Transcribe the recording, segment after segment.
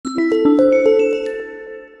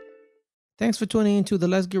Thanks for tuning into the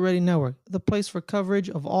Let's Get Ready Network, the place for coverage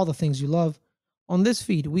of all the things you love. On this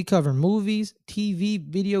feed, we cover movies, TV,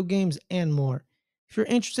 video games, and more. If you're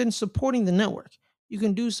interested in supporting the network, you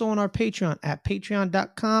can do so on our Patreon at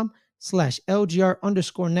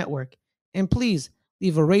patreon.com/LGR_network. And please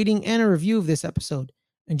leave a rating and a review of this episode.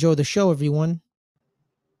 Enjoy the show, everyone.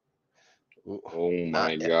 Oh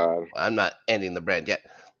my God. I'm not ending the brand yet.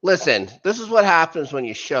 Listen, this is what happens when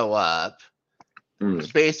you show up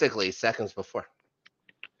basically seconds before.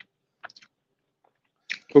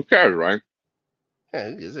 Who cares, right?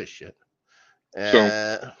 Yeah, who gives a shit?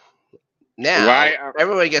 So, now,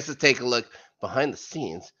 everybody gets to take a look behind the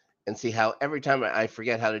scenes and see how every time I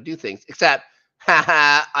forget how to do things, except,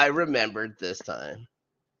 haha, I remembered this time.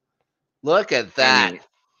 Look at that. I mean,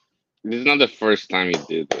 this is not the first time you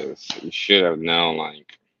did this. You should have known,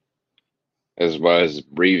 like, as well as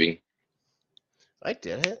breathing. I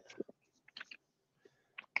did it.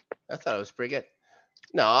 I thought it was pretty good.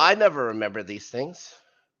 No, I never remember these things.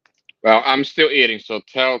 Well, I'm still eating, so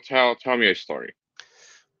tell me your story.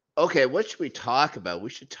 Okay, what should we talk about? We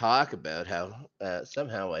should talk about how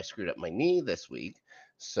somehow I screwed up my knee this week.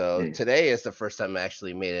 So today is the first time I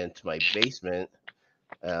actually made it into my basement.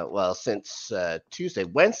 Well, since Tuesday.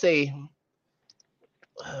 Wednesday.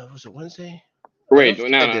 Was it Wednesday? Wait, no,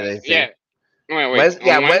 yeah. Wait.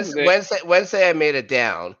 Wednesday I made it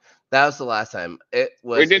down. That was the last time. It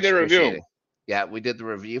was. We did the review. Yeah, we did the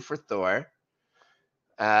review for Thor.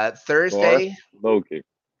 Thursday. Loki.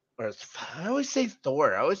 I always say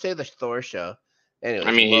Thor. I always say the Thor show. Anyway,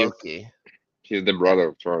 I mean, Loki. He's the brother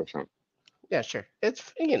of Thor. So. Yeah, sure.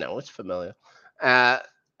 It's it's familiar.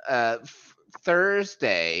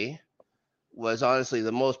 Thursday was honestly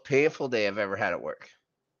the most painful day I've ever had at work.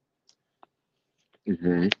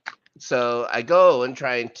 Mm-hmm. So I go and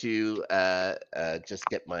trying to just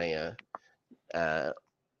get my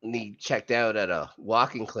knee checked out at a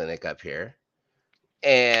walking clinic up here,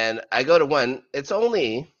 and I go to one. It's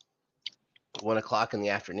only 1:00 in the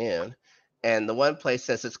afternoon, and the one place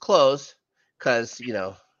says it's closed because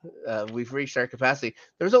we've reached our capacity.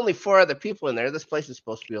 There's only 4 other people in there. This place is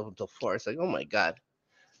supposed to be open until 4. It's like, oh my God.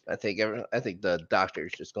 I think the doctor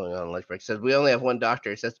is just going on lunch break. Says we only have 1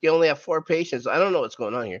 doctor. Says you only have 4 patients. I don't know what's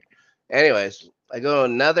going on here. Anyways, I go to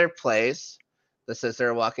another place that says they're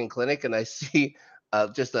a walk-in clinic, and I see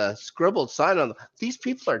just a scribbled sign on them. These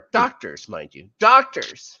people are doctors, mind you,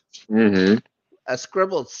 doctors. Mm-hmm. A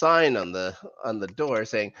scribbled sign on the door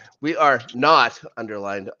saying we are not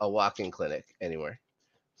underlined a walk-in clinic anywhere.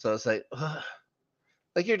 So it's like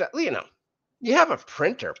you're not, you have a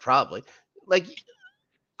printer probably. Like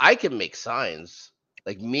I can make signs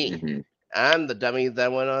like me. Mm-hmm. I'm the dummy that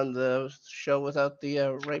went on the show without the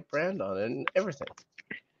right brand on it and everything.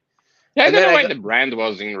 Yeah, I don't know why the brand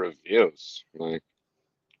was in reviews. Like,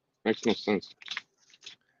 makes no sense.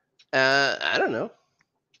 I don't know.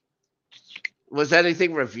 Was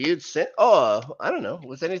anything reviewed since? Oh, I don't know.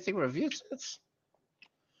 Was anything reviewed since?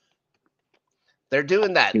 They're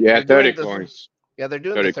doing that. Yeah, 30 coins. Yeah, they're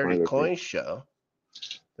doing the 30 coins show.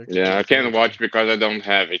 Yeah, I can't watch because I don't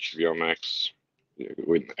have HBO Max.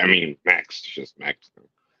 Max, just Max.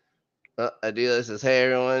 Adela says, "Hey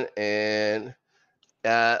everyone," and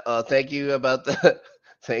thank you about the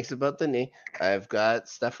thanks about the knee. I've got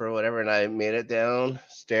stuff or whatever, and I made it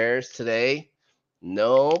downstairs today,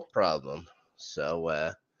 no problem.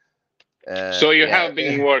 So, so you have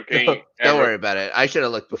been working. Don't worry about it. I should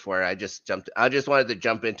have looked before. I just wanted to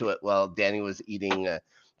jump into it while Danny was eating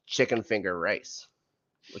chicken finger rice,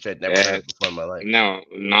 which I'd never heard before in my life. No,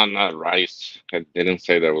 not rice. I didn't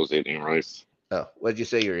say that I was eating rice. Oh, what did you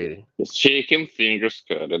say you're eating? Chicken fingers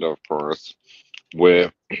cut, of course,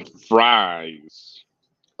 with fries.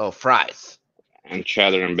 Oh, fries. And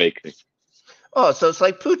cheddar and bacon. Oh, so it's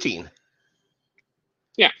like poutine.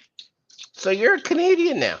 Yeah. So you're a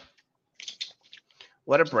Canadian now.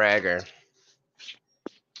 What a bragger.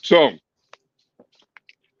 So,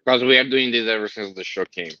 because we are doing this ever since the show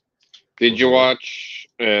came. Did you watch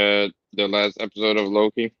the last episode of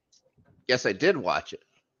Loki? Yes, I did watch it.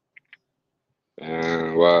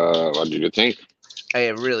 What did you think? I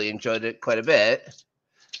really enjoyed it quite a bit.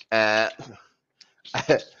 I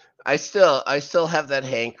still have that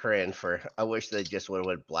hankering for. I wish they just would have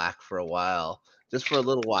went black for a while, just for a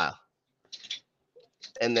little while,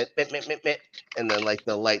 and then like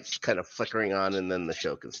the lights kind of flickering on, and then the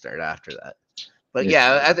show can start after that. But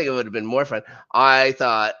yeah, I think it would have been more fun. I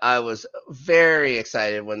thought I was very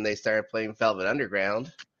excited when they started playing Velvet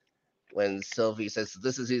Underground. When Sylvie says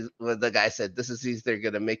when the guy said this is either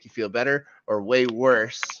going to make you feel better or way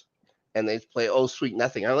worse, and they play Oh Sweet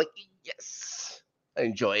Nothing. I'm like, yes, I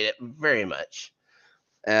enjoyed it very much.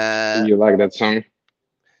 Uh, You like that song?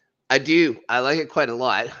 I do. I like it quite a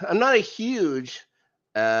lot. I'm not a huge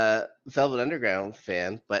Velvet Underground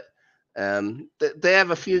fan, but they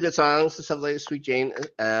have a few good songs and stuff like Sweet Jane.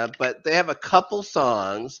 But they have a couple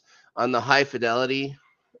songs on the High Fidelity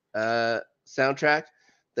soundtrack.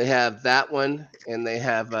 They have that one, and they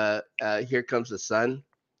have Here Comes the Sun,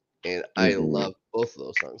 and I Hmm. love both of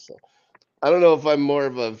those songs. So I don't know if I'm more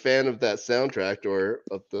of a fan of that soundtrack or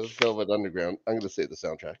of the Velvet Underground. I'm going to say the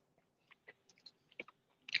soundtrack.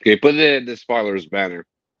 Okay, put the spoilers banner.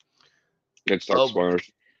 Let's talk Oh, spoilers.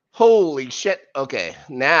 holy shit. Okay,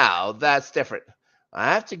 now that's different.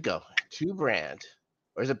 I have to go to brand.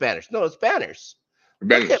 Or is it banners? No, it's banners.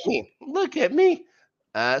 Look at Banners. me. Look at me.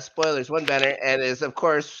 Spoilers, one banner, and is of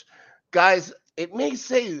course, guys, it may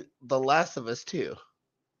say The Last of Us 2.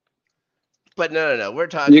 But no. We're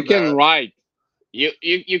talking You can about, write.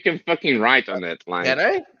 You can fucking write on it. can Like,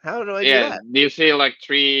 I? How do I do yeah, that? do you see like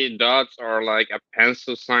three dots or like a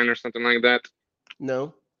pencil sign or something like that?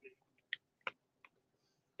 No.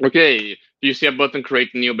 Okay, do you see a button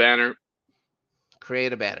create a new banner?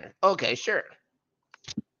 Create a banner. Okay, sure.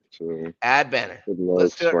 So Add banner. good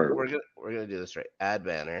Let's lord, do it. spoilers. We're gonna do this right. Add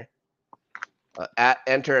banner.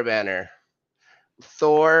 Enter a banner.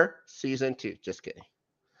 Thor season 2. Just kidding.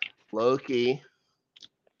 Loki.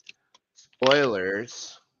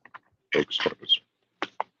 Spoilers Focus, spoilers.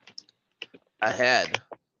 ahead.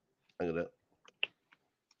 I'm gonna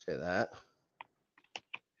say that.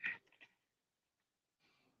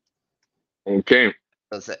 Okay,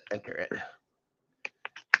 Let's enter it.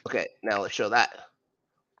 Okay, now let's show that.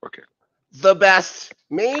 okay. The best,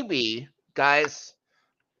 maybe, guys.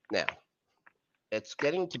 Now it's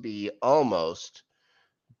getting to be almost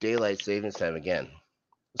daylight savings time again.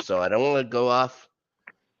 So I don't want to go off,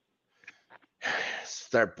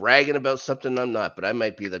 start bragging about something I'm not, but I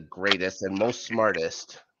might be the greatest and most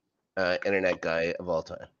smartest internet guy of all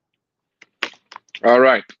time. All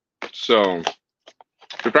right. So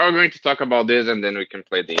we're probably going to talk about this, and then we can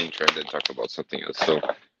play the intro and then talk about something else, so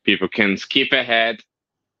people can skip ahead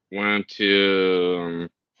when to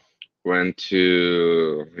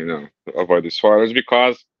avoid the spoilers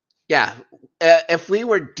because Yeah, if we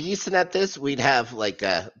were decent at this, we'd have like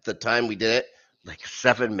the time we did it, like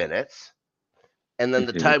 7 minutes, and then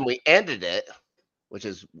the Mhm. time we ended it, which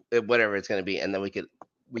is whatever it's going to be, and then we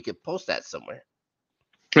could post that somewhere.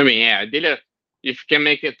 I mean, yeah, I did it. If you can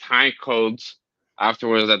make it time codes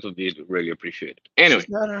afterwards, that would be really appreciated. Anyway, She's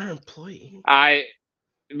not our employee. I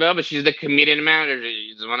well, but she's the comedian manager.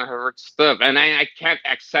 It's one of her stuff, and I can't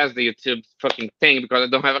access the YouTube fucking thing because I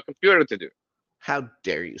don't have a computer to do. How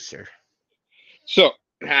dare you, sir? So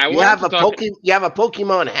I You wanted have to a talk. You have a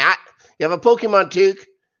Pokemon hat. You have a Pokemon toque,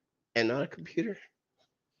 and not a computer.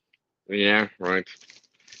 Yeah, right.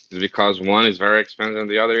 It's because one is very expensive and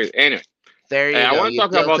the other is anyway. There you I go. want to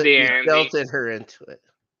talk about the You ending. belted her into it.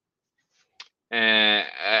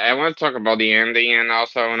 I want to talk about the ending, and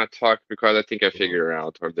also I want to talk because I think I figured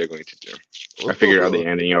out what they're going to do. I figured out the Ooh.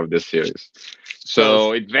 ending of this series. So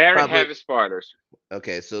So it's very probably heavy spoilers.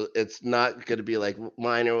 okay. So it's not going to be like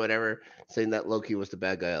mine or whatever, saying that Loki was the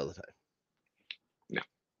bad guy all the time. No.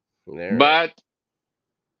 All right. But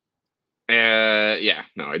yeah,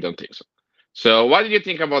 no, I don't think so. So what did you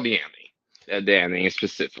think about the ending? The ending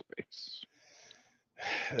specifically.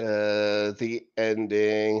 The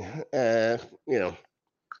ending. You know,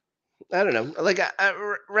 I don't know. Like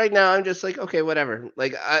right now, I'm just like, okay, whatever.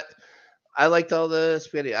 Like I liked all the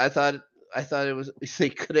spaghetti. I thought it was they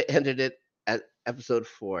could have ended it at episode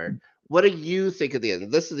 4. What do you think of the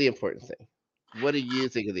end? This is the important thing. What do you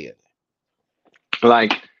think of the end?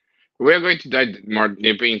 Like we're going to dive more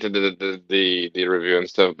deeply into the review and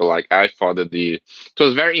stuff, but like I thought that it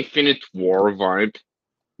was very Infinite War vibe.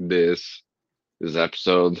 This this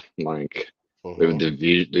episode, like with Mm-hmm.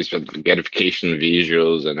 this gratification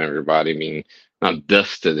visuals and everybody being not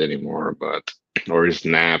dusted anymore, but or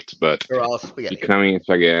snapped, but They're all spaghetti. becoming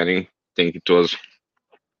spaghetti. I think it was.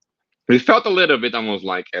 It felt a little bit almost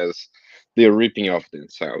like as they're ripping off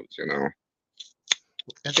themselves, you know.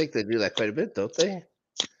 I think they do that quite a bit, don't they?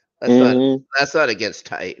 That's not Hmm. that's not against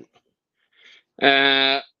tight.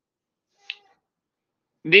 Uh,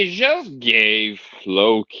 they just gave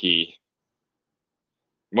Loki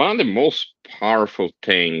one of the most powerful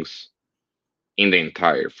things in the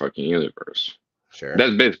entire fucking universe. Sure.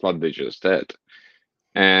 That's basically what they just did.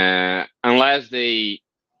 Unless they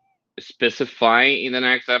specify in the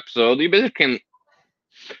next episode, you basically can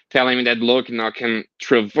tell him that Loki now can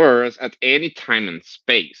traverse at any time and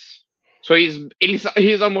space. So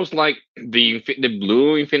he's almost like the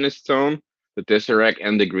blue Infinite Stone, the Tesseract,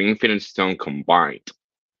 and the green Infinite Stone combined.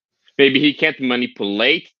 maybe he can't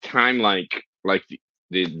manipulate time like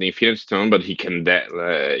the Infinite Stone, but he can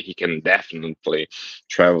definitely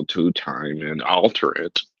travel to time and alter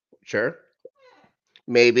it. Sure.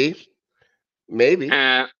 Maybe. Maybe.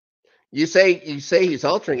 Uh, You say he's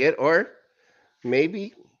altering it, or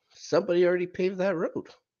maybe somebody already paved that road.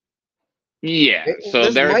 yeah. So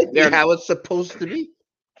This might be how it's supposed to be.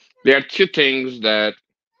 there are two things that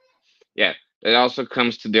yeah that also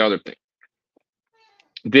comes to the other thing.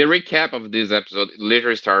 The recap of this episode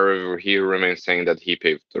literally started with he remains saying that he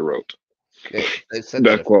paved the road. They've said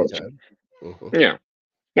that That a few quote. times. Hmm. Yeah.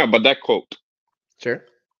 Yeah, but that quote. Sure.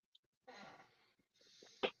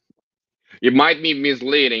 It might be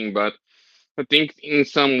misleading, but I think in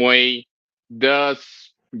some way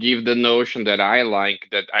does give the notion that I like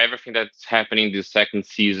that everything that's happening this second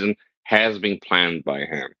season has been planned by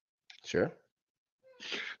him. Sure.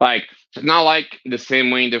 Like it's not like the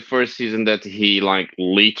same way in the first season that he like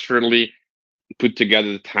literally put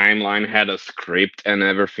together the timeline, had a script and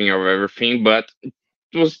everything of everything, but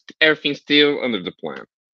it was everything still under the plan.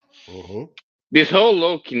 Hmm. This whole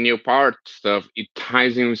Loki new part stuff, it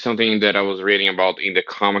ties in with something that I was reading about in the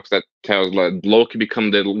comics that tells like Loki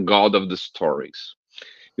become the god of the stories.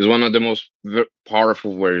 He's one of the most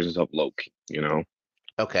powerful versions of Loki, you know.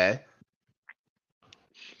 Okay.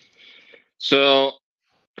 So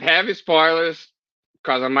heavy spoilers,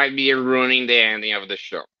 because I might be ruining the ending of the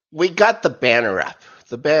show. We got the banner up.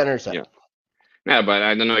 The banner's up. Yeah, yeah, but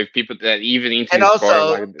I don't know if people that even into And the spoiler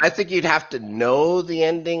also, like. I think you'd have to know the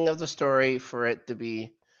ending of the story for it to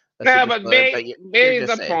be a No, super but spoiler. But you're based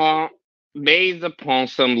just saying. upon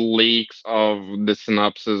some leaks of the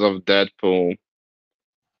synopsis of Deadpool,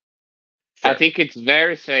 I Sure. think it's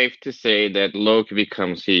very safe to say that Loki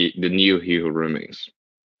becomes the new He Who Remains.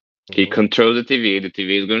 He Hmm. controls the TV. The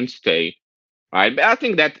TV is going to stay. I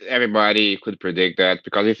think that everybody could predict that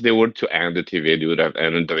because if they were to end the TV, they would have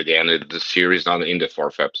ended the series not in the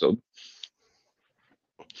fourth episode.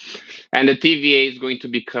 And the TVA is going to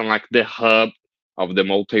become like the hub of the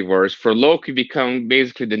multiverse for Loki become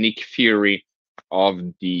basically the Nick Fury of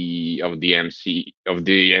the MCU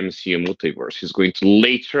multiverse. He's going to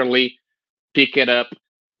literally pick it up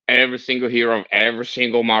every single hero of every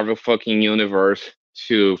single Marvel fucking universe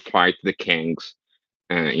to fight the Kangs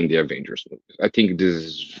in the Avengers movies. I think this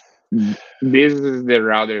is the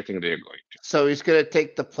route I think they're going to. So he's gonna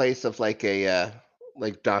take the place of like a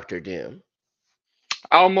like Doctor Doom.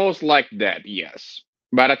 Almost like that, yes.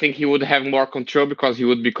 But I think he would have more control because he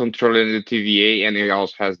would be controlling the TVA and he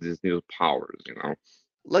also has these new powers, you know.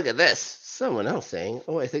 Look at this. Someone else saying,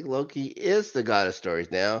 "Oh, I think Loki is the god of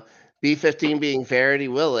stories now." B15 being Verity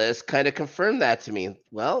Willis kind of confirmed that to me.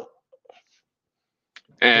 Well,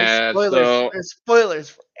 there's spoilers. So There's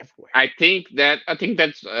spoilers everywhere. I think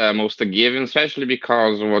that's most a given, especially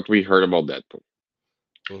because of what we heard about Deadpool.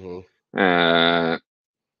 Hmm. Uh,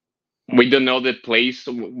 we don't know the place.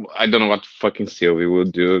 I don't know what fucking Sylvie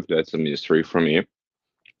would do. That's a mystery for me.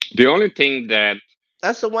 The only thing that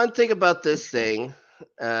That's the one thing about this thing.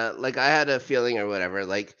 Like I had a feeling or whatever.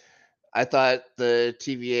 Like I thought the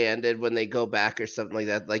TVA ended when they go back or something like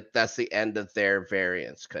that. Like that's the end of their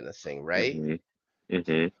variants kind of thing, right? Mhm,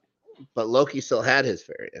 mhm. But Loki still had his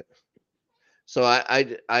variant. So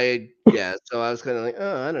yeah. So I was kind of like,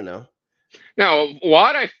 oh, I don't know. Now,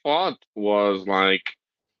 what I thought was like,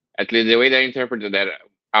 at least the way they interpreted that,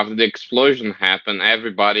 after the explosion happened,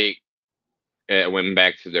 everybody went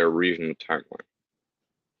back to their original timeline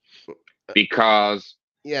because,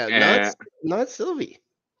 Yeah, uh, not Sylvie.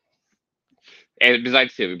 and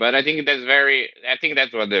besides Sylvie, but I think that's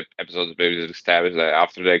what the episode basically established that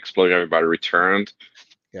after the explosion, everybody returned,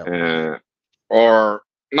 Yeah. uh, or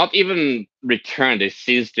not even returned, they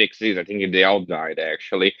ceased to exist. I think they all died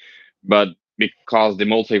actually, but because the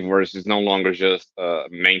multiverse is no longer just a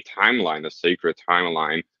main timeline, a sacred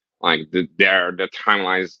timeline, like the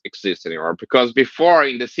timelines exist anymore. Because before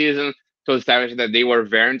in the season, it was established that they were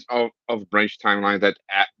variants of branch timelines that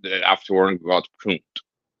afterward got pruned.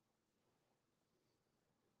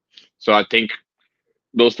 So I think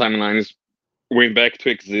those timelines went back to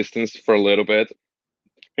existence for a little bit,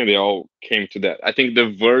 and they all came to that. I think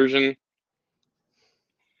the version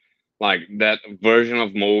like that version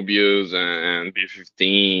of Mobius and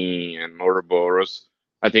B15 and Motorboros,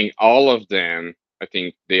 I think I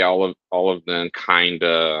think they all of them kind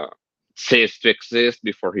of ceased to exist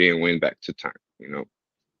before he went back to time. You know,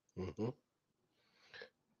 Hmm.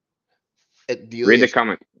 read Adelia, the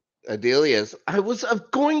comment. I'm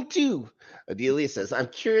going to. Adelia says, I'm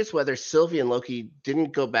curious whether Sylvie and Loki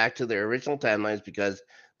didn't go back to their original timelines because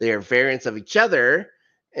they are variants of each other,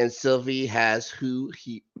 and Sylvie has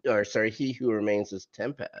he who remains as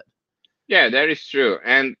Tempad. Yeah, that is true.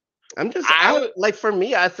 And I I would, like for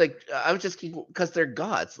me, I think I was just keep because they're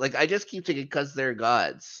gods. Like I just keep thinking because they're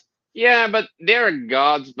gods. yeah, but they're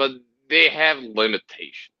gods, but they have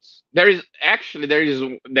limitations. There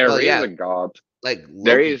Well, is yeah, a god. like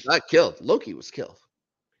There Loki is got killed. Loki was killed.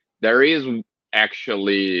 there is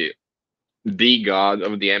actually the god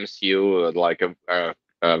of the MCU, like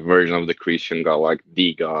a version of the Christian god, like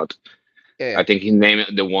the god. Yeah, yeah. I think he named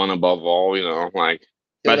it the one above all, like,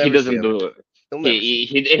 You'll but he never see doesn't him. do it. You'll never see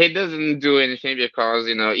him. He doesn't do anything because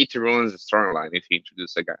it ruins the storyline if you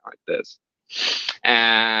introduce a guy like this.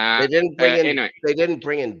 They didn't bring in. Anyway, They didn't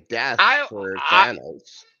bring in death I for I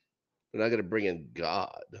Thanos. They're not gonna bring in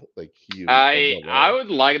God like you above I all. would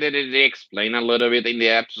like that they explain a little bit in the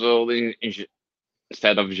episode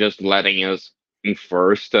instead of just letting us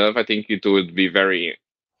infer stuff. I think it would be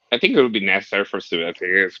necessary for Sylvia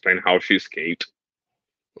to explain how she escaped.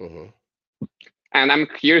 Hmm. And I'm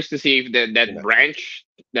curious to see if that You're that not kidding.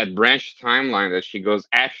 branch timeline that she goes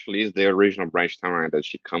actually is the original branch timeline that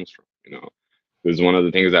she comes from. Is one of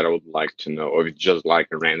the things that I would like to know, or if it's just like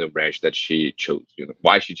a random branch that she chose.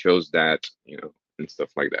 Why she chose that. And stuff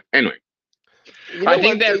like that. Anyway, You know I one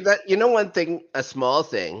think that. thing that you know one thing, a small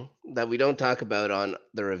thing that we don't talk about on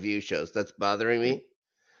the review shows that's bothering me.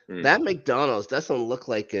 Mm, That McDonald's doesn't look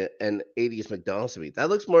like an '80s McDonald's to me. That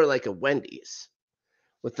looks more like a Wendy's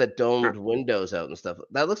with the huh. domed windows out and stuff.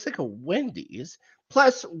 That looks like a Wendy's.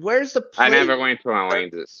 Plus, where's the I plate? never went to align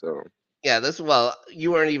this, so Yeah, well,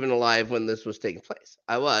 you weren't even alive when this was taking place.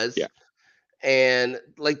 I yeah. was. And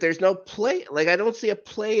like there's no play, like I don't see a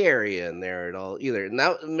play area in there at all either.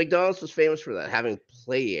 Now McDonald's was famous for that, having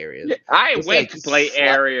play Yeah, areas. I It's went like to play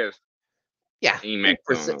areas yeah, in in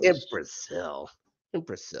Brazil, in McDonald's. Brazil, in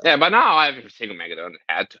Brazil. Yeah, but now every single McDonald's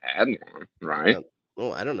had to add one, right?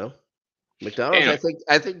 Oh, I don't know. McDonald's, Anyway,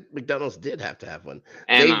 I think McDonald's did have to have one.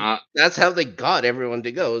 and That's how they got everyone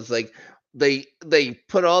to go. It's like they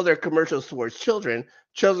put all their commercials towards children.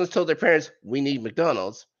 Children told their parents, "We need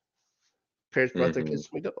McDonald's." Parents brought their mhm. kids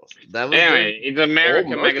to McDonald's. That was their Anyway, it's whole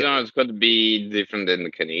American marketing. McDonald's could be different than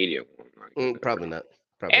the Canadian one. Like, Probably not.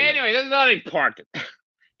 Probably not. anyway, that's not important.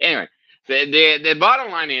 Anyway, the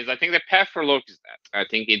bottom line is, I think the path for Loki is that. I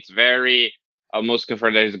think it's very almost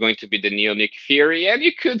confirmed that it's going to be the neo Nick Fury, and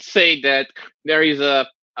you could say that there is a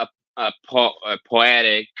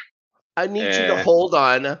poetic I need you to uh, hold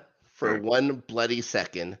on for uh, one bloody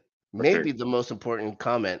second. okay, Maybe the most important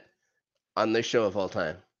comment on this show of all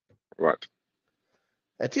time. what?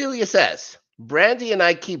 Adelia says, Brandy and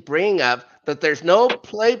I keep bringing up that there's no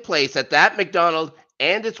play place at that McDonald's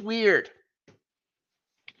and it's weird.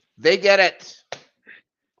 They get it.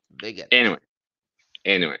 They get it.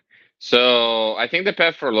 Anyway, so I think the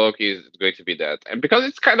path for Loki is going to be that, and because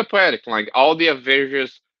it's kind of poetic, like all the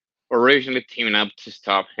Avengers originally teaming up to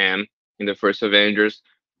stop him in the first Avengers,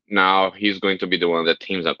 now he's going to be the one that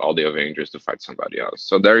teams up all the Avengers to fight somebody else.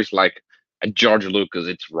 So there is like a George Lucas,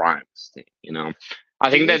 it's rhymes thing. I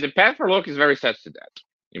Do think you that the path for Loki is very set to that,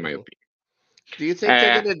 in my Mhm. opinion. do you think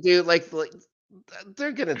they're Uh, gonna do like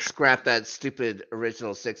they're gonna scrap that stupid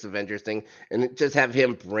original six Avengers thing and just have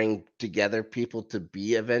him bring together people to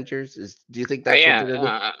be Avengers? Do you think that's what yeah, they're gonna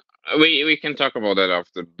do? we can talk about that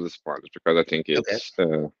after this part because I think Okay. it's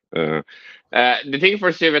the thing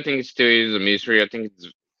for Steve. I think it still is a mystery. I think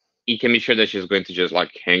it can be sure that she's going to just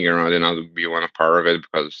like hang around and not be one part of it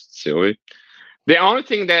because it's silly. The only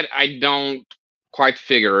thing that I don't quite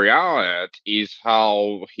figure out at is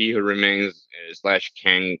how He Who Remains slash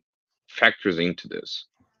Kang factors into this.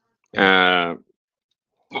 Yeah.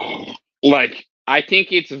 Uh, like I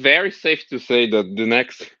think it's very safe to say that the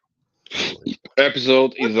next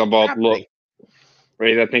episode is What's about happening?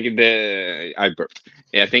 Wait, I think the I burped.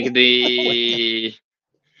 Yeah, I think the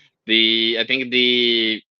I think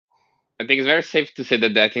the I think it's very safe to say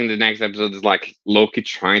that I think the next episode is like Loki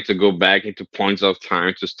trying to go back into points of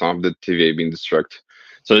time to stop the TVA being destruct.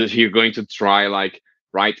 So if you're going to try like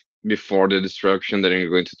right before the destruction, then you're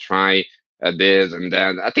going to try this and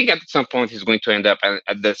that. I think at some point he's going to end up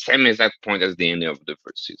at the same exact point as the end of the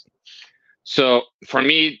first season. So for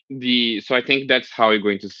me, so I think that's how you're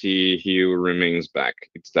going to see Hugh remains back.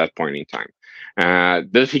 It's that point in time.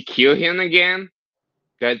 Does he kill him again?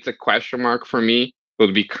 That's a question mark for me. It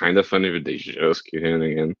would be kind of funny if they just kill him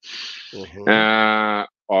again. Hmm.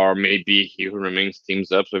 Or maybe Hugh remains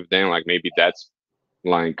teams up with them. Like maybe that's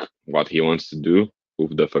like what he wants to do. Who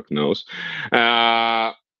the fuck knows?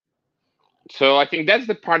 Uh, so I think that's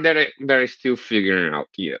the part that I still figuring out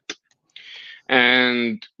yet.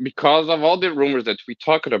 And because of all the rumors that we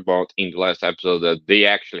talked about in the last episode, that they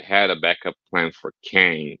actually had a backup plan for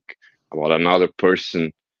Kang about another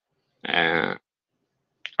person, uh,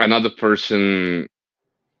 another person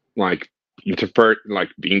like interpret like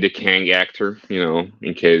being the Kang actor,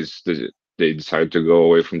 in case they decide to go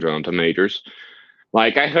away from Jonathan Majors.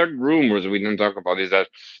 Like I heard rumors, we didn't talk about this, that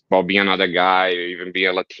about being another guy, or even be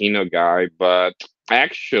a Latino guy, but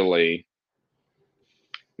actually,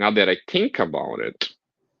 now that I think about it,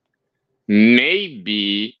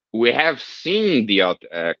 maybe we have seen the other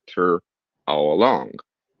actor all along.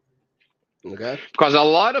 Okay. Because a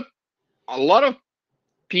lot of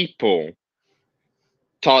people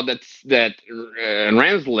thought that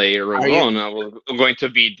Rensley Are you? Ravonna was going to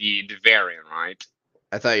be the variant, right?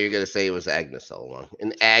 I thought you were gonna say it was Agnes all along,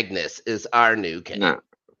 and Agnes is our new Kang. No.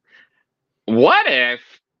 What if,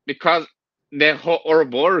 because the whole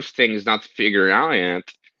Ouroboros thing is not figured out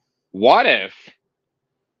yet, what if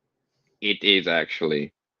it is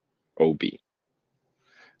actually OB?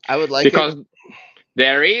 I would like it. Because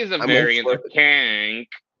there is a I'm in variant for of it. Kang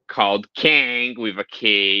called Kang with a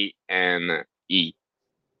K and E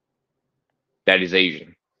that is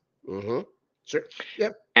Asian. Mm-hmm. Sure.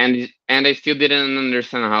 Yep. And I still didn't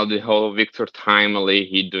understand how the whole Victor Timely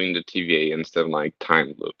he doing the TVA and stuff like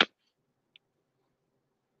time loop.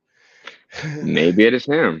 Maybe it is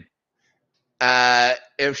him.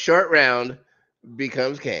 If Short Round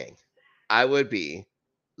becomes Kang, I would be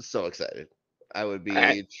so excited. I would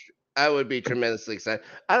I, be. I would be tremendously excited.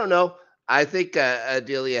 I don't know. I think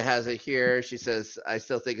Adelia has it here. She says, "I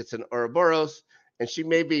still think it's an Ouroboros," and she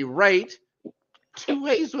may be right two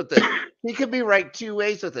ways with this. He could be right two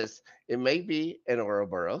ways with this. It may be an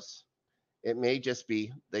Ouroboros. It may just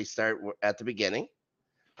be they start at the beginning,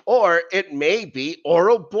 or it may be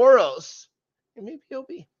Ouroboros. It may be OB.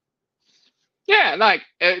 yeah, like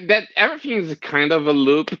that. Everything is kind of a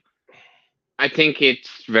loop. I think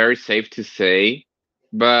it's very safe to say,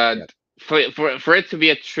 but Yeah. for it to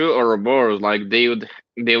be a true Ouroboros, like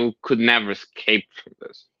could never escape from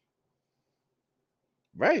this.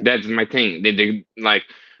 Right. That's my thing. They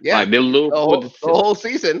Yeah. like the loop would The whole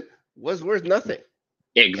season was worth nothing.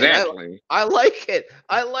 And exactly. I like it.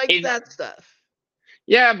 I like It that stuff.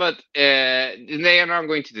 Yeah, but they are not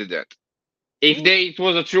going to do that. If Mm, it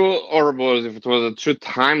was a true Ouroboros, if it was a true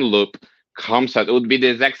time loop concept, it would be the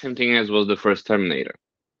exact same thing as was the first Terminator.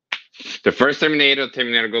 The first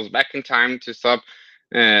Terminator goes back in time to stop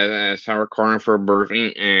Sarah Connor from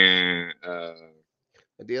birthing, and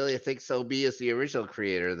Adelia thinks OB is the original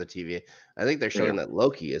creator of the TV. I think they're yeah, showing that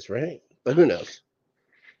Loki is, right? But who knows?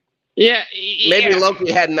 yeah, Maybe yeah.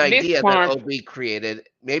 Loki had an This idea that part, OB created.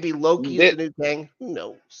 Maybe Loki's this, the new Kang. Who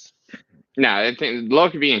knows? no, I think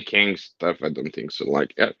Loki being King stuff. I don't think so.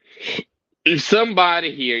 Like, if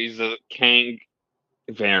somebody here is a King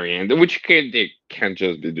variant, which they can't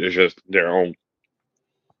just be just their own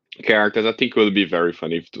characters. I think it would be very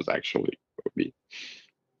funny if it was actually be,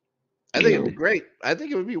 I think it'd be great. I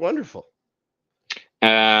think it would be wonderful.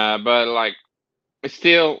 But like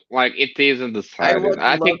still, like it isn't I decided. would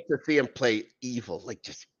I love think to see him play evil, like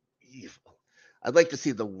just evil. I'd like to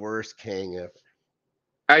see the worst Kang ever.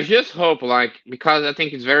 I just hope like because I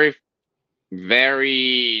think it's very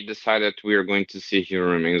very decided we are going to see he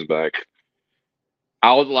remains back.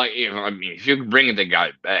 I would like I mean if you bring the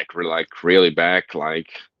guy back, like really back, like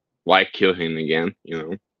why kill him again?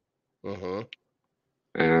 Mm-hmm.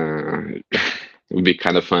 It would be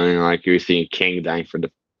kind of funny, like you're seeing King dying for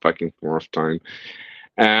the fucking fourth time.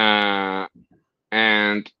 Uh,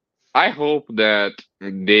 and I hope that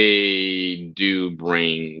they do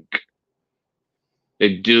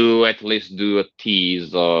at least do a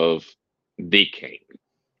tease of decay.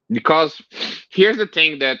 Because here's the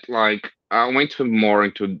thing that like I went to more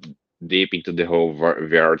into deep into the whole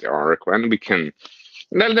Verity arc, and we can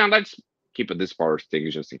let's keep it this part thing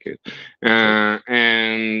just in case. Sure.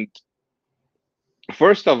 And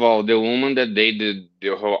first of all, the woman that they did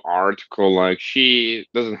the whole article, like she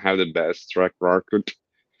doesn't have the best track record.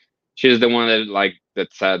 She's the one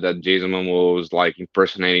that said that Jason Momoa was like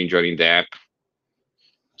impersonating Johnny Depp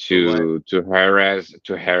For what? to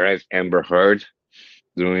harass Amber Heard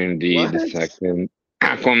during the What? second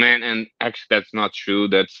Aquaman, and actually that's not true.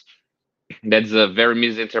 That's a very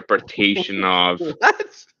misinterpretation of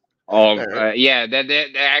What? All of right. yeah that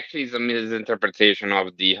actually is a misinterpretation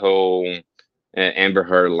of the whole Amber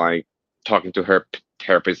Heard like talking to her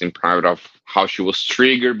therapist in private of how she was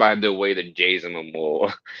triggered by the way that Jason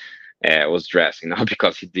Momoa was dressed,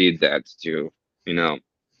 because he did that to, you know,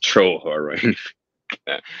 troll her, right?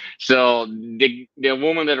 So the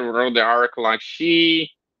woman that wrote the article, like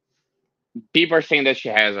people are saying that she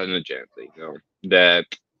has an agenda, that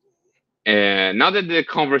now that the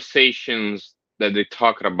conversations that they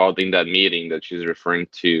talked about in that meeting that she's referring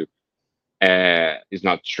to is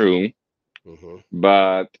not true. Hmm.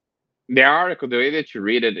 But the article, the way that you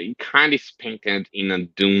read it, it kind of is painted in a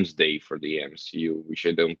doomsday for the MCU, which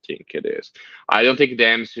I don't think it is. I don't think the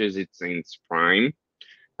MCU is it's in its prime.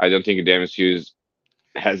 I don't think the MCU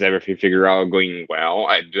has everything figured out going well.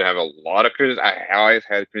 I do have a lot of criticism. I always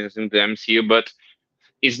had criticism of the MCU, but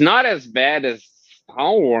it's not as bad as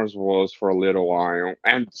Star Wars was for a little while,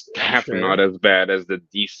 and it's definitely not Sure. as bad as the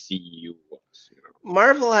DCU was.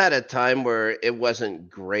 Marvel had a time where it wasn't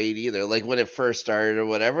great either, like when it first started or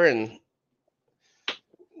whatever, and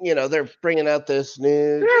they're bringing out this new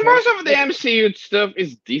Yeah, most character. of the MCU stuff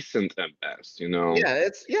is decent at best.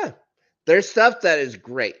 Yeah, there's stuff that is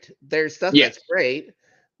great. There's stuff Yes, that's great,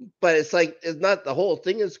 but it's like it's not the whole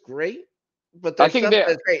thing is great, but I there's think stuff that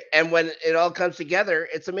that's great, and when it all comes together,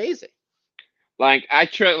 it's amazing. like I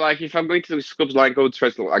try like if I'm going to the scopes, like I would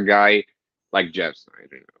trust a guy like Jeff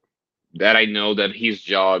Snyder, that I know that his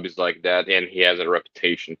job is like that, and he has a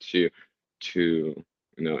reputation to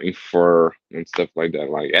infer and stuff like that.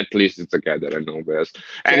 Like at least it's a guy that I know best,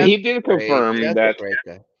 and Jeff's he did great. confirm Jeff's a that great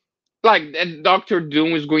guy. like that Doctor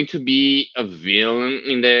Doom is going to be a villain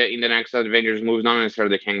in the next Avengers movie, not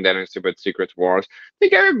necessarily the Kang Dynasty, but Secret Wars. I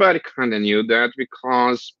think everybody kind of knew that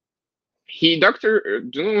because Doctor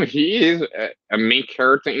Doom, he is a main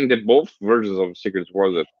character in the both versions of Secret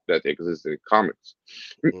Wars that exist in comics.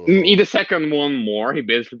 In Hmm. the second one, more he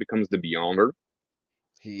basically becomes the Beyonder.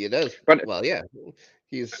 He does But well. Yeah,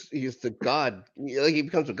 he's the god. Like he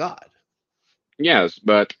becomes a god. yes,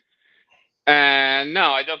 but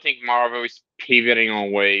no, I don't think Marvel is pivoting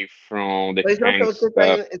away from the But he's Kang also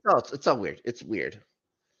stuff. it's all weird. It's weird.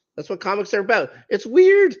 That's what comics are about. It's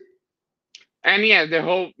weird. And yeah, the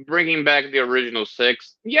whole bringing back the original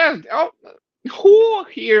six. Yeah, who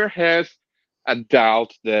here has a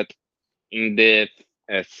doubt that in the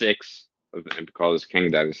six, because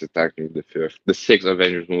King Dynasty is technically the fifth, the six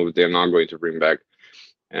Avengers movie, they're not going to bring back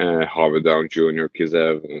Howard Down Jr., Chris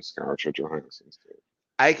Evans, Scarlett Johansson.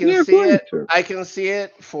 I can They're see going it. to. I can see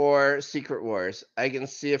it for Secret Wars. I can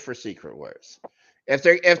see it for Secret Wars.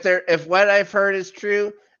 If what I've heard is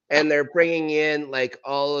true, and they're bringing in like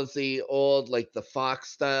all of the old like the Fox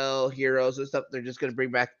style heroes and stuff, they're just gonna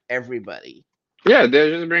bring back everybody. Yeah,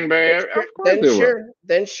 they'll just bring Then back. sure, Of course then they will. sure,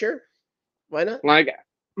 then sure. Why not? Like,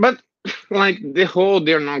 but like the whole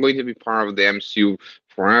they're not going to be part of the MCU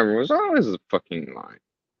forever was always a fucking lie.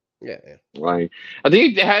 Yeah, yeah. Like, I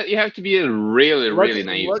think you have to be really, Look, really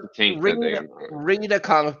naive look, to think that they are not. read a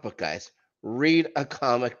comic book, guys. Read a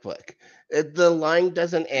comic book. The line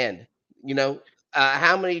doesn't end. You know,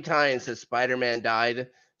 how many times has Spider-Man died?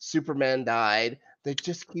 Superman died. It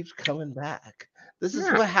just keeps coming back.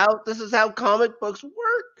 Yeah. This is how comic books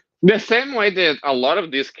work. The same way that a lot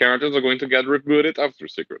of these characters are going to get rebooted after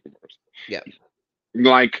Secret Wars. Yeah,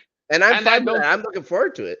 Like, and I'm and I fine with don't that. I'm looking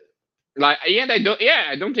forward to it. like, and I don't. Yeah,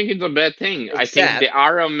 I don't think it's a bad thing. I think Except the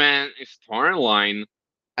Iron Man storyline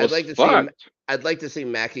I'd was like to see fucked. I'd like to see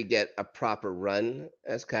Mackie get a proper run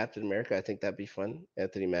as Captain America. I think that'd be fun,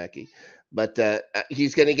 Anthony Mackie. But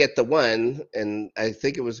he's going to get the one, and I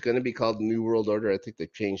think it was going to be called New World Order. I think they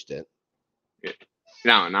changed it,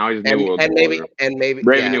 Now it's New World Order. and maybe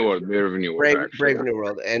Brave yeah, New World, Brave New World, actually. Brave New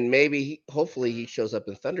World, and maybe hopefully he shows up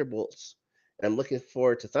in Thunderbolts. And I'm looking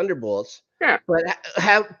forward to Thunderbolts. Yeah, But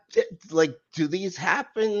how like do these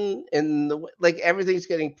happen in the like everything's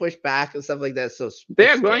getting pushed back and stuff like that? So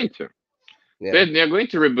they're it's scary. going to. Yeah. They're going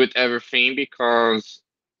to reboot everything because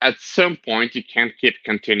at some point you can't keep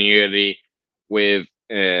continuity with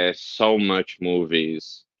so much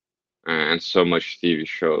movies and so much TV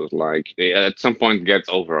shows. Like at some point, it gets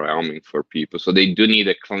overwhelming for people. So they do need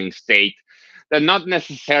a clean state that not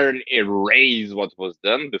necessarily erase what was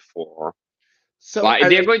done before. So Like are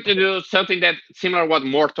they're they? going to do something that similar what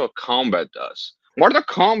Mortal Kombat does. Mortal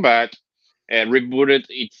Kombat rebooted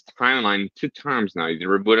its timeline two times now. They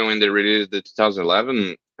rebooted when they released the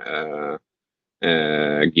 2011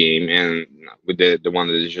 game and with the one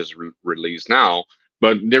that is just released now.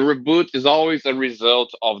 But the reboot is always a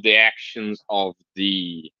result of the actions of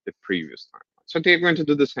the previous timeline. So they're going to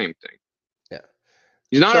do the same thing. Yeah.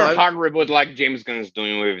 It's not So a I'm hard reboot like James Gunn is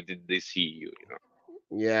doing with the CU.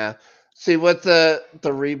 yeah. See what the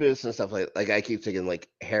reboots and stuff like I keep thinking like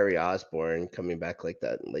Harry Osborn coming back like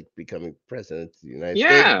that and like becoming president of the United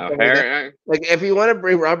States and Yeah, stuff like that. Like if you want to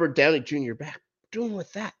bring Robert Downey Jr. back, doing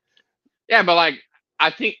with that. yeah, but like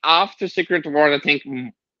I think after Secret Wars, I think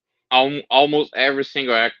almost every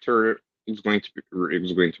single actor is going to be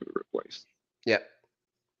replaced. Yeah.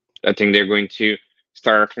 I think they're going to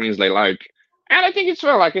start things and I think it's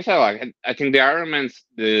well, like I said, like I think the Iron Man's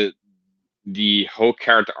the whole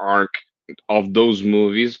character arc of those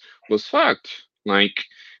movies was fucked. Like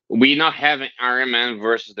we not having Iron Man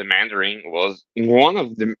versus the Mandarin was one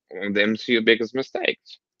of the MCU biggest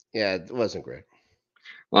mistakes. Yeah, it wasn't great.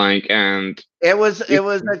 Like, and It was if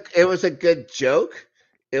it was a good joke.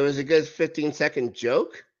 It was a good 15-second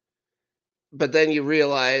joke, but then you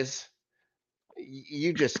realize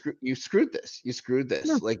you just you screwed this. You screwed no,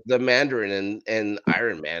 this. Like the Mandarin and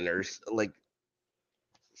Iron Man are like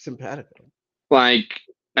simpatico. like,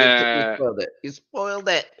 You uh, spoiled it. You spoiled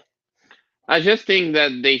it. I just think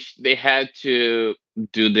that they had to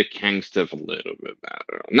do the Kang stuff a little bit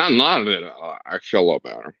better. Not a little, actually a lot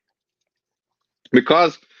better.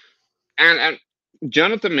 Because and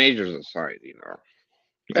Jonathan Majors aside, Oh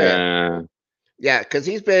yeah, uh, yeah. Because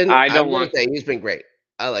he's been. I I'm don't gonna want. say he's been great.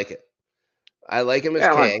 I like it. I like him as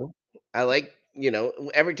Yeah, like Kang. I like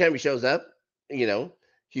every time he shows up, you know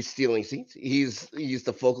he's stealing seats. He's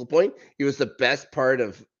the focal point. He was the best part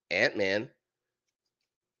of Ant-Man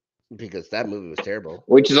because that movie was terrible.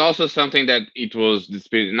 which is also something that it was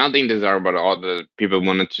disputed. Nothing desirable, but all the people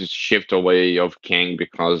wanted to shift away of Kang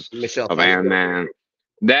because Michelle of Pfeiffer. Ant Man.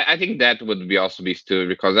 That I think that would be also be stupid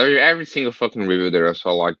because every single fucking review there I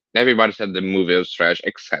saw, like everybody said the movie was trash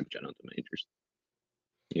except Jonathan Majors.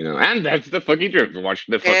 And that's the fucking truth. Watch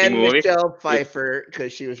the fucking And movie. Michelle Pfeiffer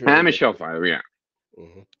because she was really And good. Michelle Pfeiffer, yeah.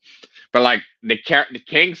 Mhm. But like the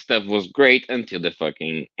King stuff was great until the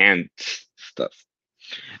fucking ant stuff.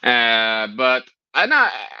 But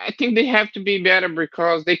I think they have to be better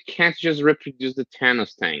because they can't just reproduce the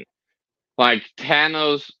Thanos thing. Like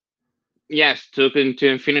Thanos, yes, took into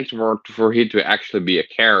Infinity War for him to actually be a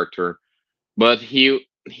character, but he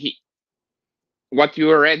what you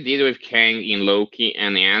already did with Kang in Loki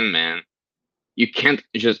and Ant Man, you can't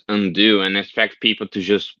just undo and expect people to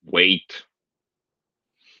just wait.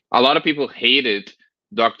 A lot of people hated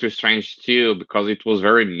Doctor Strange 2 because it was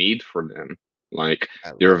very mid for them. Like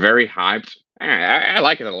I they were loved it. very hyped. I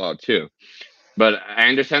like it a lot too. But I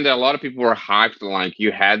understand that a lot of people were hyped. Like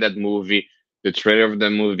you had that movie, the trailer of the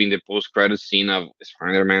movie being the post-credit scene of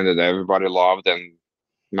Spider-Man that everybody loved, and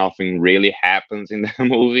nothing really happens in the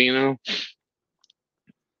movie.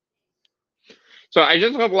 So I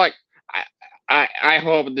just hope, like, I I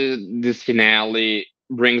hope this finale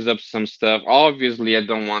brings up some stuff. Obviously, I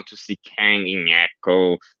don't want to see Kang in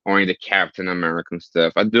Echo or in the Captain American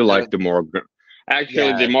stuff. I do I like don't. the more, actually,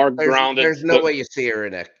 Yeah, the more grounded there's no stuff. way you see her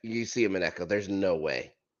in Echo. You see him in Echo. There's no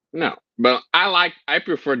way. No, but I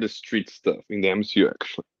prefer the street stuff in the MCU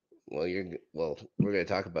actually. Well, we're gonna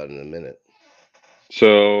talk about it in a minute.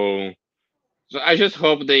 So so I just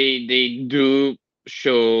hope they do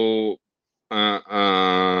show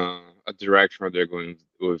a direction where they're going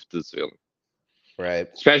with this villain. Right.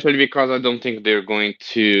 Especially because I don't think they're going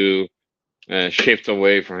to shift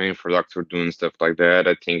away from him for Doctor Doom and stuff like that.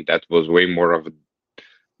 I think that was way more of a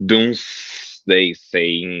doomsday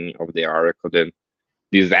saying of the article than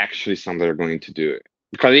this is actually something they're going to do.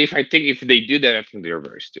 Because if they do that, I think they're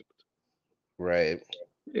very stupid. Right.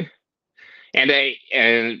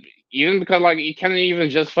 And even because like you can't even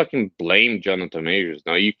just fucking blame Jonathan Majors.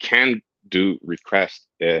 No, you can do request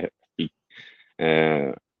uh,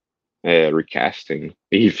 recasting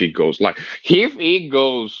if he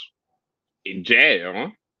goes in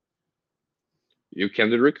jail, you can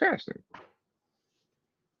do recasting.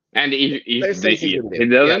 And There's things you if can he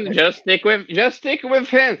do. Yeah. doesn't, just stick with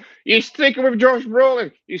him. You stick with Josh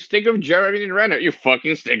Brolin. You stick with Jeremy Renner. You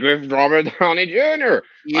fucking stick with Robert Downey Jr.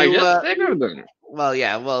 Like You. just stick with them. Well,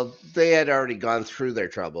 yeah. Well, they had already gone through their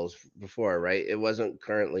troubles before, right? It wasn't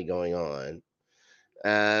currently going on.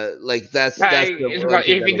 Like that's the one thing If I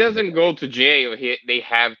he don't think doesn't go to jail, they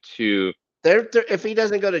have to. if he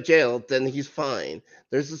doesn't go to jail, then he's fine.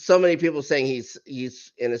 There's so many people saying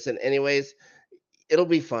he's innocent anyways. It'll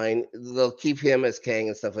be fine. They'll keep him as Kang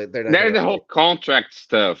and stuff like. They're not There's gonna. the whole contract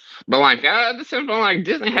stuff, but like at the same point, like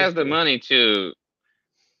Disney has the money to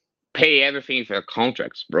pay everything if a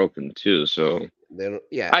contract's broken too. So They don't.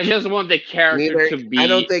 Yeah. I just want the character Neither. to I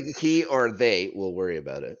don't be. think he or they will worry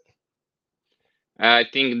about it. I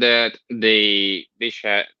think that they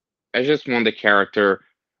should. I just want the character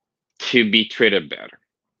to be treated better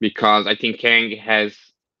because I think Kang has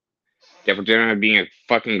the opportunity of being a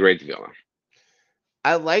fucking great villain.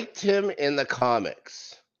 I liked him in the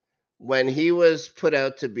comics when he was put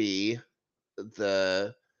out to be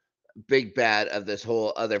the big bad of this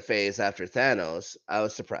whole other phase after Thanos. I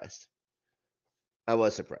was surprised. I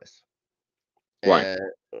was surprised. Why? And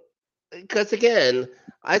because again,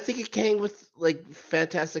 I think it came with like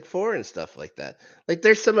Fantastic Four and stuff like that. Like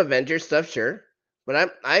there's some Avengers stuff, sure,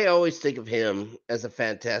 but I always think of him as a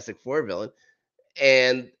Fantastic Four villain.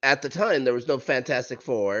 And at the time, there was no Fantastic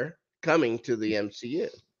Four coming to the MCU,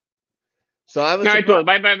 So I was No, it surprised.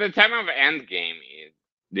 was by the time of Endgame,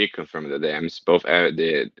 they confirmed that the MC, both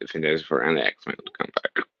the Fantastic Four and the X Men would come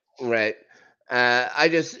back. Right. I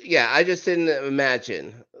just didn't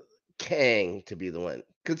imagine Kang to be the one,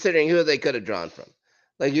 considering who they could have drawn from.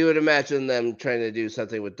 Like you would imagine them trying to do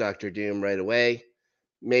something with Doctor Doom right away.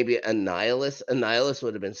 Maybe a Nihilus. A Nihilus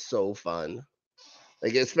would have been so fun.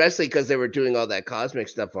 Like especially because they were doing all that cosmic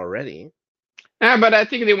stuff already. Yeah, but I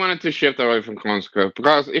think they wanted to shift away from cosmic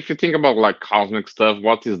because if you think about like cosmic stuff,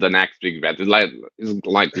 what is the next big bad? It's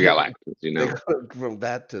like Galactus, you They know. go from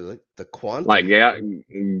that to the Like quantum.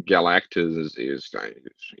 Galactus is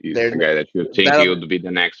They're the guy that you think he that'll would be the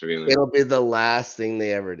next villain. it'll be the last thing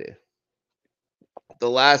they ever do. The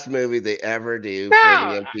last movie they ever do for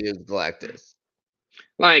the No, MCU is Galactus.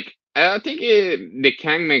 like I think the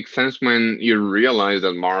Kang makes sense when you realize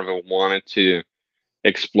that Marvel wanted to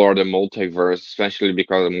explore the multiverse, especially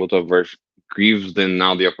because the multiverse gives them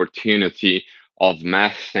now the opportunity of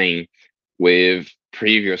messing with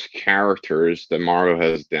previous characters that Marvel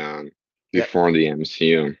has done Yep. before the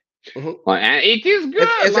MCU. Mhm. And it is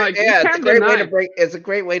good. Like you It's a can't great way to deny. bring. It's a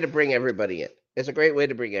great way to bring everybody in. It's a great way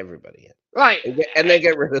to bring everybody in, Like and then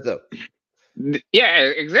get rid of them. yeah,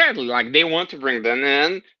 exactly. Like they want to bring them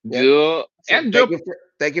in, Yep. do So and do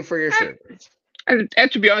thank you for your and, service.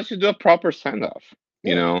 and to be honest, do a proper send off.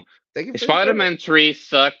 You Yeah. know, Thank you for your service. Spider-Man 3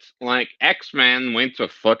 sucked. Like X-Men went to a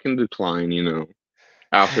fucking decline. You know.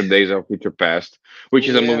 After Days of Future Past, which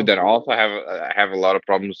is a movie Yeah. that I also have a lot of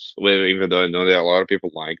problems with, even though I know that a lot of people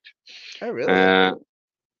liked. Oh really? Uh,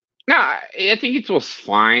 no, I think it was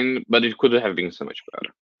fine, but it could have been so much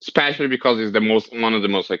better. Especially because it's one of the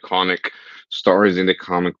most iconic stories in the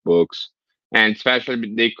comic books, and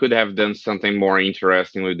especially they could have done something more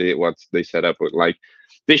interesting with what they set up with. Like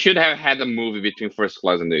they should have had a movie between First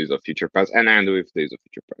Class and Days of Future Past, and end with Days of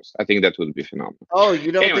Future Past. I think that would be phenomenal. Oh,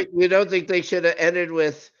 Anyway, you don't think they should have ended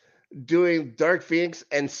with doing Dark Phoenix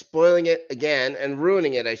and spoiling it again and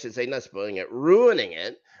ruining it? I should say, not spoiling it, ruining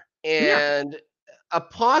it. yeah, And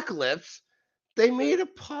Apocalypse, they made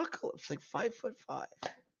Apocalypse like 5'5".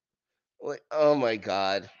 Like, oh my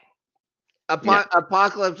god. yeah.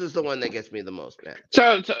 Apocalypse is the one that gets me the most, man.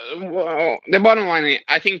 So well, the bottom line is,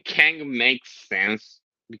 I think Kang makes sense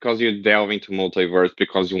because you delve into multiverse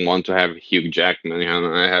because you want to have Hugh Jackman,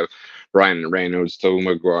 and I have Ryan Reynolds, Tobey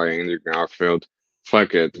Maguire, Andrew Garfield,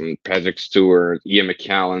 fuck it, and Patrick Stewart, Ian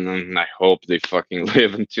McKellen, and I hope they fucking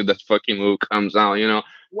live until that fucking movie comes out. You know,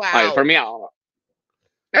 like for Wow. me,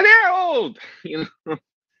 and they're old. You know,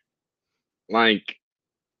 like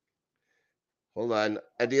Hold on.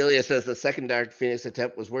 Adelia says the second Dark Phoenix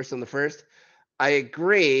attempt was worse than the first. I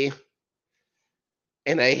agree,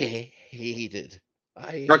 and I hated.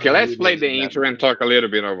 I okay, let's play hated the that intro and movie. talk a little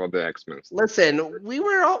bit about the X Men stuff. Listen, we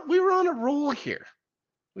were on a roll here.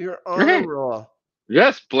 We were on a Okay, roll.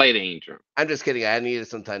 just play the intro. I'm just kidding. I needed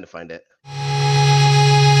some time to find it.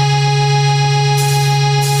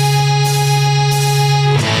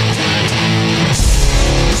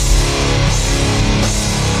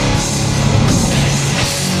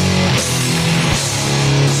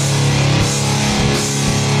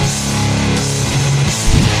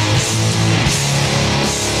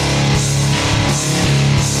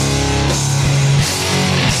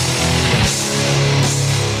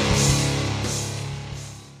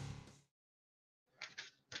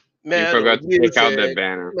 You Metal forgot to take out the music,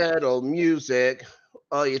 banner. metal music.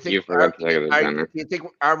 Oh, You forgot to take out the banner. you think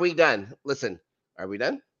are we done? Listen, are we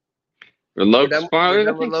done? The We're Loki done. We're spoilers,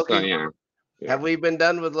 I done with think so. Loki. Yeah. Yeah. Have we been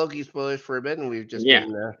done with Loki spoilers for a bit, and we've just Yeah.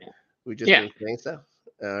 Yeah. been saying stuff?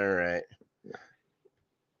 All right,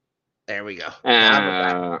 there we go. How about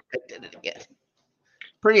that? Uh, I did it again.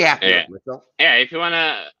 Pretty happy yeah. with myself. Yeah. If you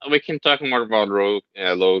wanna, we can talk more about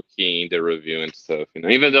Loki in the review and stuff. You know,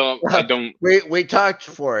 even though I don't. We talked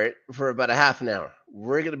for it for about a half an hour.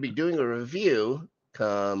 We're gonna be doing a review.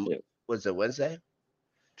 Yeah. Was it Wednesday?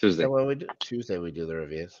 Tuesday. When we do Tuesday, we do the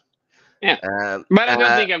reviews. Yeah. But I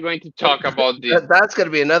don't think I'm going to talk about this. That's going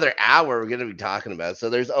to be another hour we're going to be talking about.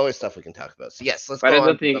 So there's always stuff we can talk about. So yes, let's But go I on.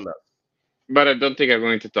 don't think. But I don't think I'm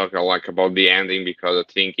going to talk like about the ending because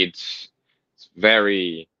I think it's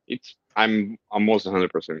very. It's. I'm almost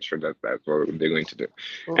 100% sure that that's what they're going to do.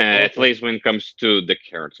 At least when it comes to the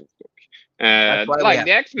character of Loki. Like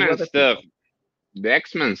the X-Men stuff. People. The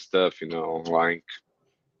X-Men stuff, you know, like.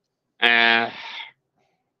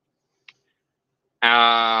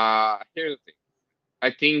 Here's the thing.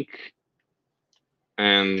 I think,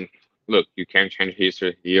 and look, you can't change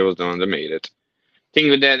history. He was the one that made it.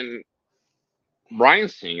 Think that Bryan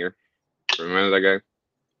Singer, remember that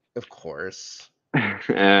Of course.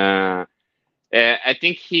 guy? I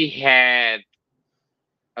think he had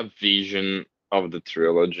a vision of the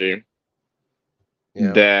trilogy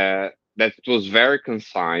Yeah. that was very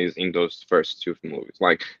concise in those first two movies.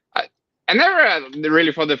 Like I never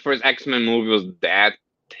really thought the first X-Men movie was that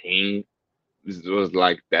thing. It was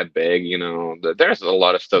like that big, you know. There's a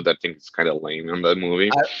lot of stuff that I think is kind of lame in that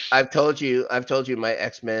movie. I, I've told you my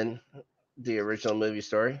X-Men, the original movie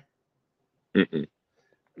story. Mm-mm.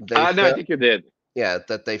 They No, I film, think you did. yeah,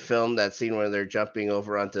 that they filmed that scene where they're jumping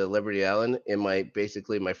over onto Liberty Island in my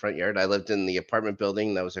basically my front yard. I lived in the apartment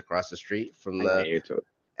building that was across the street from Oh, yeah, the you told.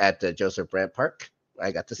 at the Joseph Brandt Park.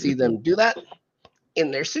 I got to see Mhm. them do that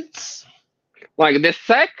in their suits. Like the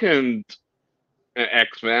second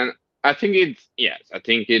X-Men, I think it's yes, I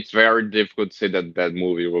think it's very difficult to say that that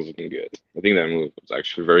movie wasn't good. I think that movie was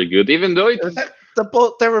actually very good, even though it's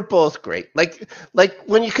They were both great. Like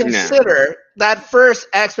when you no, consider that first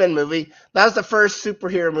X-Men movie, that was the first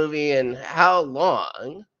superhero movie in how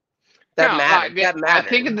long? That no, mattered. That I mattered.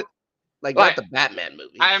 think Like not like the Batman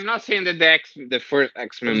I movies. am not saying that the first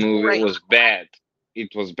It X-Men was movie great. was bad.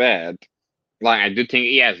 It was bad. Like I do think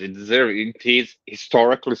yes, it deserves. It is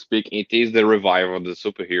historically speaking, it is the revival of the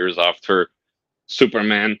superheroes after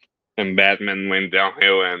Superman and Batman went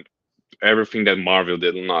downhill, and everything that Marvel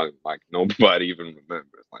did not like nobody even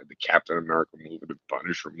remembers, like the Captain America movie, the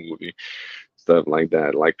Punisher movie, stuff like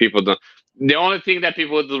that. Like people don't. The only thing that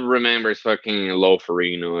people do remember is fucking Low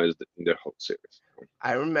Ferrigno is the whole series.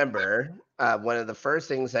 I remember one of the first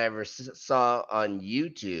things I ever saw on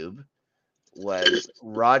YouTube was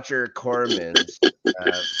Roger Corman's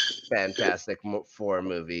uh, Fantastic Four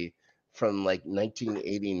movie from like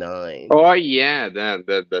 1989. Oh yeah,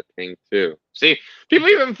 that thing too. See, people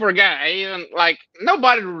even forget. I even like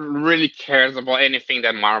nobody really cares about anything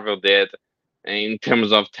that Marvel did in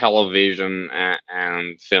terms of television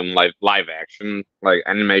and film, like live action, like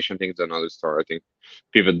animation things. Another story. I think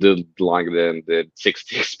people did like the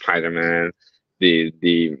 '60s Spider-Man, then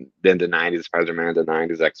the '90s Spider-Man, the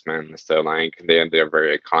 '90s X-Men and stuff. Like they're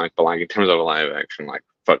very iconic. But like in terms of live action, like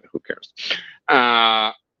fuck, who cares?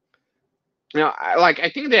 Uh, like I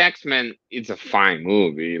think the X Men is a fine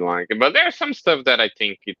movie, like, but there's some stuff that I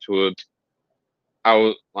think it would, I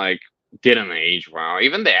would like didn't age well.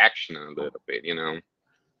 Even the action a little bit, you know.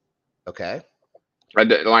 Okay.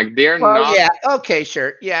 Like they're Well, not yeah. Okay,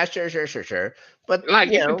 sure. Yeah, sure. But like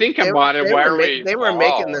you if you know, think about it, where we they were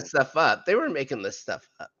making this fall. stuff up. They were making this stuff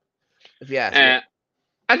up. If you ask me. Uh,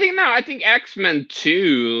 I think now I think X Men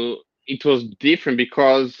Two it was different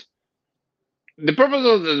because the purpose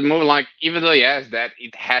of the movie, like even though yes, that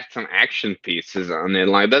it had some action pieces on it,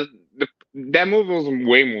 like that movie was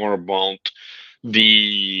way more about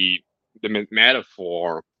the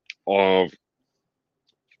metaphor of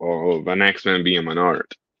an X-Men being a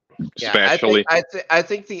minority, Yeah, I think especially. I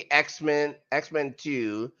think the X Men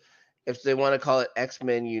Two, if they want to call it X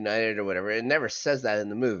Men United or whatever, it never says that in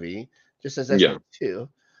the movie. It just says X Yeah, Men Two.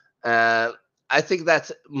 Uh, I think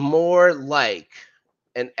that's more like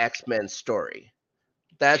an X Men story.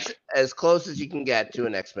 That's as close as you can get to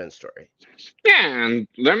an X Men story, yeah, and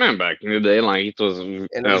remember back in the day, like it was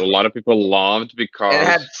and it a was lot great. of people loved And it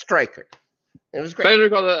had because, Stryker. It was great. especially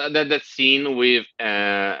because that scene with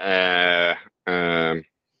the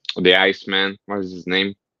Iceman, what is his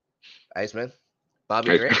name? Iceman,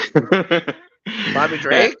 Bobby Drake, Iceman. Bobby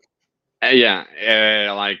Yeah, Drake.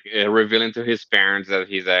 yeah, like revealing to his parents that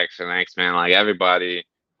he's actually an X-Man. Like everybody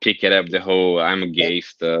pick it up the whole I'm a Can't, gay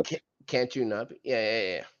stuff. can't you not?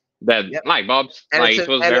 Yeah. That Yep. like Bob's like it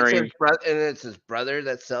was very And it's his brother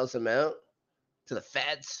that sells him out to the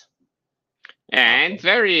feds. and Awful.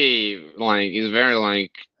 very like it's very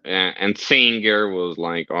like and Singer was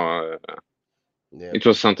like Yeah. it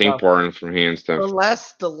was something Well, important for him and stuff.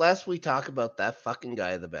 the less we talk about that fucking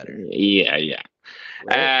guy, the better. Yeah, yeah.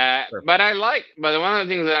 Right? Perfect. But I like but one of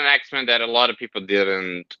the things that X-Men that a lot of people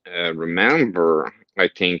didn't remember, I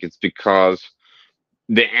think it's because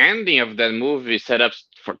the ending of that movie set up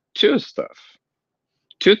for two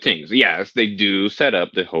things. Yes, they do set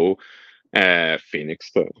up the whole Phoenix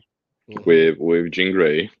stuff Hmm. with Jean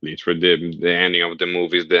Grey. Literally, the ending of the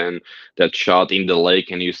movie is then that shot in the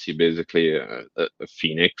lake, and you see basically a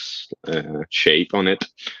phoenix shape on it.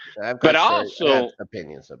 But I got also,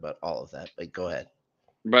 opinions about all of that, but go ahead.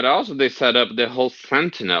 they set up the whole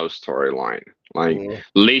Sentinel storyline. Like Mm,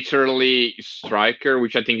 literally Striker,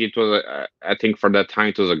 which I think it was. I think for that time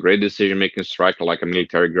it was a great decision making Striker like a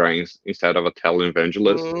military guy instead of a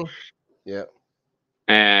televangelist. mm, yeah.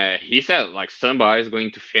 He said like somebody's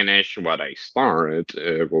going to finish what I started,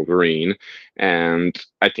 Wolverine, and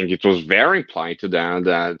I think it was very implied to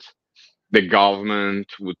that the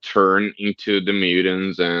government would turn into the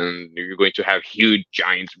mutants, and you're going to have huge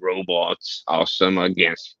giant robots awesome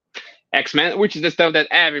against X-Men, which is the stuff that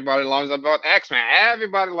everybody loves about X-Men.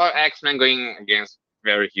 Everybody loves X-Men going against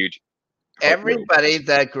very huge Everybody robots.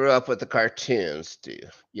 that grew up with the cartoons do.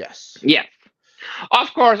 Yes. Yeah,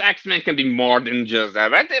 of course, X-Men can be more than just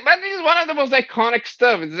that, but this is one of the most iconic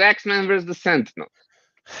stuff. It's X-Men versus the Sentinel.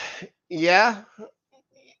 Yeah.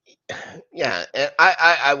 Yeah. And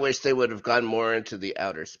I wish they would have gone more into the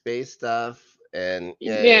outer space stuff. And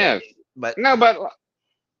yeah. Yes. But No, but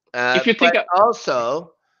if you think but of,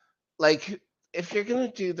 also, like, if you're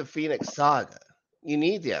gonna do the Phoenix Saga, you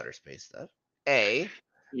need the outer space stuff. A.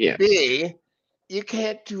 yes. B. You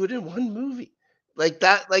can't do it in one movie like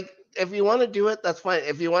that. Like, if you want to do it, that's fine.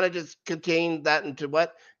 If you want to just contain that into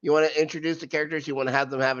what you want to introduce the characters, you want to have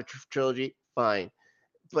them have a trilogy, fine.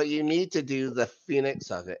 But you need to do the Phoenix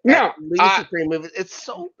Saga at No, least the 3 movies. It's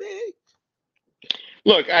so big.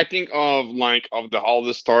 look, I think of like of the all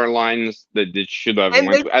the storylines that they should have And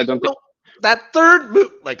they went. I don't think so that third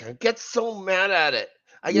movie, like, I get so mad at it.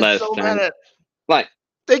 I get less so mad than at it. like.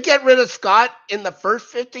 They get rid of Scott in the first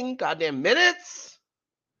 15 goddamn minutes.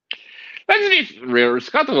 Let's be real.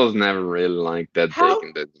 Scott was never really like that big How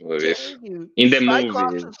in the dare movies. you? In the Cyclops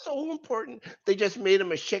movies, is so important. They just made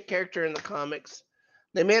him a shit character in the comics.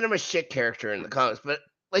 They made him a shit character in the comics, but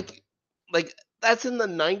like, like that's in the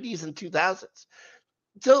 90s and 2000s.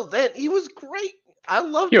 Till then, he was great. I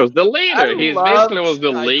loved he him. was the I leader. He basically loved was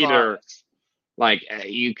the leader. Cyclops. Like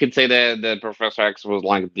you could say that the Professor X was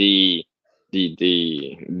like the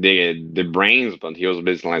brains, but he was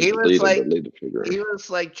basically like He was the like leader figure. he was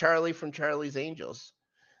like Charlie from Charlie's Angels.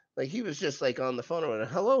 Like, he was just like on the phone and went,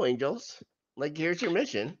 "Hello, Angels. Like, here's your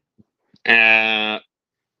mission." Uh,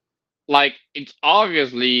 like it's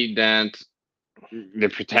obviously that the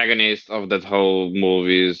protagonist of that whole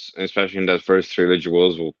movies, especially in that first trilogy,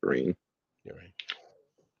 was Wolverine. You're right.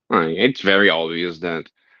 Like, it's very obvious that,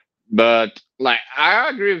 but like I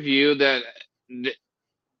agree with you that the,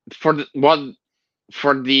 for the, what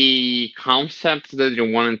for the concept that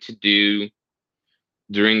you wanted to do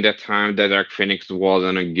during that time, that Dark Phoenix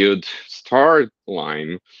wasn't a good start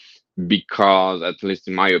line because, at least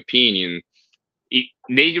in my opinion,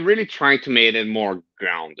 they really tried to make it more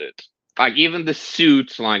grounded. Like even the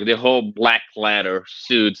suits, like the whole black leather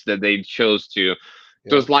suits that they chose to,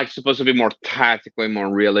 it Yeah. was like supposed to be more tactically,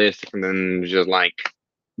 more realistic, and then just like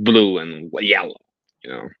blue and yellow,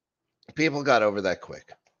 you know. People got over that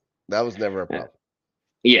quick. That was never a Uh, problem.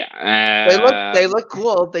 They Yeah, look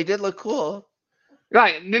cool. They did look cool.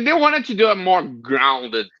 like they wanted to do a more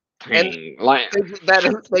grounded And thing. Like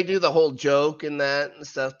they do the whole joke and that and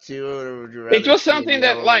stuff too. Or would you it rather was see in something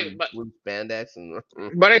that yellow like, and blue spandex and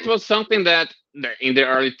but it was something that in the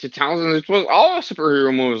early 2000s, it was all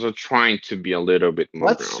superhero movies were trying to be a little bit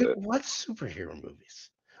more grounded. what superhero movies?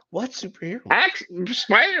 What superhero movies?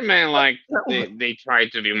 Spider-Man, like they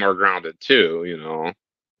tried to be more grounded too, you know.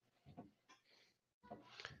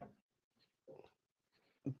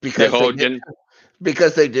 The Because whole gen they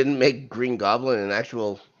didn't make Green Goblin an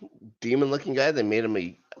actual demon looking guy. They made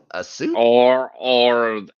him a suit. or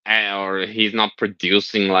he's not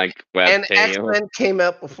producing like web And X tail. Men came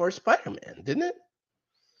out before Spider Man, didn't it?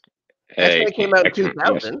 X Men came out in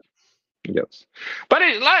Yes, 2000. yes. But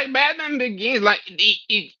it's like Batman Begins, like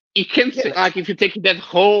it can Yeah, like if you take that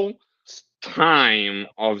whole time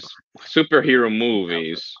of superhero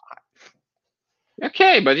movies.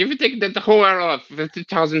 Okay, but if you take that whole era of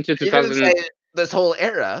 2000 to you didn't 2008, say this whole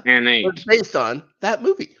era was based on that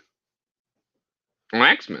movie. on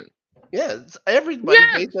X-Men. Yeah, everybody Yeah,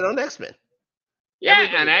 based it on X Men. yeah,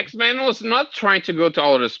 and X-Men was not trying to go to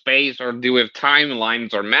outer space or deal with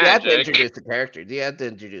timelines or You have to magic. introduce the characters. You have to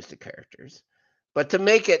introduce the characters. But to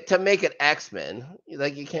make it X Men,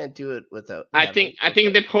 like, you can't do it without. I think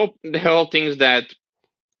the whole thing is that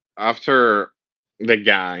after the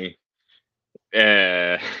guy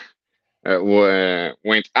uh,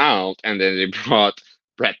 went out, and then they brought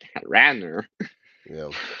Brett Ratner. Yeah.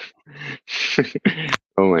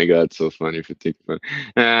 Oh my god, so funny if you think about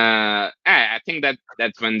it. I think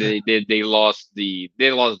that's when they lost the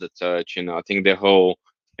touch. You know, I think the whole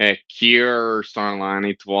Cure storyline,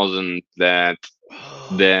 it wasn't that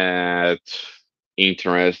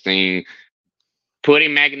interesting.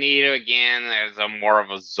 Putting Magneto again as a more of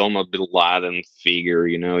a Osama bin Laden figure,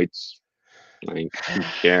 you know, it's like who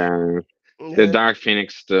cares? The Yeah. Dark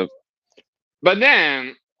Phoenix stuff. But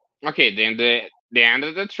then, okay, then the end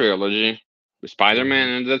of the trilogy, Spider-Man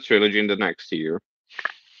ended the trilogy in the next year,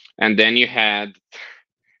 and then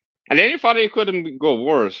and then you thought it couldn't go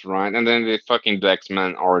worse, right? And then they fucking do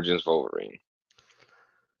X-Men Origins Wolverine.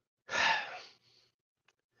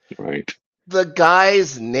 Right. The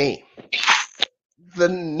guy's name, the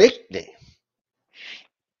nickname,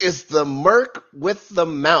 is the Merc with the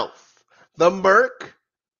mouth. The Merc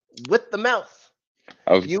with the mouth.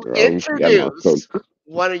 You Yeah, no, so introduce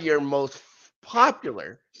one of your most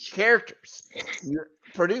popular characters you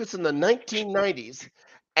produced in the 1990s,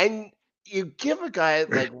 and you give a guy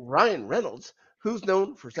like Ryan Reynolds, who's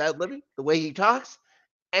known for sad living, the way he talks,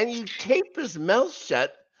 and you tape his mouth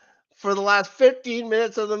shut for the last 15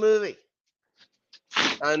 minutes of the movie.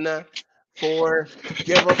 Unforgivable.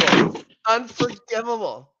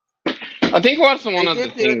 Unforgivable. I think also one They of the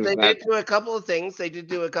did do it. things They that did do a couple of things. They did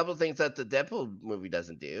do a couple of things that the Deadpool movie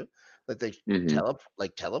doesn't do, like they Mhm.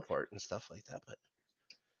 teleport and stuff like that. But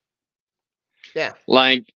yeah,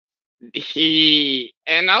 like he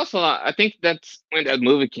and also I think that's when that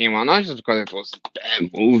movie came out, not just because it was a bad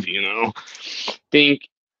movie, I think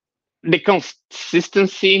the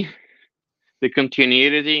consistency, the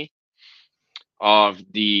continuity of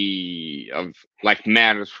like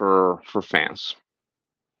matters for fans.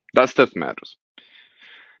 That stuff matters.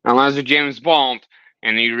 Unless you're James Bond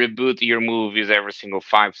and you reboot your movies every single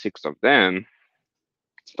five, six of them,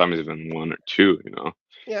 sometimes even one or two.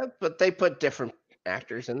 yeah. But they put different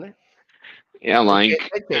actors in there. Yeah, like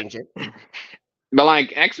They change it. but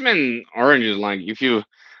like X-Men Orange is like if you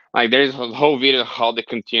like there's a whole video how the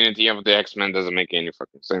continuity of the X-Men doesn't make any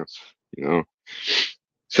fucking sense, you know.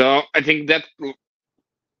 So I think that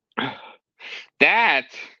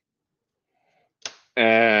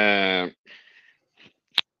uh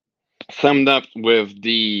summed up with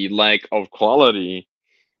the lack of quality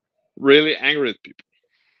really angered people.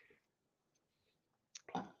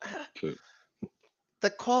 So, The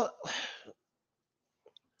call.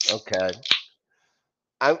 Okay,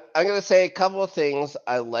 I'm gonna say a couple of things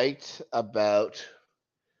I liked about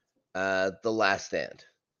the Last Stand.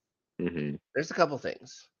 mhm, There's a couple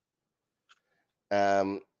things.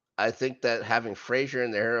 Um, I think that having Frazier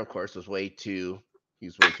in there, of course, was way too.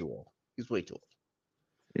 He's way too old. He's way too old.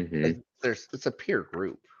 mhm, Like, it's a peer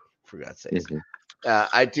group, for God's sakes. mhm.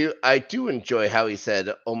 I do enjoy how he said,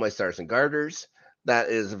 "Oh my stars and garters." That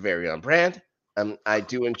is very on brand. I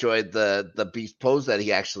do enjoy the beast pose that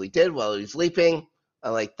he actually did while he was leaping. I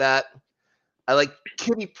like that. I like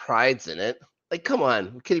Kitty Pride's in it. Like, come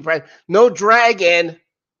on, Kitty Pride, no dragon.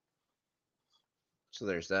 So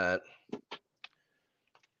there's that.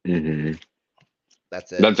 Mhm.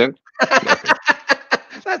 That's it. That's it. That's it.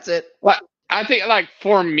 That's it. Well, I think like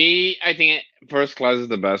for me, I think First Class is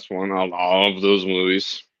the best one of all of those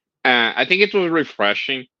movies. I think it was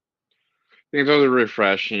refreshing. I think it was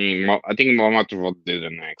refreshing. I think Momoto did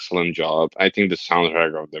an excellent job. I think the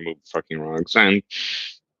soundtrack of the movie fucking rocks, and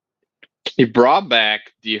he brought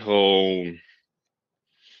back the core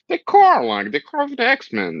of the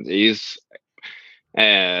X Men is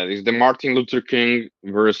the Martin Luther King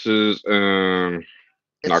versus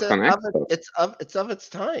It's a, Malcolm of X it, stuff. it's of its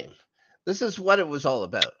time. This is what it was all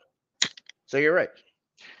about. So you're right.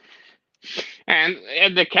 And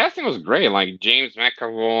the casting was great, like James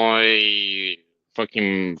McAvoy,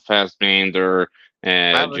 fucking Fassbender,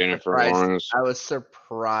 I was Jennifer surprised. Lawrence. I was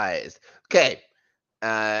surprised. Okay,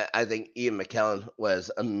 I think Ian McKellen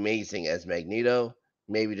was amazing as Magneto.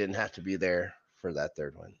 Maybe didn't have to be there for that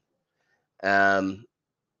third one. Um,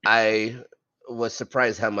 I was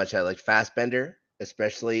surprised how much I liked Fassbender,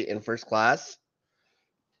 especially in First Class.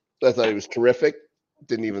 I thought he was terrific.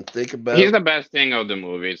 Didn't even think He's about the best thing of the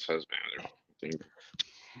movie, it's Fassbender. I think.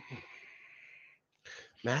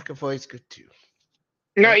 McAvoy's good too.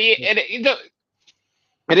 No, Mac- it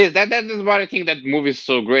is that is why I think that movie is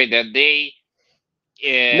so great that they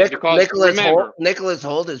because remember Nicholas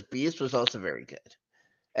Holt as Beast was also very good.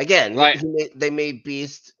 Again, like they made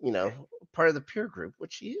Beast, part of the peer group,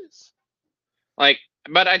 which he is. like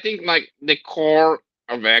but I think like the core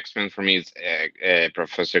of X-Men for me is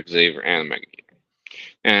Professor Xavier and Magneto.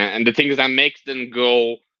 And the things that makes them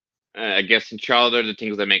go against each other, the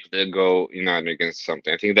things that make them go united against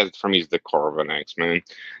something. I think that for me is the core of an X-Men.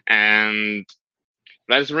 And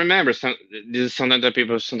let's remember, this is something that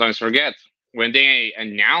people sometimes forget. When they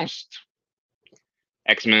announced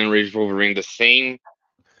X-Men Age Wolverine the same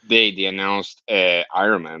day they announced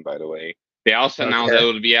Iron Man, by the way, they also announced that Okay.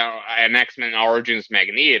 it would be an X-Men Origins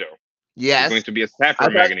Magneto. It's going Yes. to be a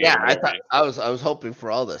separate Magneto I thought movie. I was hoping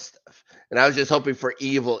for all this stuff. And I was just hoping for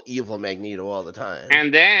evil Magneto all the time.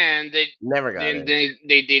 And then Never got it.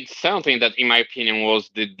 they did something that, in my opinion, was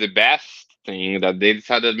the best thing that they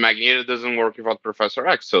decided Magneto doesn't work without Professor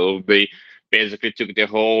X. So they basically took the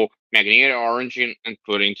whole Magneto origin and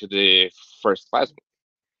put it into the First Class.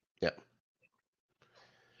 Yeah.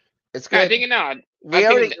 It's I good. think no. I We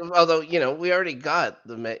think already, although we already got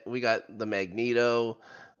we got the Magneto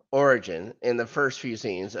origin in the first few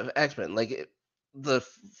scenes of X Men. Like the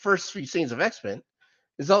first few scenes of X Men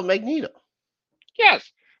is all Magneto.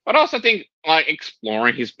 yes, but also I think like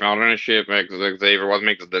exploring his partnership with Xavier, what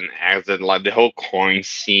makes the exit, like the whole coin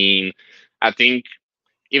scene. I think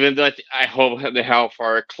even though I hope the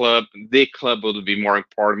Hellfire Club, the club would be more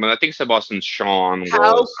important, but I think Sebastian Shawn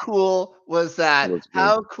How cool was that? was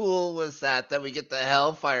good. How cool was that that we get the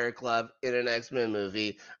Hellfire Club in an X Men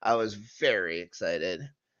movie? I was very excited.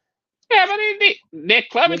 Yeah, but the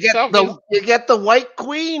club itself is You get the White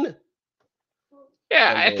Queen.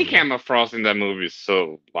 yeah. I think Unbelievable. Emma Frost in that movie is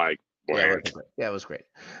so like Yeah, it was bland. great. Yeah, it was great.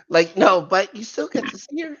 Like no, but you still get to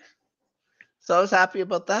see her, so I was happy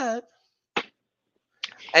about that.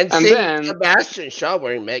 And And seeing then Sebastian Shaw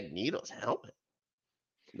wearing Magneto's helmet,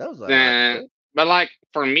 that was a lot then, cool. but like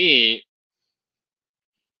for me,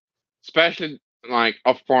 especially like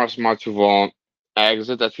of course Matthew Vaughn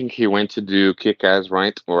exit. I think he went to do Kick Ass,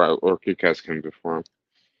 right? Or Kick Ass came before.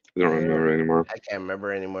 I don't Yeah, remember anymore. I can't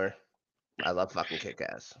remember anymore. I love fucking Kick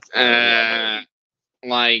Ass. Uh,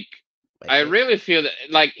 like My I favorite. really feel that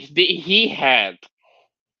like he had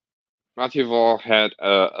Matthew Vaughn had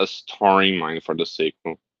a story in mind for the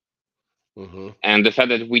sequel, Hmm. and the fact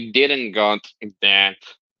that we didn't got that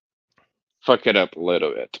fuck it up a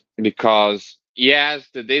little bit because yes,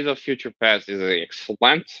 the Days of Future Past is an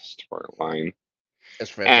excellent storyline, It's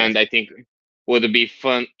and fantastic. I think would be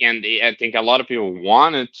fun. And I think a lot of people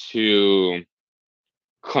wanted to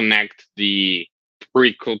connect the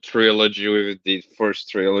prequel trilogy with the first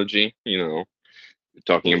trilogy.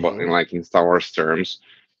 Talking about Hmm. in Star Wars terms.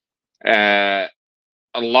 Uh,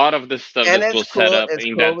 a lot of the stuff And that it's was set cool. up It's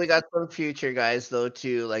in cool. that. We got some future guys though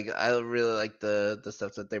too. Like I really like the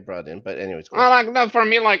stuff that they brought in. But anyways, go on. Well, like no, for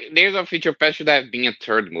me, like Days of Future Past should have been a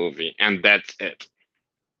third movie, and that's it.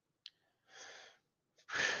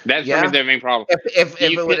 That's for me Yeah. the main problem. If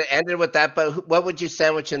You it would could, have ended with that, but what would you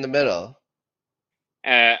sandwich in the middle?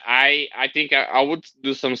 I think I would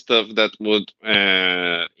do some stuff that would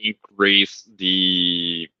increase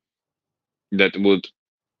that would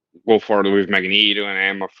go forward with Magneto and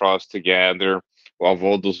Emma Frost together, of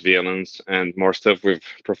all those villains, and more stuff with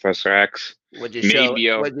Professor X. Maybe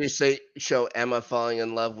Would you say show Emma falling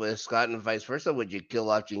in love with Scott and vice versa? Would you kill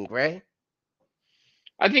off Jean Grey?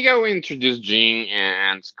 I think I will introduce Jean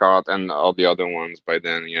and Scott and all the other ones by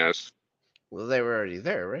then. Yes, Well, they were already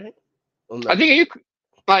there, right? Well, I no. think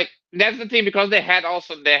like that's the thing because they had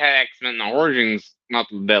X Men Origins not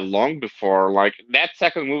that long before. Like that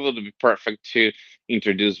second movie would be perfect to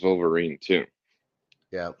introduce Wolverine too.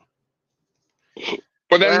 Yeah.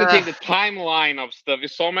 But that's the thing. Ah, The timeline of stuff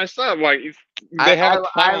is so messed up. Like they have a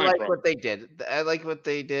I timeline like problem. what they did. I like what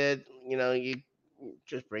they did. You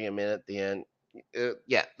just bring him in at the end.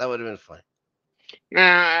 Yeah, that would have been fun.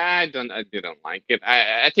 Nah, I don't. I didn't like it.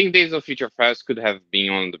 I think Days of Future Past could have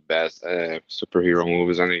been one of the best superhero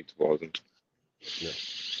movies, and it wasn't. Yeah.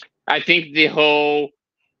 I think the whole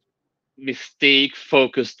mistake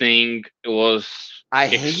focus thing was I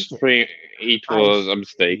hate it. extreme. It I was a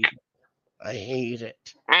mistake, hate it. I hate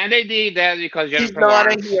it. and they did that because She's Jennifer not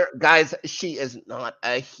a Lawrence. hero, guys. She is not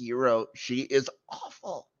a hero. She is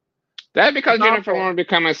awful. That She's because Jennifer awful. Lawrence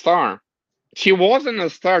became a star. She wasn't a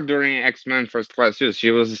star during X Men First Class. Yes,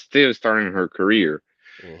 she was still starting her career.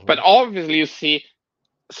 But Hmm. obviously, you see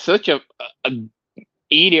such a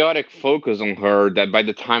idiotic focus on her that by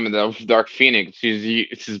the time of Dark Phoenix,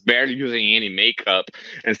 she's barely using any makeup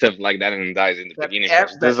and stuff like that, and dies in the That beginning ev-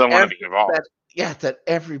 because she that doesn't want to ev- be involved. that yeah, that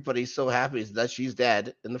everybody's so happy that she's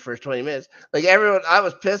dead in the first 20 minutes. Like everyone, I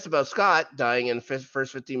was pissed about Scott dying in the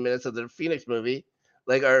first 15 minutes of the Phoenix movie,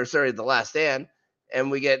 like or sorry, the Last Stand,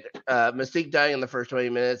 and we get Mystique dying in the first 20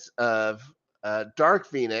 minutes of Dark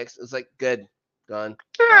Phoenix. It's like good, gone,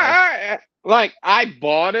 bye. Like I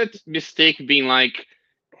bought it, mistake being like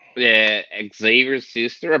Xavier's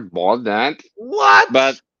sister. I bought that, What?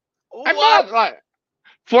 but I What? bought like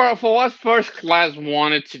for what First Class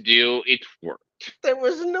wanted to do, it worked. There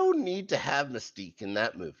was no need to have Mystique in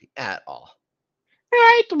that movie at all.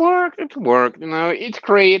 Yeah, it worked. It worked. It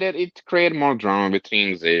created more drama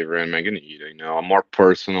between Xavier and Magneto. A more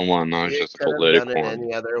personal one, not It just a could have done political it one.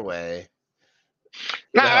 any other way.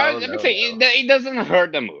 No, No, let me no, say no. it doesn't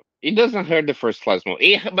hurt the movie. It doesn't hurt the First Class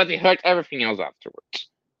movie, but it hurt everything else afterwards.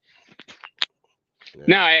 Yeah.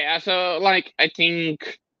 No, so like I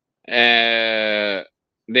think uh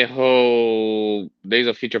the whole Days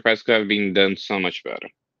of Future Past could have been done so much better.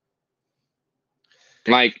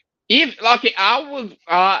 Like if like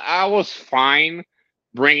I was fine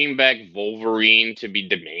bringing back Wolverine to be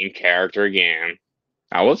the main character again.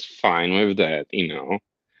 I was fine with that,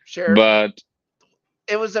 Sure, But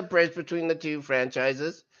it was a bridge between the two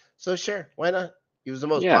franchises, so sure, why not? He was the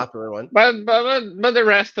most yeah, popular one. but the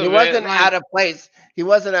rest He of it, wasn't like out of place. He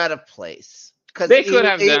wasn't out of place because they could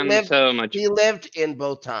have done so much. he lived in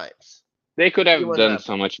both times. They could He have wasn't done out of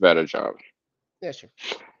so place. much better job. Yeah, sure.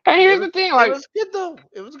 And here's the thing, It like, was good though.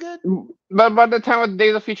 It was good. but by the time of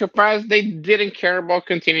Days of Future Past, they didn't care about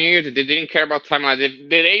continuity. They didn't care about timeline. The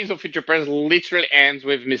Days of Future Past literally ends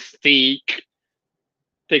with Mystique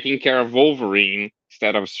taking care of Wolverine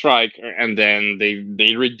instead of Strike, and then they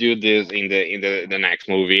redo this in the next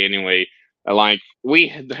movie anyway. Like we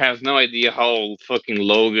has no idea how fucking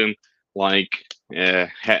Logan like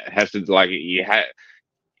has to like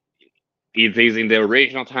it is in the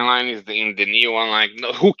original timeline, is in the new one. Like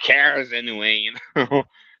no, who cares anyway,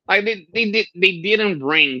 Like they didn't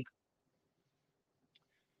bring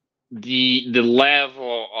the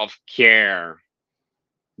level of care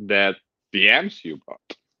that the MCU brought.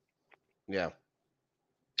 Yeah,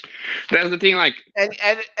 That's the thing. Like and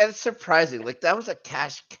it's surprising. Like that was a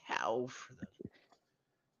cash cow for them.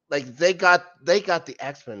 Like they got the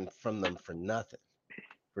X-Men from them for nothing.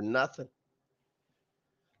 For nothing.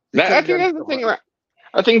 They that, could I have think done that's the so thing. much. Like,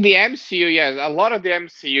 I think the MCU, yes, a lot of the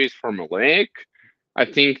MCU is formulaic. I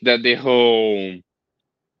think that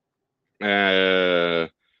uh,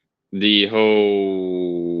 the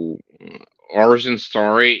whole origin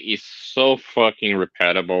story is so fucking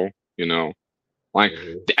repeatable. Like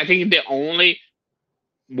Mhm. I think the only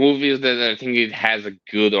movies that I think it has a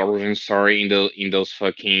good origin story in those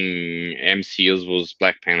fucking MCUs was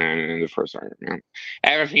Black Panther and the first Iron Man.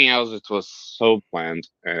 Everything else it was so planned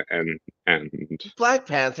and Black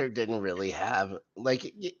Panther didn't really have like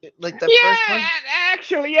the first yeah, one.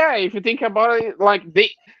 actually yeah. If you think about it, like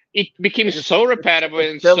it became Like so repetitive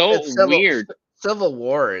and so it's weird. Civil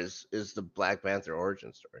War is the Black Panther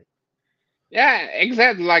origin story. Yeah,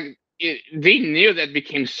 exactly. Like they knew that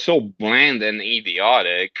became so bland and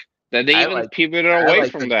idiotic that they I even like pivoted I away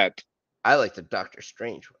like from that. the Doctor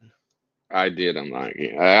Strange one. I didn't like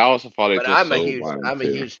it. I also thought it But was so bland I'm a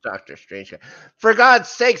too. huge Doctor Strange guy. For God's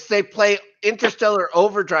sakes, they play Interstellar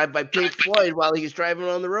Overdrive by Pink Floyd while he's driving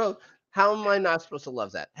on the road. How am I not supposed to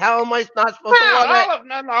love that? How am I not supposed to Well, love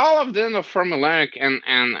it? all of them are formulaic and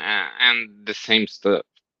the same stuff.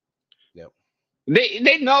 No,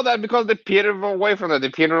 They know that because they petered away from that. They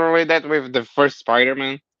petered away that with the first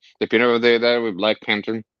Spider-Man. They petered away that with Black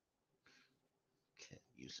Panther. can't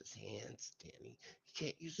use his hands, Danny. He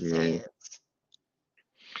can't use his Mm. hands.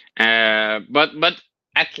 But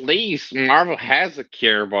at least Marvel has a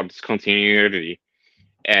care about its continuity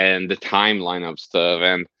and the timeline of stuff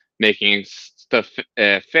and making stuff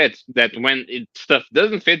fit. That when stuff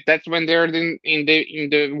doesn't fit, that's when they're in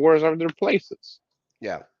the wars of their places.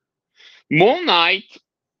 Yeah, Moon Knight,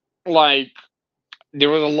 like there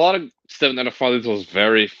was a lot of stuff that I thought it was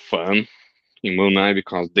very fun in Moon Knight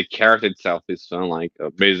because the character itself is fun. Like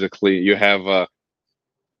basically, you have a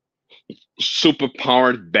super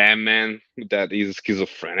powered Batman that is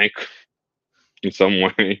schizophrenic in some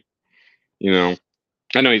way. You know,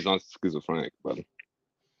 I know he's not schizophrenic, but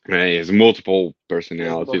he has multiple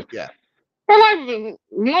personalities. yeah. But like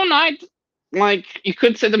Moon Knight, like you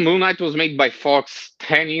could say the Moon Knight was made by Fox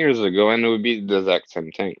 10 years ago, and it would be the exact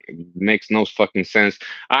same thing. It makes no fucking sense.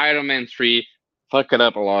 Iron Man 3 fucked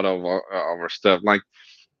up a lot of our stuff. Like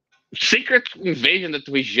Secret Invasion that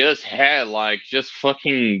we just had, like just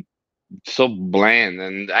fucking so bland,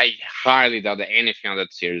 and I highly doubt that anything on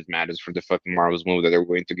that series matters for the fucking Marvel's movie that they're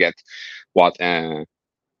going to get. What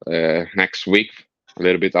next week? A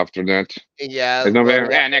little bit after that. Yeah, well,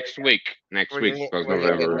 November. yeah, Yeah, next week. Next week because we're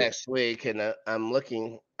gonna get November. next week, and I'm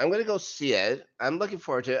gonna go see it. I'm looking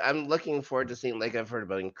forward to it. I'm looking forward to seeing like I've heard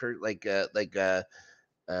about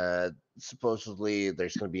supposedly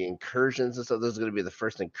there's gonna be incursions and stuff. Those are gonna be the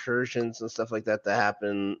first incursions and stuff like that that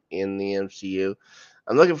happen in the MCU.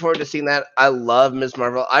 I'm looking forward to seeing that. I love Ms.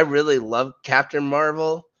 Marvel. I really love Captain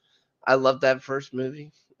Marvel. I love that first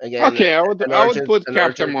movie. Again, Okay, I would put an Captain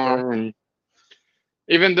origin story. Marvel,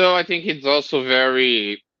 even though I think it's also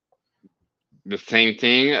very the same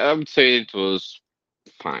thing. I would say it was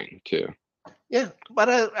fine too. Yeah, but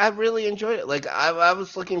I really enjoyed it. Like I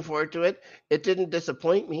was looking forward to it. It didn't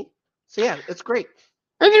disappoint me. So yeah, it's great.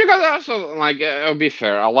 And because also like I'll be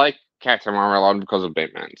fair, I like Captain Marvel a lot because of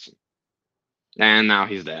Batman, and now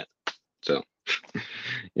he's dead. So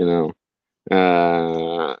you know,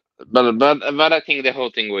 but I think the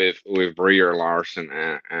whole thing with Brie Larson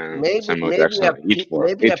and Maybe Samuel Jackson, it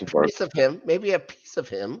worked. maybe a It worked. piece of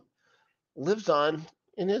him, lives on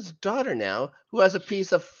in his daughter now, who has a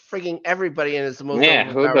piece of frigging everybody and is the most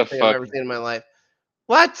Yeah, who overpowered the thing I've fuck? ever seen in my life.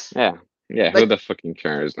 What? Yeah, yeah. Who Like the fucking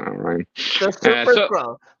cares now, right? the Super So,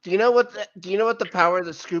 Scroll. Do you know what the power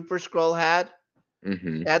the Super Scroll had?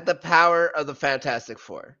 hmm It had the power of the Fantastic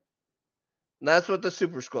Four. And that's what the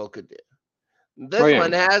Super Scroll could do. oh This yeah,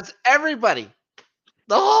 one has everybody.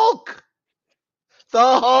 The Hulk.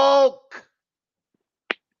 The Hulk.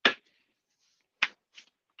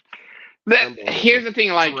 here's Unbelievable. the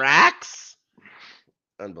thing. Like, Drax.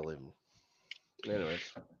 Unbelievable.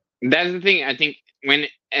 Anyways, that's the thing. I think when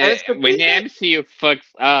and it's when the completely. MCU fucks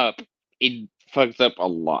up, it fucks up a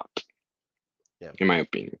lot, Yeah. in my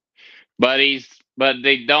opinion. But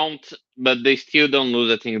they don't. But they still don't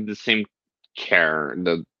lose. I think the same care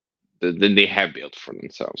that they have built for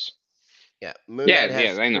themselves. Yeah. Moon Knight Yes, has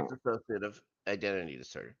yes, I know. disassociative identity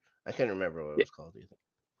disorder. I can't remember what it Yeah. was called either.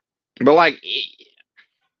 But like,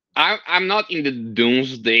 I'm not in the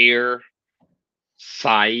doomsday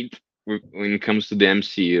side when it comes to the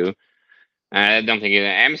MCU. I Mhm. don't think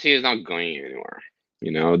MCU is not going anywhere.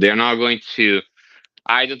 They're not going to.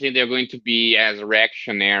 I don't think they're going to be as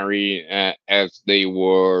reactionary as they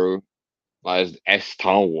were, as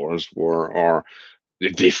Star Wars were, or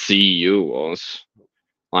the CU was.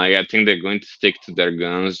 Like, I think they're going to stick to their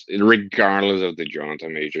guns, regardless of the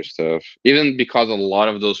Jonathan Major stuff. Even because a lot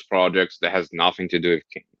of those projects that has nothing to do with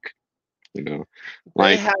King. You know,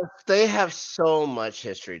 They like have they have so much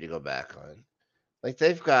history to go back on. Like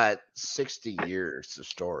they've got 60 years of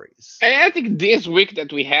stories. I think this week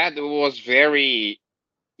that we had was very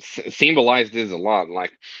symbolized this a lot.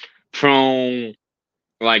 Like, from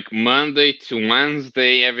like Monday to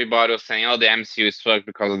Wednesday, everybody was saying, "Oh, the MCU is fucked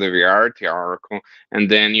because of the reality article," and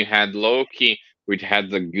then you had Loki, which had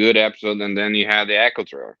the good episode, and then you had the Echo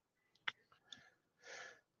trailer.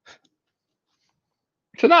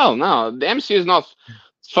 So no, the MCU is not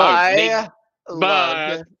fucked. I loved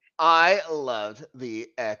But I loved the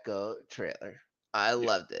Echo trailer. I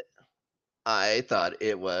loved it. I thought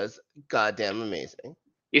it was goddamn amazing.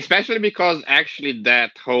 especially because actually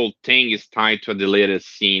that whole thing is tied to a deleted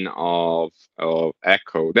scene of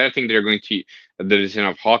Echo. That I think they're going to the scene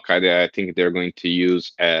of Hawkeye that I think they're going to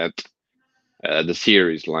use at the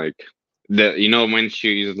series. Like, when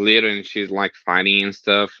she's little and she's like fighting and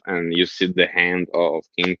stuff, and you see the hand of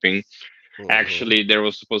Kingpin. Hmm. Actually, there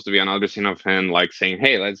was supposed to be another scene of him like saying,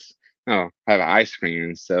 "Hey, let's have ice cream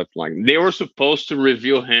and stuff." Like, they were supposed to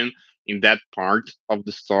reveal him in that part of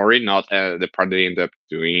the story, not the part they end up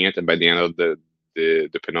doing it by the end of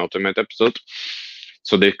the penultimate episode.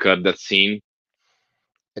 So they cut that scene.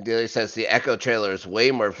 Adelia says the Echo trailer is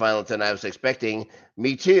way more violent than I was expecting.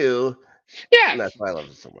 Me too. Yeah, And that's why I love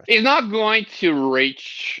it so it's much. not going to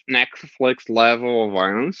reach Netflix level of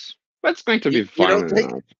violence, but it's going to You, be you don't violent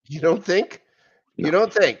think? enough. You don't think? No, You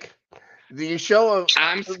don't think? The show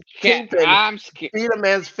I'm of scared. Kingpin beat a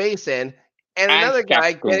man's face in, and I'm another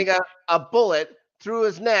guy skeptical. getting a bullet through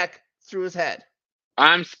his neck, through his head.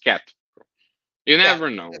 I'm skeptical. You Yeah, never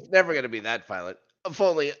know. it's never going to be that violent. If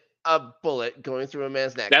only a bullet going through a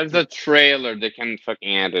man's neck. That's the trailer. They can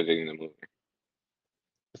fucking add it in the movie,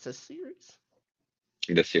 It's a series.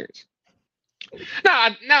 in the series.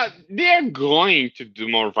 No, they're going to do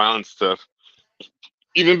more violent stuff.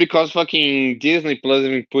 Even because fucking Disney Plus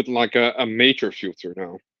even put like a mature filter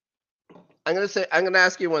now. I'm gonna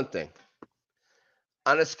ask you one thing.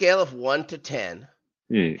 On a scale of 1 to 10,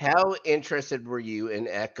 Hmm. how interested were you in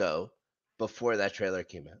Echo before that trailer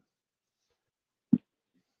came out?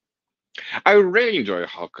 I really enjoy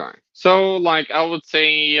Hawkeye. So, like, I would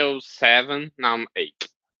say 7. Now I'm 8.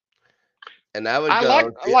 And I would I like,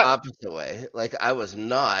 go I the like. opposite way. Like I was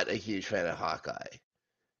not a huge fan of Hawkeye.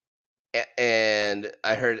 And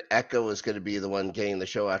I heard Echo was going to be the one getting the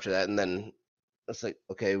show after that, and then it's like,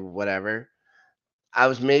 okay, whatever. I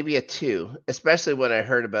was maybe a 2, especially when I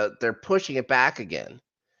heard about they're pushing it back again.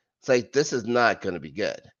 It's like this is not going to be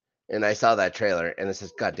good. And I saw that trailer, and it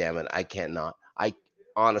says, God damn it, I cannot. I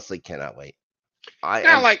honestly cannot wait. I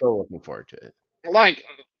Now, am so looking forward to it. like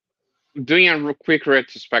doing a quick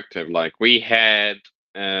retrospective. Like, we had,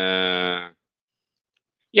 yeah,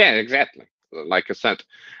 exactly. Like I said,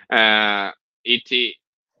 it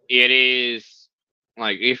is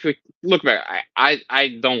like, if we look back, I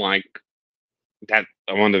don't like that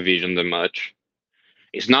WandaVision that much.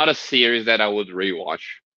 It's not a series that I would rewatch,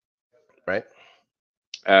 Right?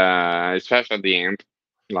 especially at the end.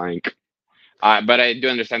 Like, but I do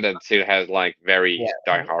understand that it has like very Yeah.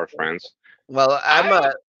 diehard fans. Well,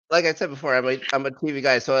 I like I said before, I'm a TV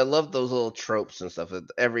guy, so I love those little tropes and stuff.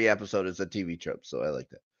 Every episode is a TV trope, so I like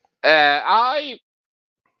that. I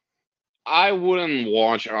I wouldn't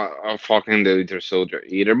watch a fucking The Winter Soldier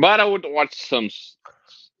either, but I would watch some.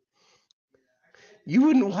 You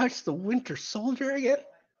wouldn't watch the Winter Soldier again?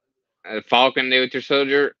 Falcon the Winter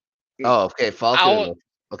Soldier. Oh, okay, I Falcon would and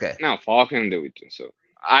okay. no Falcon the Winter Soldier.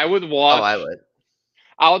 I would Oh, I watch. would.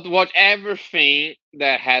 I would watch everything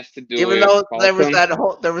that has to do Even with though Falcon.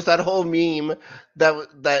 there was that whole meme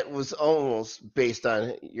that was almost based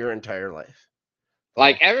on your entire life.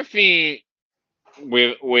 Like Oh, everything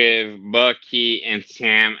with Bucky and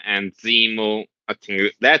Sam and Zemo. I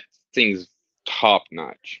think that thing's top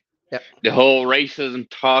notch. yep, The whole racism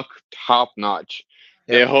talk top notch.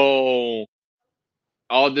 The yep. whole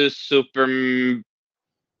all this super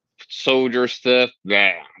soldier stuff.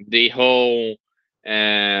 Yeah. The whole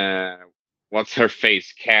uh, what's her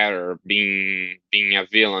face? Catter being a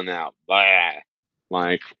villain now. Blah.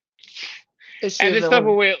 Like Is she and a the stuff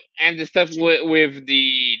villain? with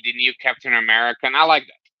the new Captain America. And I like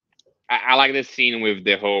that. I like the scene with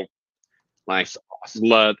the whole like That's awesome.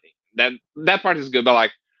 blood. That part is good, but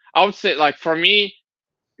like I would say like for me,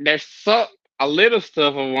 there's so a little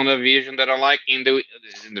stuff of WandaVision that I like in the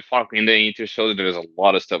Falcon in the Inter Soldier. There's a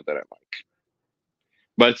lot of stuff that I like,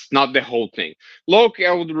 but it's not the whole thing. Loki,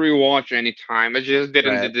 I would rewatch anytime. I just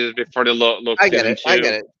didn't do Right. this before the Loki I get season it. I two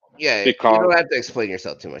get it. Yeah, you because don't have to explain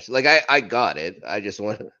yourself too much. Like I got it. I just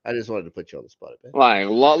wanted to put you on the spot a bit. like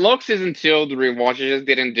Loki season two the rewatch. I just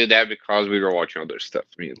didn't do that because we were watching other stuff,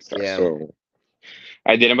 me and stuff. Yeah. So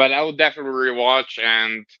I didn't, but I would definitely rewatch.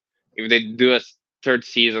 And if they do a third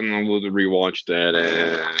season, I would rewatch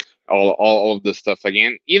that all of the stuff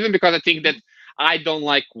again. Even because I think that I don't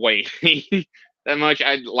like waiting that much.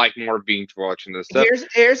 I like more binge watching this stuff.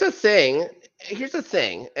 Here's a thing. Here's the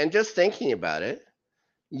thing. And just thinking about it,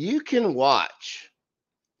 you can watch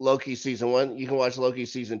Loki season 1, you can watch Loki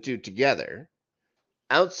season 2 together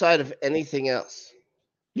outside of anything else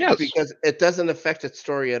Yes, because it doesn't affect its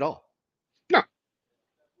story at all. no,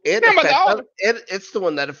 It no, but affects it's the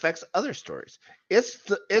one that affects other stories. It's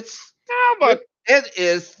no, but it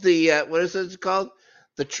is the what is it called?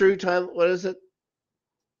 The true time. What is it?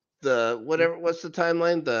 The whatever. What's the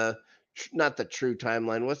timeline? Not the true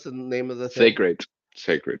timeline. What's the name of the thing? sacred,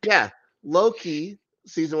 sacred. Yeah, Loki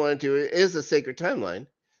season 1 and 2 is a sacred timeline.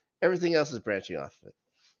 Everything else is branching off of it.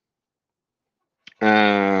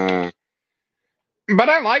 Uh, but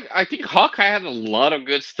I think Hawkeye had a lot of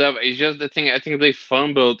good stuff. It's just the thing. I think they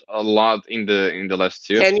fumbled a lot in the last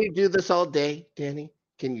two. Can you do this all day, Danny?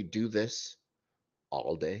 Can you do this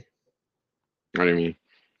all day? What do you mean?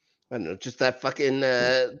 I don't know, just that fucking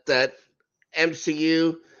that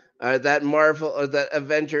MCU or that Marvel or that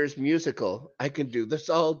Avengers musical. I can do this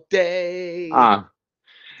all day. Ah,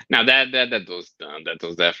 now that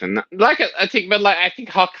was definitely like I think, but like I think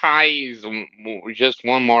Hawkeye is just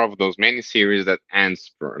one more of those miniseries that ends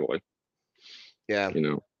poorly, Yeah. you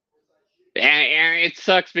know, and it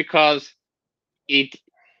sucks because it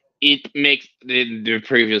it makes the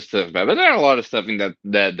previous stuff bad. But there are a lot of stuff in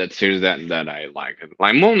that series that I like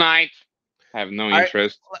Moon Knight. I have no Are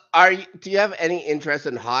interest. do you have any interest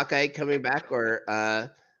in Hawkeye coming back or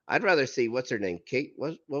I'd rather see what's her name? Kate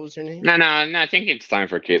what was her name? No, no, no. I think it's time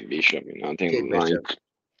for Kate Bishop. I Kate think Bishop.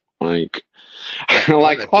 like Yeah, I want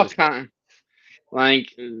like to see what's Hawkeye.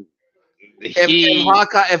 Like if he.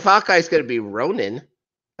 Hawkeye's gonna be Ronin,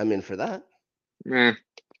 I'm in for that. Eh,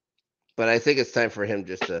 But I think it's time for him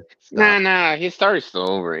just to nah, stop. nah, his story's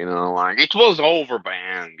over. Like it was over by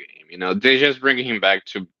Endgame. They're just bringing him back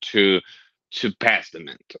to pass the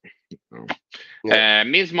mentor. You Yep.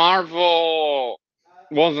 Miss Marvel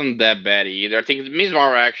wasn't that bad either. I think Miss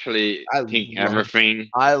Marvel actually I think love everything.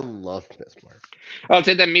 I love Miss Marvel. I'll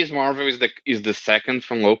say that Miss Marvel is the second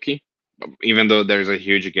from Loki, even though there's a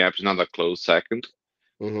huge gap. It's not a close second,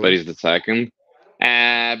 but Hmm. it's the second.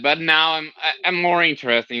 But now I'm more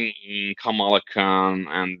interested in Kamala Khan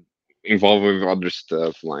and involved with other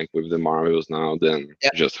stuff like with the Marvels now than Yeah,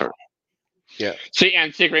 just her. yeah. See,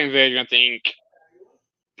 and Secret Invasion, I think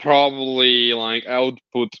probably like I would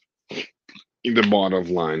put in the bottom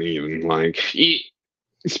line even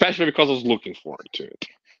especially because I was looking forward to it.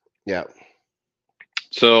 Yeah.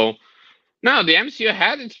 So no, the MCU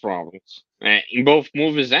had its problems in both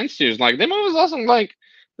movies and series. Like the movies wasn't like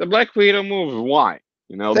the Black Widow movie. Why?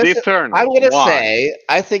 The This is, I'm Eternals. gonna Why? say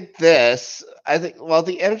I think well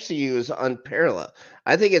the MCU is unparalleled.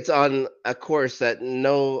 I think it's on a course that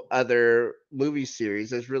no other movie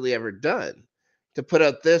series has really ever done. To put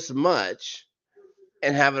out this much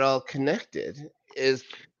and have it all connected is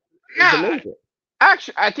Nah, amazing.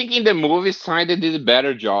 actually, I think in the movie side they did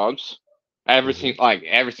better jobs. Hmm.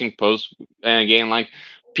 Everything post and again, like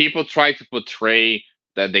people try to portray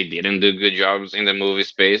that they didn't do good jobs in the movie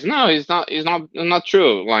space. No, it's not. It's not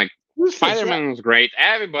true. Like Who says that? Spider-Man was great.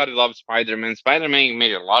 Everybody loves Spider-Man. Spider-Man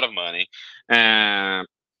made a lot of money. Uh,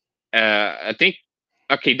 I think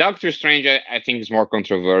okay, Doctor Strange I think is more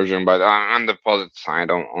controversial, but on the positive side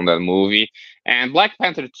on that movie. And Black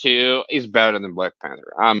Panther 2 is better than Black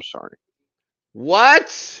Panther. I'm sorry.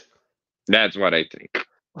 What? That's what I think.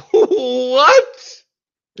 What?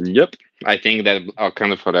 Yep. I think that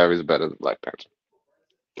Wakanda Forever is better than Black Panther.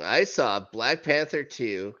 I saw Black Panther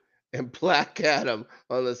 2 and Black Adam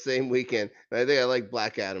on the same weekend. And I think I like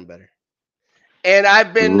Black Adam better. And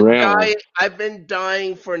Really? I've been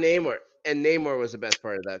dying for Namor. And Namor was the best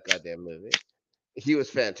part of that goddamn movie. He was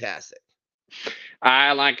fantastic.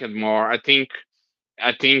 I like it more. I think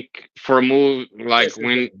for a movie like This is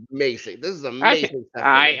when amazing. This is I think amazing stuff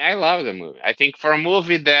for me. I love the movie. I think for a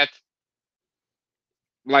movie that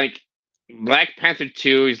like Black Panther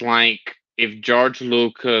 2 is like if George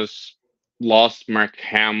Lucas lost Mark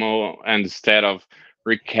Hamill and instead of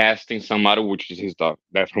recasting somebody, which is his dog,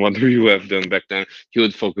 that's what you have done back then, he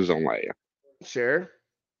would focus on Leia. Sure.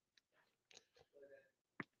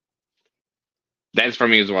 That's for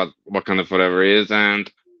me is what kind of whatever is,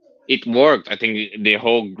 and it worked. I think the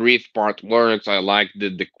whole grief part works. I like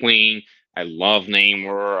the Queen. I love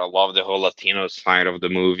Namor. I love the whole Latino side of the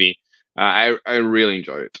movie. I really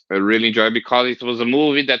enjoy it. I really enjoy it because it was a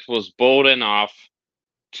movie that was bold enough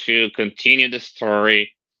to continue the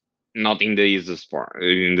story, not in the easiest part,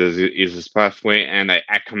 in the easiest pathway, and I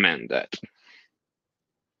commend that.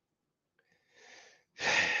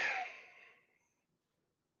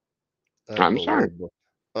 I'm sorry.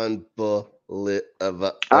 Unbelievable.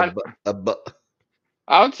 Unbelievable. I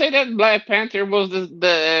I would say that Black Panther was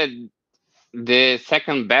the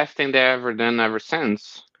second best thing they ever done ever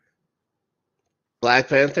since. Black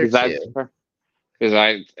Panther Besides 2.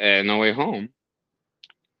 besides No Way Home.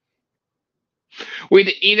 Would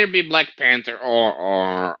either be Black Panther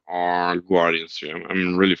or Guardians 3.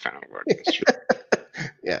 I'm really fan of Guardians 3.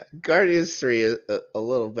 Yeah, Guardians 3 is a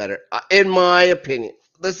little better, in my opinion.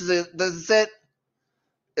 This is it.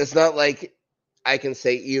 It's not like I can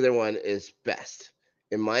say either one is best,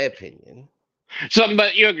 in my opinion. So,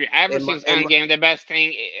 but you agree? Ever In my, since in my Endgame, the best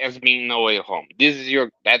thing has been No Way Home. This is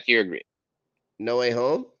that you agree? No Way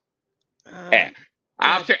Home. Yeah. God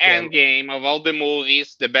After damn it. Endgame, of all the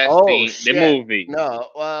movies, the best Oh thing, the shit. movie. No,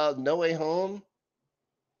 well, No Way Home.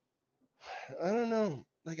 I don't know.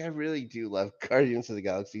 Like I really do love Guardians of the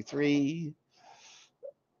Galaxy 3.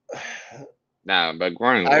 Nah, but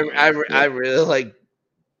Guardians was I amazing. really like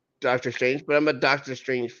Doctor Strange, but I'm a Doctor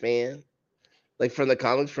Strange fan. Like from the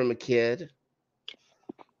comics from a kid.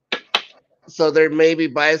 So there may be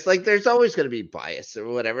bias. Like there's always gonna be bias or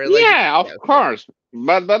whatever. Like Yeah, of yeah, course.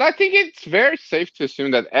 But I think it's very safe to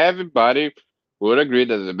assume that everybody would agree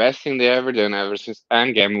that the best thing they ever done ever since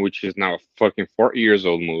Endgame, which is now a fucking 4 years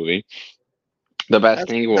old movie, the best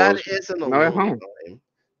thing that was isn't a No Way long Home. time.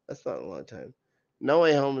 That's not a long time. No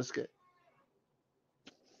Way Home is good.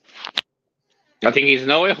 I think it's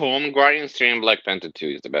No Way Home, Guardians 3, and Black Panther 2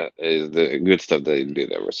 is the best, is the good stuff they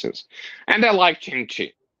did ever since. And I like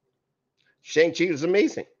Shang-Chi. Shang-Chi was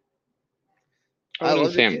amazing. I I wouldn't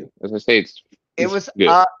loved say it him. too. As I say, It it's was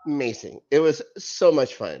good. amazing. It was so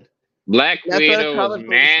much fun. Black That's what a Widow was comic book is.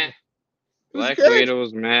 meh. It was Black good. Widow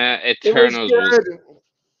was meh. It was good.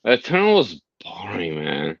 Eternals was boring,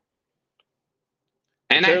 man.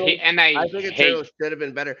 Eternals. And I I think hate Eternals should have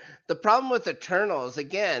been better. The problem with Eternals,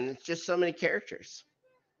 again, it's just so many characters,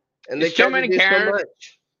 and they it's so tried to many do so characters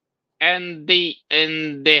much. and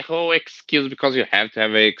the whole excuse because you have to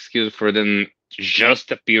have an excuse for them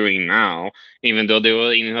just appearing now, even though they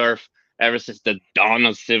were in Earth ever since the dawn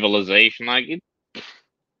of civilization. Like it,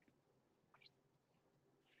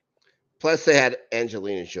 Plus, they had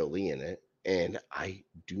Angelina Jolie in it, and I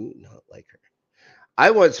do not like her.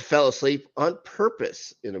 I once fell asleep on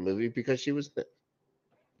purpose in a movie because she was in it.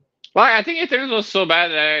 well, I think Eternals was so bad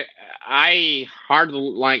that I hardly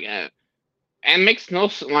like. And makes no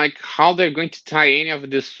like how they're going to tie any of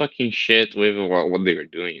this fucking shit with what they were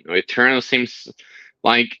doing. You know, Eternal seems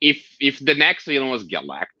like if the next villain was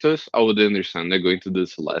Galactus, I would understand they're going to the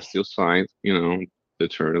Celestial side, you know, the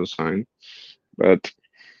Eternal side. But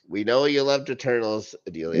We know you loved Eternals,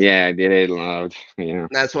 Adelia. yeah, I did it loud. Yeah,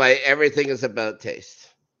 That's why everything is about taste.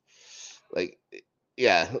 Like,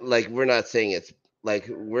 yeah, like we're not saying it's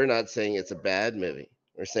a bad movie.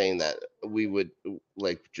 We're saying that we would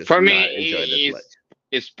like just for not enjoy it as me, much.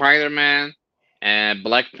 it's Spider Man,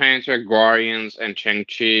 Black Panther, Guardians, and Shang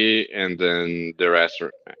Chi, and then the rest,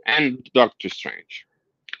 and Doctor Strange.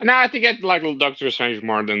 No, I think I'd like Doctor Strange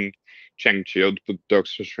more than Shang-Chi. I'd put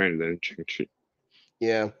Doctor Strange than Shang-Chi.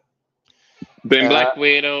 Yeah. Then Uh, Black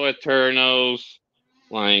Widow, Eternals,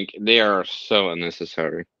 Like they are so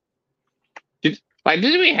unnecessary. Did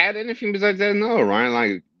we had anything besides that? No,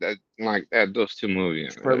 right? Like those two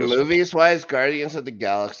movies. For movies wise, Guardians of the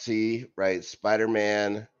Galaxy, right?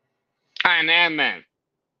 Spider-Man. And Ant-Man.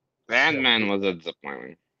 Ant-Man was a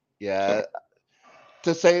disappointment. Yeah.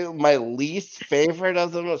 To say my least favorite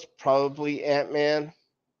of them was probably Ant-Man.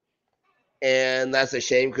 And that's a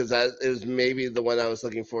shame because it was maybe the one I was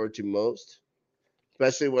looking forward to most,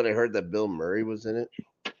 especially when I heard that Bill Murray was in it.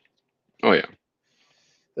 Oh yeah.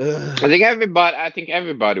 Ugh. I think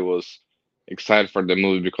everybody was excited for the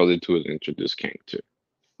movie because it would introduce Kang too.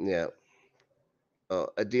 Yeah. Oh,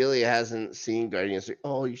 Adelia hasn't seen Guardians 3.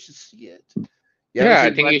 Oh, you should see it. You haven't Yeah, I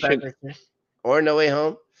seen think Black you should. Panther 3? Or No Way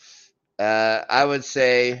Home? I would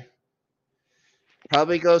say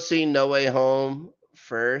probably go see No Way Home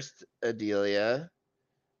first, Adelia.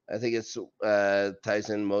 I think it's ties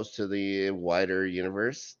in most to the wider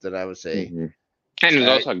universe that I would say. Mhm. And it was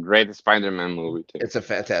Uh, also a great Spider-Man movie too. it's a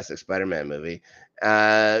fantastic Spider-Man movie.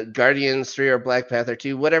 Guardians 3 or Black Panther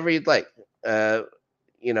 2, whatever you'd like. Uh,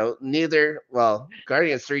 neither. Well,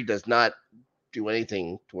 Guardians 3 does not do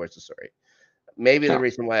anything towards the story. Maybe the No.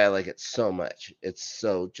 reason why I like it so much. It's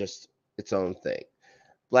so just its own thing.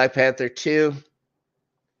 Black Panther 2,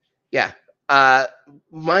 yeah.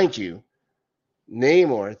 Mind you,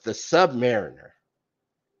 Namor, the Submariner,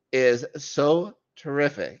 is so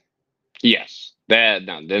terrific. Yes. The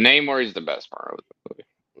Namor is the best part of the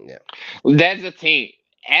Yeah. movie. That's the thing.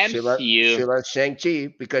 She MCU. loves Shang-Chi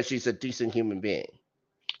because she's a decent human being.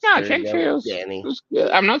 No, There you Shang-Chi go, was, Danny. was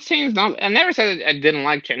good. I'm not saying it's not. I never said I didn't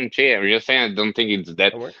like Shang-Chi. I'm just saying I don't think it's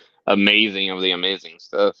that Don't worry. amazing of the amazing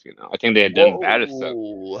stuff. I think they had done better stuff.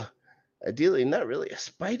 Whoa. Ideally, not really a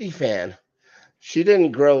Spidey fan. She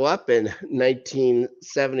didn't grow up in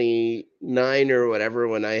 1979 or whatever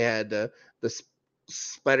when I had the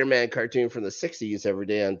Spider-Man cartoon from the 60s every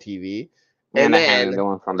day on TV. And And I had then the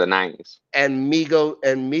one from the 90s.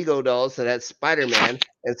 Mego dolls that had Spider-Man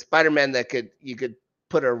and Spider-Man that you could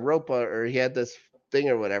put a rope on, or he had this thing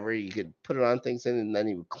or whatever you could put it on things in and then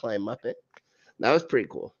he would climb up it. That was pretty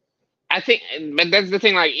cool. I think, but that's the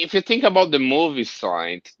thing. Like, if you think about the movie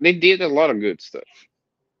side, they did a lot of good stuff.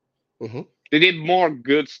 Hmm. They did more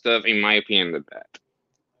good stuff, in my opinion, than that.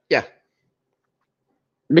 Yeah.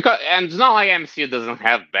 And it's not like MCU doesn't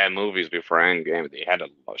have bad movies before Endgame. They had a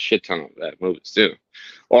shit ton of bad movies too,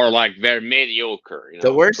 or like very mediocre.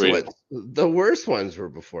 The worst pretty. ones. The worst ones were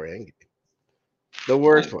before Endgame. The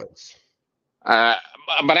worst ones. Uh,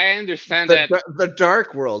 but I understand that. The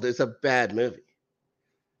Dark World is a bad movie,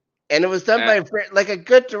 and it was done Uh, by like a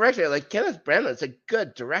good director, like Kenneth Branagh's a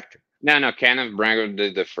good director. no, Kenneth Branagh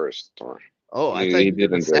did the first Thor. Oh, I thought He he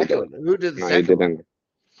did the didn't do second that. one. Who did the No, he second one? didn't.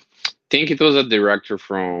 Think it was a director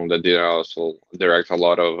from that did also direct a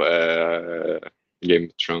lot of Game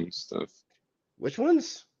of Thrones stuff. Which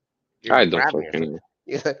ones? You're I don't grabbing fucking yourself. know.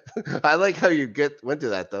 Yeah, I like how you went to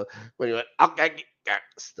that though when you went okay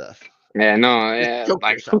stuff. Yeah, no, Just yeah, choke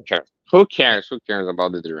like who yourself. cares? Who cares? Who cares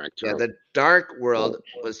about the Yeah, director? the Dark World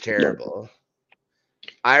was terrible.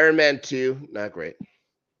 Iron Man 2, not great.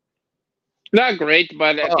 Not great,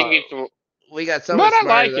 but I think Oh, it's. we got But I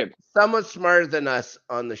like it. someone smarter than us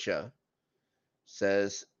on the show.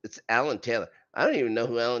 Says it's Alan Taylor. I don't even know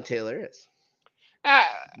who Alan Taylor is. I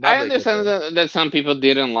Probably understand that some people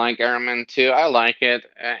didn't like Iron Man 2. I like it,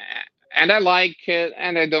 and I like it,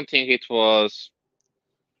 and I don't think it was.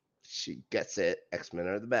 She gets it. X-Men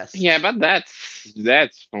are the best. Yeah, but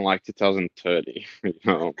that's from like 2030.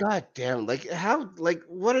 God damn! Like how? Like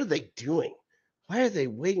what are they doing? Why are they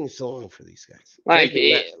waiting so long for these guys? Like,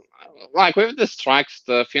 like with the strike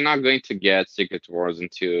stuff, you're not going to get Secret Wars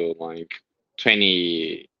until like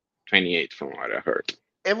 2028, from what I heard.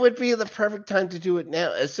 It would be the perfect time to do it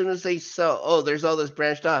now. As soon as they saw, oh, there's all this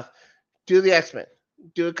branched off. Do the X-Men.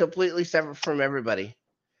 Do it completely separate from everybody.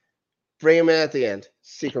 Bring them in at the end.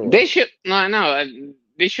 Secret Wars. They should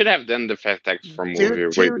they should have done the Fast X for movie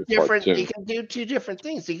way before too. You can do two different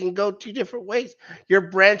things. You can go two different ways. You're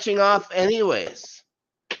branching off anyways.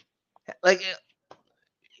 Like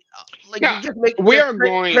Yeah, you just make we just are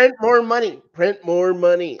going. print more money. Print more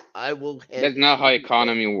money. I will. That's not how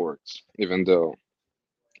economy works, even though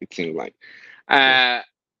it seems like. Uh,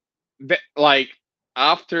 like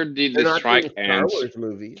after They're the not doing strike Star ends, Wars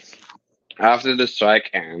movies. after the strike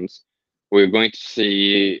ends, we're going to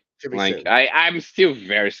see. Should be Like soon. I'm still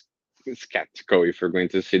very skeptical if we're going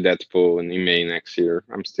to see Deadpool in May next year.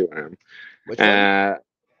 I'm still am. Which one?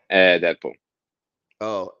 Deadpool.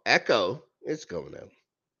 Oh, Echo. It's going out.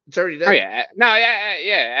 It's already Oh done. yeah, no,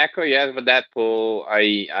 yeah. Echo, yes, but Deadpool,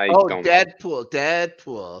 I Oh, don't.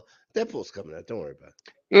 Deadpool. Deadpool's coming out. Don't worry about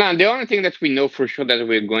it. No, the only thing that we know for sure that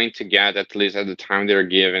we're going to get, at least at the time they're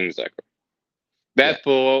given, is Echo. Yeah,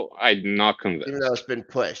 Deadpool, I'm not even though it's convinced. been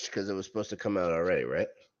pushed because it was supposed to come out already, right?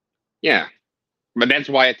 Yeah, but that's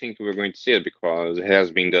why I think we're going to see it because it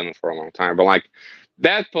has been done for a long time. But like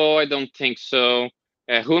Deadpool, I don't think so.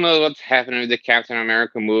 Who knows what's happening with the Captain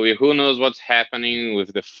America movie? Who knows what's happening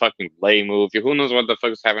with the fucking Blade movie? Who knows what the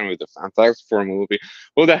fuck is happening with the Fantastic Four movie?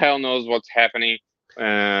 Who the hell knows what's happening?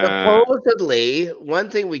 Uh, Supposedly, one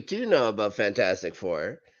thing we do know about Fantastic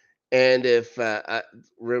Four, and if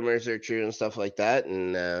rumors are true and stuff like that,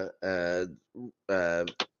 and uh,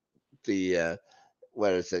 the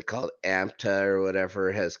what is it called, AMTA or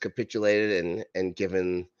whatever, has capitulated and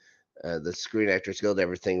given the Screen Actors Guild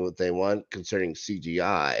everything what they want concerning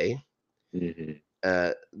CGI. mhm.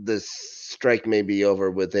 This strike may be over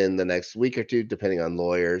within the next week or two, depending on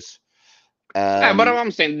lawyers. Yeah, but Um,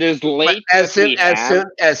 I'm saying this but late that we have.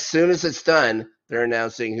 as soon as it's done, they're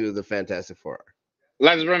announcing who the Fantastic Four are.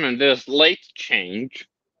 Let's remember this late change.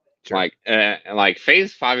 Sure. Like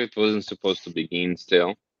Phase 5, it wasn't supposed to begin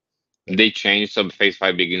still. They changed, so Phase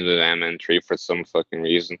 5 begins with M3 for some fucking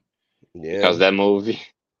reason. Because Yeah.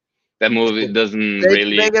 that movie doesn't They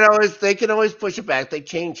really. can always push it back. They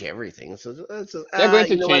change everything. So They're going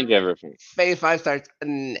to you know what? change everything. Phase 5 starts.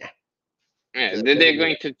 Nah, Yeah, they're they're gonna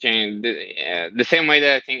going to change the same way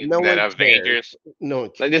that I think no that one cares. Avengers, No one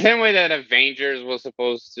like the cares. same way that Avengers was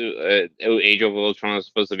supposed to, Age of Ultron was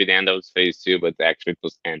supposed to be the end of Phase 2, but actually it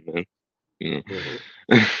was Ant-Man. You Mhm.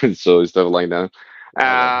 know, so stuff like that. I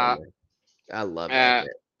love Uh, Ant-Man. I love uh,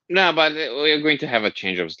 Ant-Man. no, but we're going to have a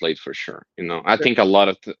change of slate for sure. I think a lot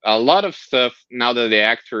of stuff now that the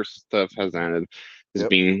actor stuff has ended is Yep.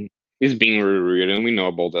 being rewritten. We know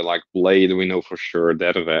about that, like Blade. We know for sure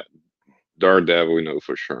that Daredevil. We know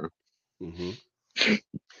for sure. Hmm.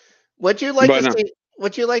 Would you like But to no, see?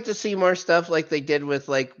 Would you like to see more stuff like they did with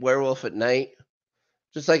like Werewolf at Night?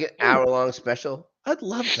 Just like an hour-long special. I'd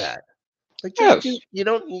love that. Like just yes, do.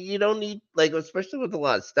 You don't need like, especially with a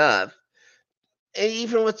lot of stuff. And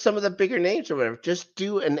even with some of the bigger names or whatever, just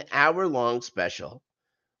do an hour-long special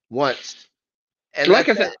once, and like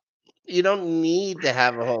that's I said, it. You don't need to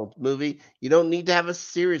have a whole movie. You don't need to have a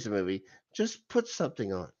series of movie. Just put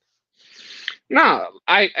something on. no,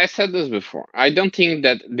 I said this before. I don't think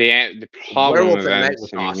that the problem Werewolf with at Night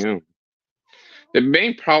was awesome. MCU, the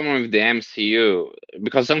main problem with the MCU,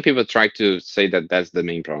 because some people try to say that that's the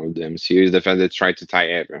main problem with the MCU is the fact that they try to tie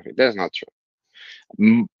everything. That's not true.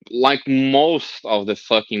 Like most of the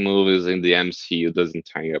fucking movies in the MCU doesn't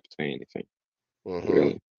tie up to anything, Hmm.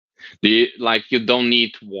 really. You don't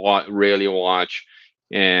need to really watch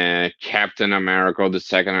Captain America or the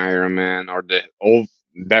second Iron Man or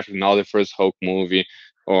definitely not the first Hulk movie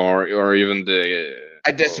or even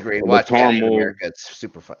I disagree. the Watch Thor Captain movie. America. It's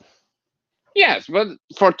super fun. Yes, but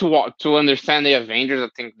to understand the Avengers, I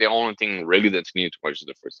think the only thing really that you need to watch is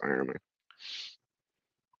the first Iron Man.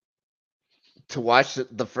 To watch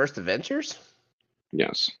the first Avengers?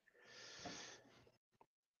 Yes.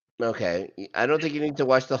 Okay. I don't think you need to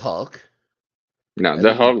watch the Hulk. No, I the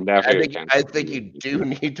think you, Hulk definitely can't I talk think you do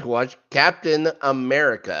need to watch Captain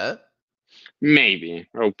America. Maybe.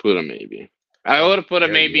 I'll put a maybe. I How would have put a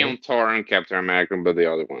dare maybe you? on Thor and Captain America, but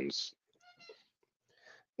the other ones.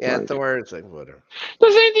 Yeah, Like Thor is like whatever.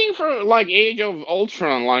 the same thing for like Age of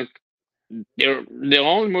Ultron. Like the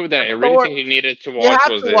only movie that I really Thor, think you needed to you watch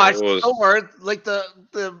have was to it watch was Thor. Like the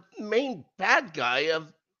main bad guy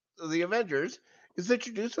of the Avengers is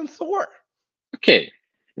introduced in Thor. okay.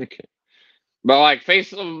 Okay. But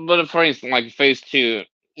but for instance, like Phase 2,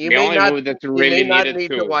 You the may only not movie that you you may really not needed need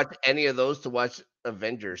to to watch any of those to watch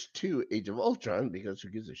Avengers 2 Age of Ultron because who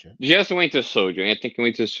gives a shit? just Winter Soldier. I think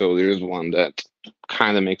Winter Soldier is one that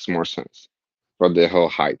kind of makes more sense for the whole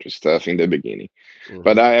Hydra stuff in the beginning.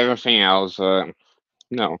 But Hmm. everything else,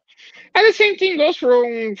 no. And the same thing goes from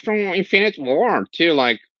Infinite War too.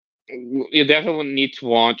 Like you definitely need to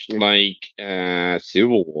watch like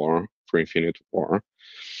Civil War for Infinite War.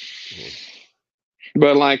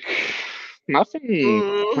 But like nothing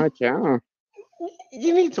Mm, much, yeah.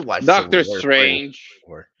 you need to watch Civil Doctor War for Strange.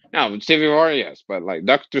 War. No, Civil War, yes, but like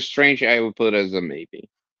Doctor Strange, I would put as a maybe.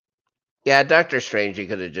 Yeah, Doctor Strange, he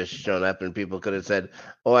could have just shown up and people could have said,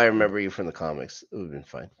 "Oh, I remember you from the comics." It would have been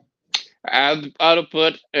fine. I'd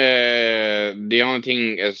put the only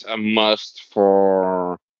thing is a must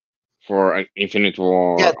for an Infinite Yeah,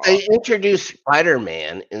 War. they introduced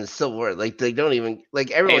Spider-Man in Civil War. Like they don't even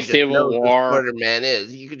like A everyone just Civil knows who War. Spider-Man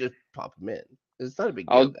is. You could just pop him in. It's not a big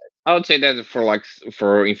deal, I'll guys. I would say that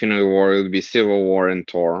for Infinite War, it would be Civil War and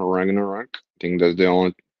Thor Ragnarok. I think that's the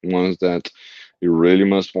only ones that you really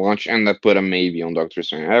must watch, and I put a maybe on Doctor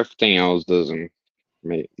Strange. Everything else doesn't.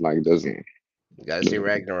 like doesn't. You gotta see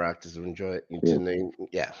Ragnarok to enjoy it. Yeah.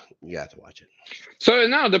 Yeah, you have to watch it. So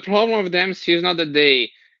now the problem with the MCU is not that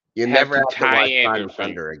they You have never to have to tie watch God and everything.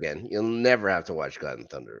 Thunder again. You'll never have to watch God and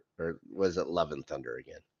Thunder, or was it Love and Thunder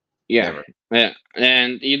again? Yeah, Never. yeah,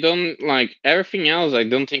 and you don't like everything else. I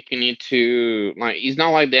don't think you need to like. It's not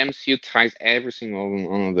like the MCU ties every single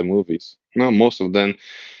one of the movies. No, most of them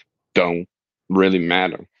don't really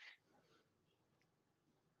matter.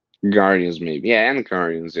 Guardians, maybe, yeah, and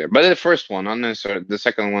Guardians, yeah. But the first one, not necessarily. The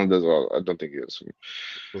second one does well. I don't think it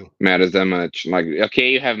Mm. matters that much. Like,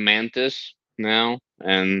 okay, you have Mantis now,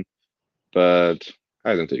 and but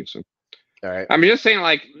I don't think so. All right. I'm just saying,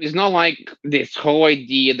 like, it's not like this whole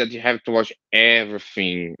idea that you have to watch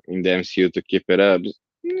everything in the MCU to keep it up.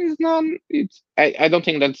 It's not. It's. I don't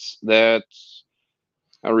think that's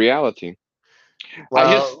a reality.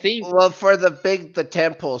 I just think. Well, for the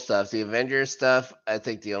tentpole stuff, the Avengers stuff, I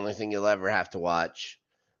think the only thing you'll ever have to watch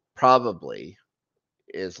probably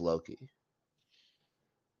is Loki.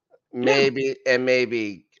 Yeah,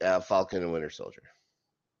 Maybe Falcon and Winter Soldier.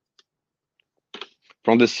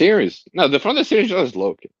 from the series. No, from the series just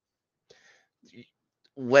Loki.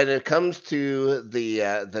 When it comes to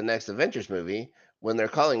the next Avengers movie, when they're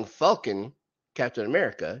calling Falcon Captain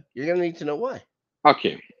America, you're gonna need to know why.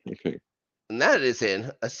 Okay. Okay. And that is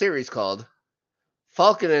in a series called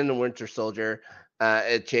Falcon and the Winter Soldier.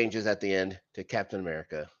 It changes at the end to Captain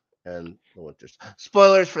America and the Winter.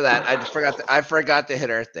 Spoilers for that. I forgot to hit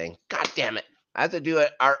our thing. God damn it! I have to do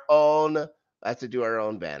it our own. I have to do our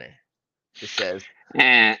own banner. It says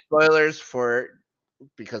And spoilers for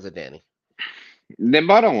because of Danny. the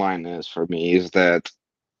bottom line is for me is that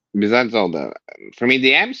besides all that, for me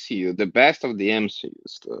the MCU, the best of the MCU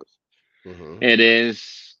stuff, Hmm. it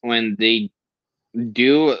is when they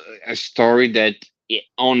do a story that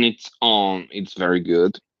on its own it's very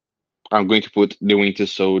good. I'm going to put the Winter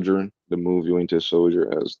Soldier, the movie Winter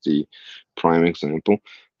Soldier, as the prime example,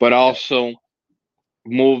 but also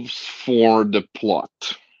moves for the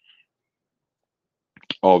plot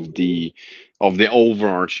of the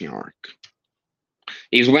overarching arc.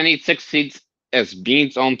 Is when it succeeds as being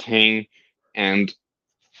its own thing and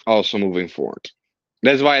also moving forward.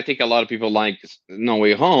 That's why I think a lot of people like No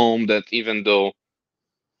Way Home. That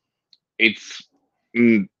it's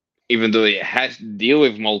mm, even though it has to deal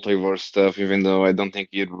with multiverse stuff, even though I don't think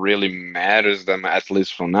it really matters them at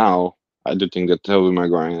least for now. I do think that Tobey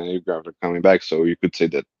Maguire and Andrew Garfield are coming back, so you could say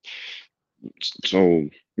that. So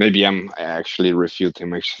maybe I actually refuting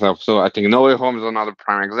myself. So I think No Way Home is another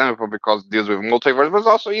prime example because it deals with multiverse, but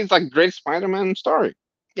also it's like great Spider-Man story.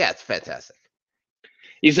 Yeah, it's fantastic.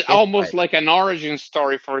 It's It's almost like an origin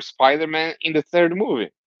story for Spider-Man in the third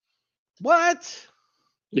movie, what?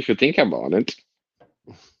 if you think about it.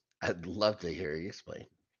 I'd love to hear you explain.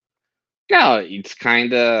 Yeah, it's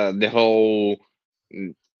kind of the whole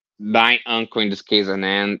mm, dying uncle in this case, an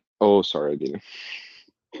aunt. Oh, sorry, Adina.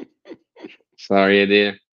 Sorry,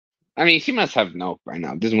 Adina. I mean, she must have known by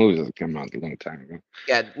now. This movie has come out a long time ago.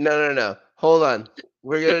 Yeah, no. Hold on.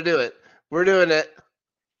 We're gonna do it. We're doing it.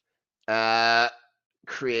 Uh,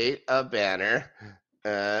 create a banner.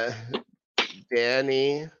 Uh,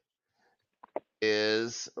 Danny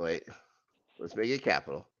is wait. Let's make it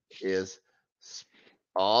capital. Is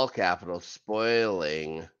all capital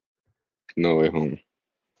spoiling No Way Home.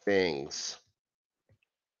 things.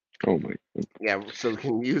 Oh my. Yeah, so we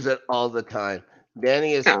can use it all the time.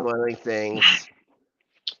 Danny is Now, spoiling things.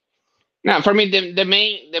 now for me,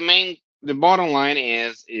 the bottom line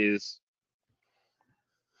is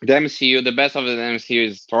the MCU. The best of the MCU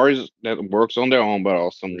is stories that works on their own, but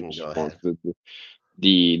also You can moves go forward ahead.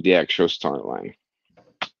 the actual storyline.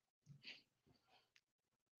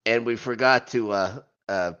 And we forgot to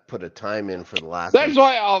put a time in for the last one. That's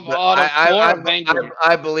why But out of four Avengers,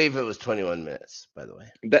 I believe it was 21 minutes, by the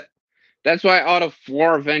way. that that's why out of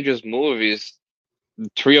four Avengers movies,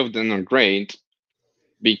 three of them are great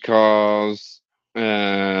because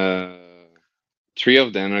uh, three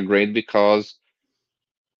of them are great because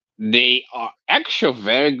they are actual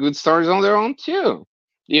very good stories on their own too.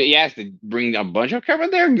 Yes, they bring a bunch of characters,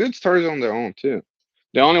 but they're good stories on their own too.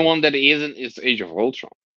 The only one that isn't is Age of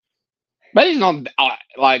Ultron. But it's not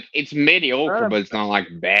like it's mediocre, Not but it's not like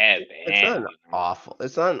bad, it's bad. not an awful.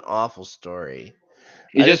 It's not an awful story.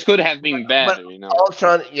 It I just just could have been but better.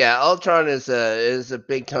 Ultron, yeah, Ultron is a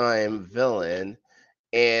big time villain,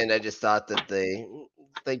 and I just thought that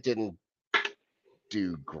they didn't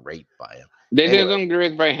do great by him. They Anyway, didn't do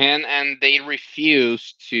it by hand, and they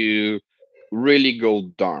refused to really go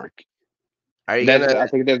dark. are you That's gonna I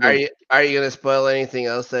think that's the are you gonna spoil anything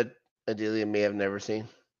else that Adelia may have never seen?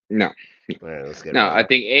 no. All right, let's get No, rid of I that.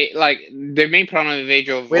 think like the main problem with Age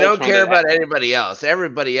of We don't Ultron care that about anybody else.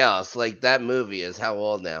 Everybody else, like that movie, is how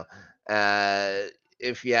old now?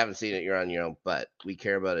 If you haven't seen it, you're on your own. But we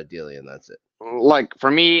care about Adelia, and that's it. like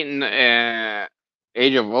for me,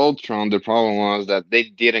 Age of Ultron, the problem was that they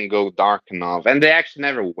didn't go dark enough, and they actually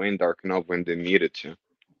never went dark enough when they needed to.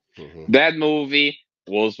 Hmm. That movie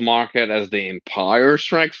was marketed as the Empire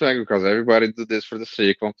Strikes Back because everybody did this for the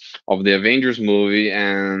sequel of the Avengers movie,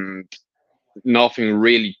 and nothing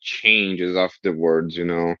really changes afterwards.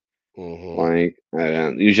 Hmm. Like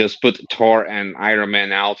you just put Thor and Iron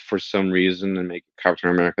Man out for some reason and make Captain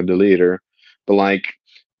America the leader, but like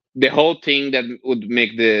the whole thing that would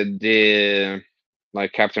make the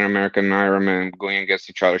like Captain America and Iron Man going against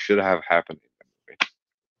each other should have happened.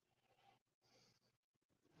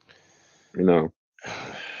 You know,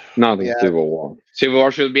 not in Yeah. Civil War. Civil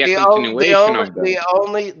War should be a The only, the continuation only, of that. the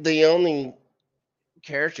only, the only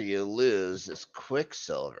character you lose is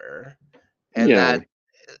Quicksilver, and Yeah, that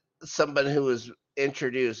someone who was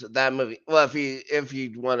introduced that movie. Well, if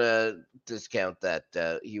you want to discount that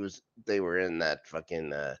they were in that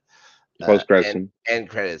fucking post end credit.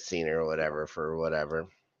 credit scene or whatever for whatever.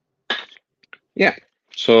 Yeah.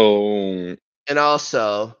 So And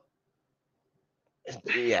also,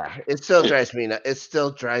 yeah, it still drives me nuts. It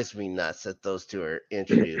still drives me nuts that those two are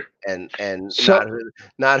introduced and so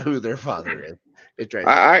not who their father is. It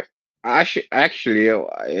drives me nuts. I actually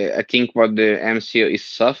I think what the MCU is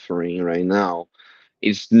suffering right now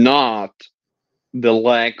is not the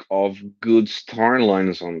lack of good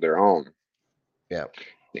storylines on their own. Yeah,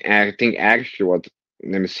 I think actually what the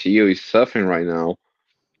MCU is suffering right now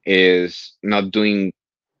is not doing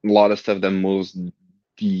a lot of stuff that moves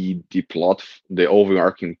the plot, the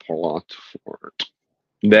overarching plot forward.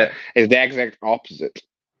 That right. is the exact opposite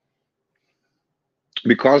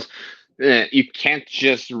because you can't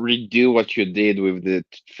just redo what you did with the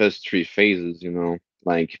first three phases.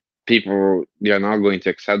 Like people, they are not going to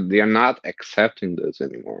accept. They are not accepting this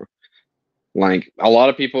anymore. Like a lot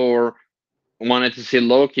of people wanted to see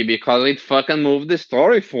Loki because it fucking moved the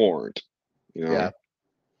story forward. You know, Yeah,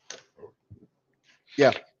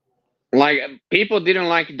 yeah. like people didn't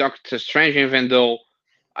like Doctor Strange, even though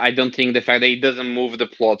I don't think the fact that it doesn't move the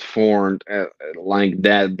plot forward like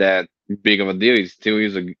that big of a deal. It still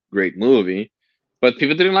is a great movie, but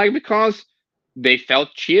people didn't like because they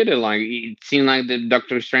felt cheated. Like it seemed like the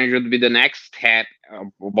Doctor Strange would be the next step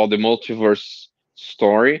about the multiverse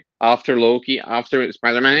story after Loki, after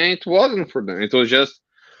Spider-Man, and it wasn't for them. It was just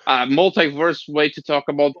a multiverse way to talk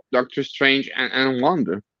about Doctor Strange and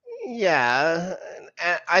Wanda. Yeah,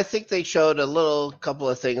 and I think they showed a little couple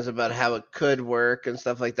of things about how it could work and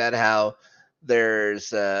stuff like that. How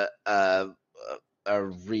there's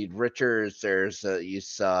Reed Richards. There's you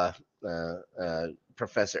saw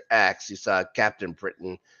Professor X. You saw Captain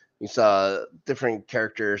Britain. You saw different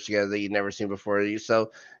characters together that you'd never seen before.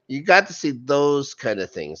 You got to see those kind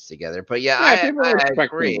of things together. But yeah, Yeah, people were I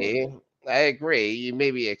expecting more. agree. I agree. You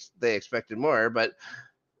maybe they expected more, but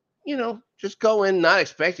just go in not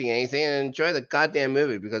expecting anything and enjoy the goddamn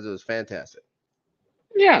movie because it was fantastic.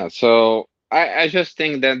 Yeah, so I just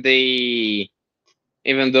think that they,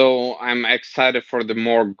 even though I'm excited for the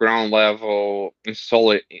more ground level and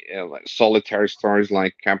like solitary stories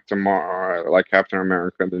like like Captain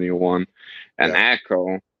America, the new one, and Yeah.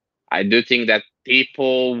 Echo, I do think that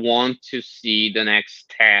people want to see the next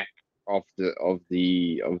step of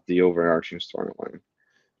the overarching storyline.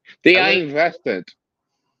 They I'm are gonna invested.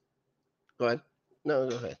 go ahead. No,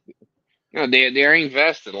 go ahead. They are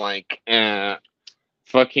invested. Like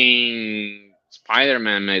fucking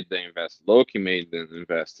Spider-Man made them invest. Loki made them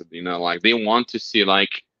invested. Like they want to see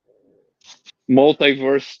like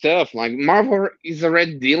multiverse stuff. Like Marvel is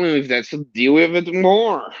already dealing with that, so deal with it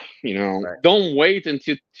more. Right. Don't wait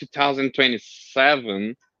until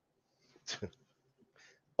 2027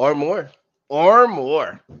 Or more. Or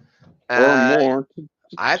more. or Uh, more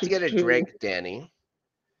I have to to, get a to drink, Danny.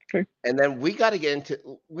 okay. And then we got to get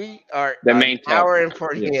into. We are The an main hour topic. and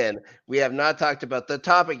 40 Yeah, in. We have not talked about the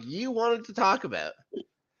topic you wanted to talk about.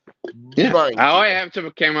 yeah. Mind Now you. I have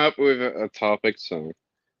to come up with a topic, so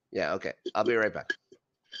Yeah, okay. I'll be right back.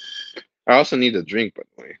 I also need a drink, by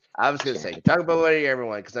the way. I was going to say, talk about what you ever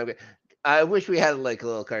want because I wish we had like a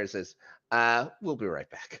little card that says, we'll be right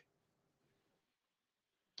back.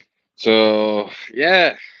 So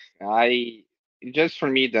yeah, I just for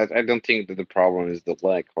me that I don't think that the problem is the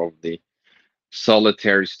lack of the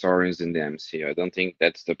solitary stories in the MCU. I don't think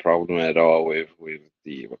that's the problem at all with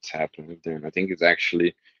the what's happening with them. I think it's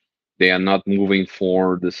actually they are not moving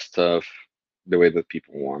forward the stuff the way that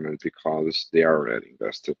people want it because they are already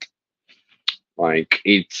invested. Like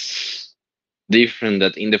it's different.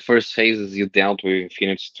 That in the first phases you dealt with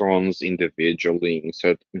Infinite Stones individually in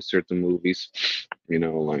certain movies.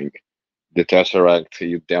 Like the Tesseract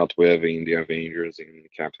you dealt with in the Avengers in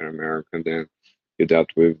Captain America, and then you dealt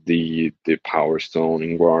with the Power Stone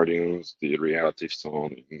in Guardians, the Reality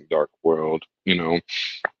Stone in Dark World.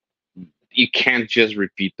 You can't just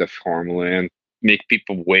repeat the formula and make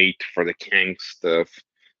people wait for the Kang stuff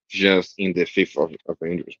just in the fifth of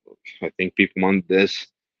Avengers book. I think people want this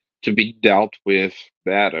to be dealt with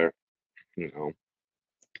better, you know,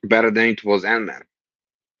 better than it was Ant-Man.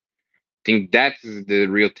 I think that's the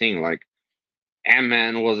real thing. Like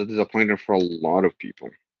Ant-Man was a disappointment for a lot of people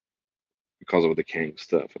because of the Kang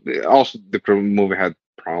stuff. Also, the movie had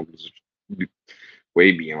problems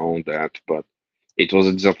way beyond that, but it was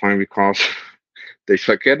a disappointment because they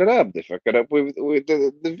fucked it up. They fucked it up with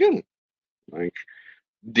the villain. Like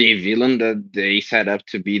the villain that they set up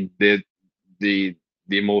to be the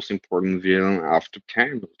the most important villain after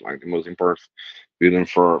Kang, like the most important villain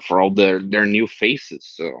for all their new faces.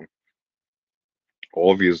 So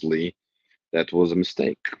obviously that was a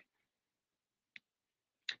mistake.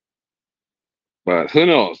 But who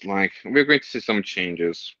knows? Like we're going to see some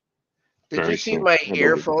changes Did you very see soon. my I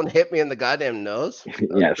believe. earphone hit me in the goddamn nose?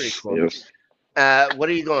 That was pretty Yes, cool. yes. What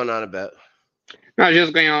are you going on about? No,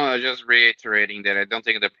 just going on, just reiterating that I don't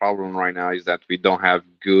think the problem right now is that we don't have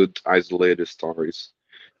good isolated stories.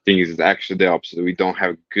 I think it's actually the opposite. We don't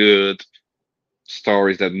have good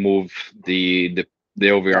stories that move the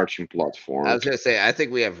Yeah, overarching plot I forward. was gonna say I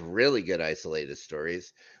think we have really good isolated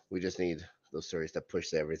stories. We just need those stories that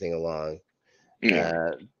push everything along Yeah.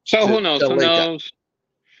 uh, So who knows? to Who link up. knows?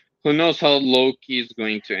 Who knows how Loki is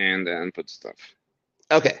going to end and put stuff.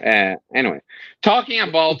 Okay, Anyway, talking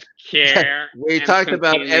about care we and talked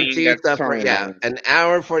about continuing MCU that stuff for storyline. an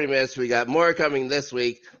hour and 40 minutes. We got more coming this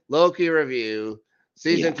week. Loki review,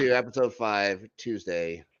 season Yeah. 2, episode 5,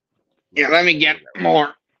 Tuesday. Yeah. Listen to the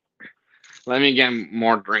network. Let me get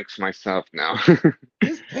more drinks myself now.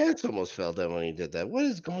 His pants almost fell down when he did that. What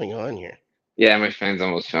is going on here? Yeah, my fans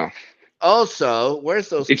almost fell. Also, where's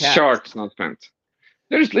those It's cats? shorts, not pants.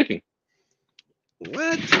 They're sleeping.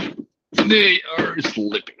 What? They are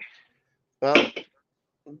sleeping. Well,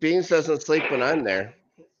 Beans doesn't sleep when I'm there.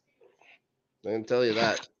 I can tell you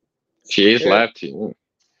that. She is Yeah, lefty. Yeah.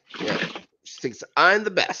 yeah. She thinks I'm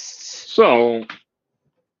the best. So,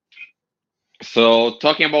 so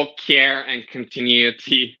talking about care and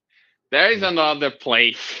continuity, there is another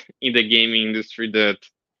place in the gaming industry that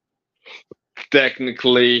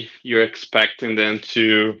technically you're expecting them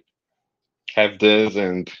to have this,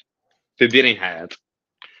 and they didn't have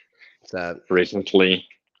So, recently.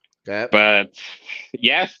 yeah, But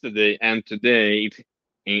yesterday and today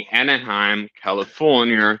in Anaheim,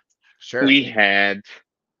 California, sure. we had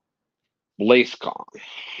BlizzCon,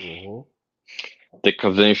 Hmm. the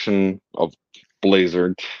convention of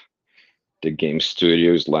Blizzard, the game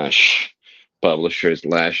studio slash publisher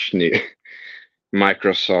slash new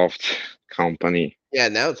Microsoft company. Yeah,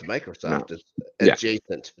 now it's No, Microsoft. It's yeah.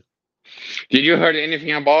 adjacent. Did you heard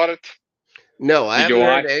anything about it? No, I Did you haven't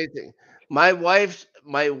heard watch? anything. My wife,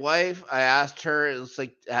 I asked her, it's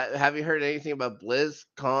like, have you heard anything about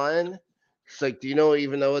BlizzCon? It's like, do you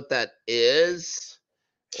even know what that is?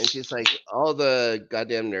 And she's like, all the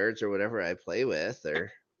goddamn nerds or whatever I play with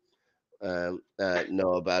or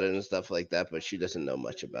know about it and stuff like that, but she doesn't know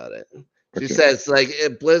much about it. She Okay. says like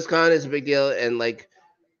BlizzCon is a big deal, and like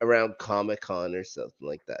around Comic Con or something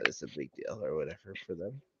like that is a big deal or whatever for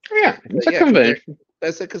them. Yeah, it's But a yeah, because convention.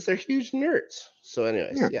 they're huge nerds. So, anyways,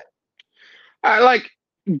 Yeah. yeah, I like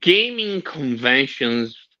gaming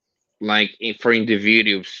conventions, like for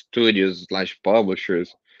individual studios slash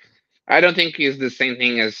publishers. I don't think it's the same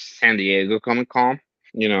thing as San Diego Comic Con.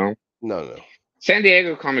 You know, no, no, San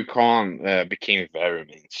Diego Comic Con became very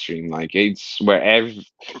mainstream. Like it's where every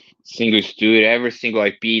single studio, every single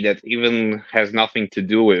IP that even has nothing to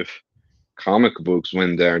do with comic books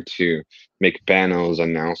went there to make panels,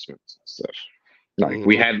 announcements, and stuff. Like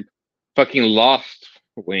we hmm had fucking Lost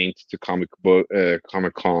went to Comic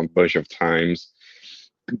Con a bunch of times.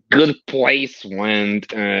 Good Place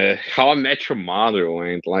went. How I Met Your Mother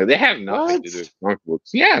went. Like they have nothing what? to do with comic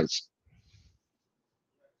books. Yes,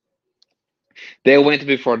 they went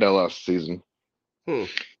before the last season. Hmm.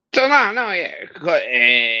 So no,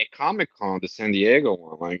 yeah. Comic Con, the San Diego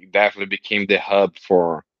one, like definitely became the hub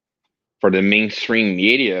for the mainstream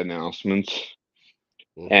media announcements.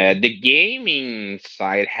 Hmm. The gaming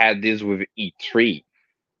side had this with E3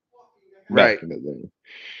 back Right, in the day,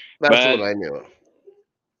 that's but what I knew.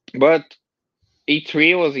 but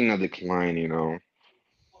E3 was in a decline.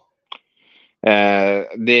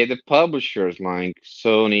 the publishers like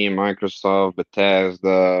Sony, Microsoft,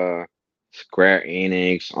 Bethesda, Square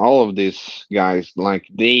Enix, all of these guys, like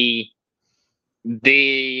I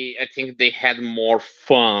think they had more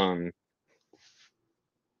fun,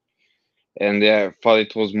 and I thought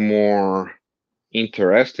it was more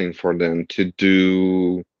interesting for them to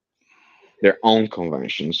do their own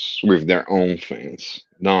conventions with their own fans,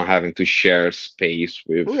 not having to share space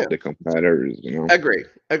with Yeah, the competitors, agree,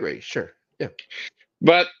 agree. Sure. Yeah.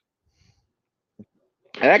 But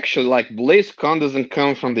actually, like BlizzCon doesn't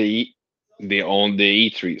come from the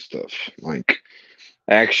E3 stuff. Like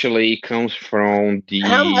actually, it comes from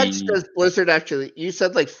How much the does Blizzard actually? You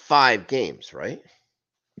said like 5 games, right?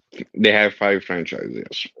 they have five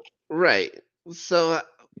franchises. Right. So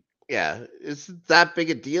yeah, is that big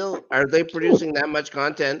a deal? Are they producing that much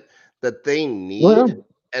content that they need Well,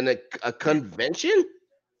 and a convention?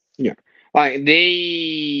 yeah, like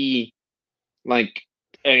they like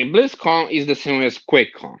BlizzCon is the same as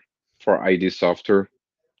QuakeCon for ID Software,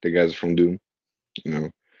 the guys from Doom. You know,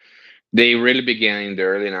 they really began in the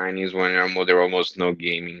early 90s when there were almost no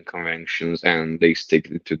gaming conventions, and they stick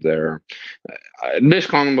to their.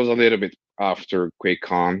 BlizzCon was a little bit after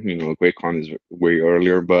QuakeCon. QuakeCon is way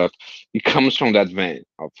earlier, but it comes from that vein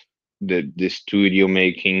of the studio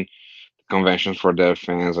making conventions for their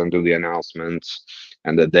fans and do the announcements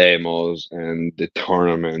and the demos and the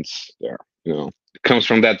tournaments there. It comes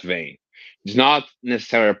from that vein. It's not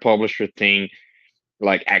necessarily a publisher thing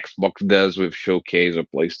like Xbox does with Showcase or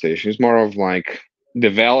PlayStation. It's more of like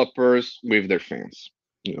developers with their fans,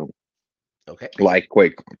 you know, Okay. like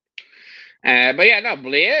QuakeCon. But yeah, no,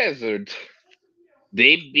 Blizzard,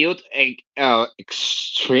 they built a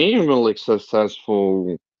extremely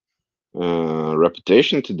successful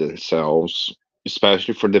reputation to themselves,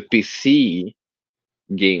 especially for the PC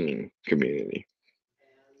gaming community.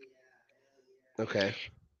 Okay.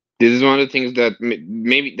 This is one of the things that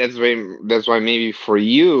maybe that's why maybe for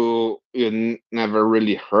you never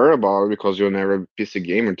really heard about it because you're never a PC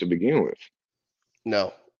gamer to begin with.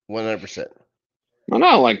 No, 100%. No,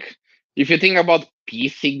 no, like if you think about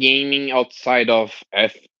PC gaming outside of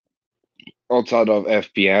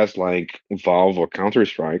FPS like Valve or Counter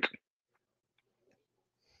Strike,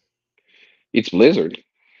 it's Blizzard.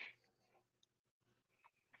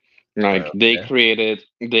 Like they Okay. created,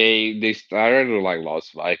 they started with like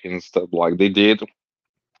Lost Vikings stuff, like they did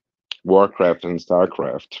Warcraft and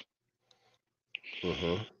Starcraft.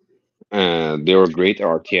 Hmm. They were great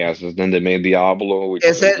RTSs. Then they made Diablo, which is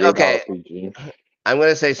Is a it great okay? RPG. I'm going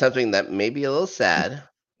to say something that may be a little sad.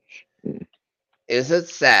 Mm. Is it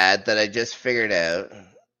sad that I just figured out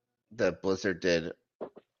that Blizzard did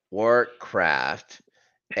Warcraft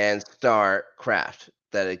and StarCraft?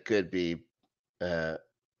 That it could be uh,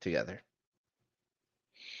 together.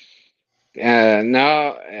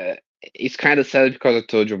 Now it's kind of sad because I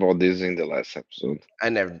told you about this in the last episode. I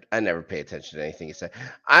never pay attention to anything you say.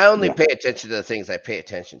 I only Yeah. pay attention to the things I pay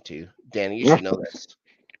attention to. Danny, you should Of know course. this.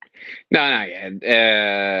 No, no,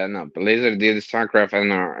 yeah. No, Blizzard did StarCraft and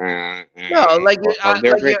No, like Warcraft.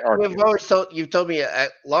 They're like great you've always RTS. told me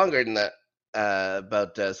longer than that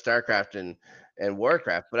about StarCraft and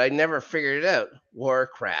Warcraft, but I never figured it out.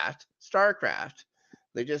 Warcraft, StarCraft,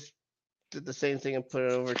 they just did the same thing and put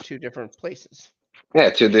it over two different places. Yeah,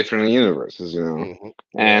 two different universes. Hmm.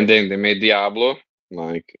 And Yeah, then they made Diablo,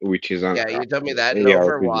 like which is an yeah, you told me that in ARPG.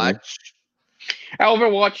 Overwatch.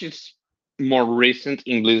 Overwatch is more recent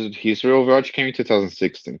in Blizzard history. Overwatch came in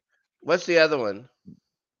 2016. What's the other one?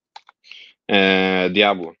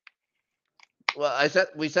 Diablo. Well,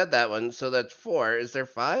 we said that one, so that's four. Is there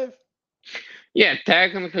five? Yeah,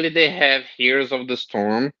 technically they have Heroes of the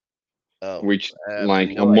Storm, Oh, which I have like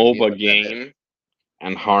a no idea MOBA what that is. game,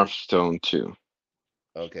 and Hearthstone too,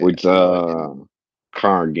 Okay, which no idea. a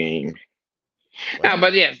card game. What?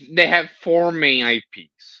 But yes, they have four main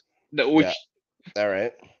IPs, Yeah. which All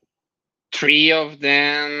right. three of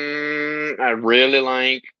them I really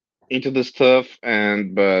like into the stuff,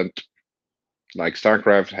 and but like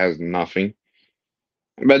StarCraft has nothing.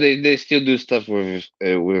 But they still do stuff with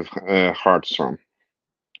Hearthstone.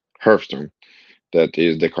 That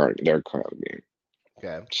is their card game.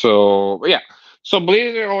 Okay. So yeah, so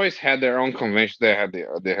Blizzard always had their own convention. They had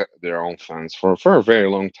their own fans for a very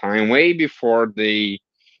long time, way before they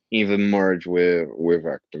even merged with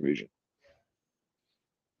Activision.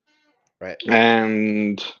 Right.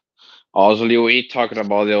 And also we talked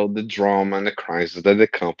about all the drama and the crisis that the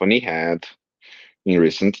company had in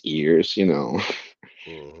recent years. With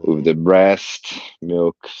Hmm. the breast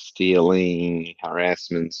milk stealing,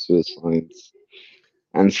 harassment, suicides,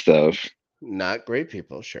 and stuff. Not great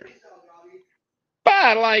people, sure.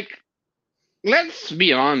 But like let's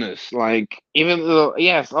be honest. Like, even though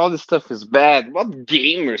yes, all this stuff is bad, what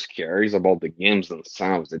gamers care is about the games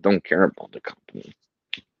themselves. They don't care about the company.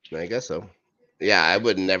 I guess so. Yeah, I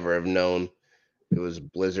would never have known it was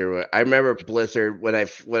Blizzard. I remember Blizzard when I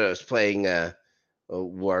was playing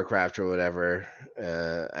Warcraft or whatever.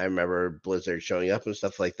 I remember Blizzard showing up and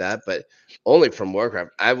stuff like that, but only from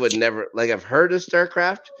Warcraft. I would never like. I've heard of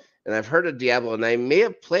StarCraft and I've heard of Diablo, and I may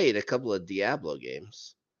have played a couple of Diablo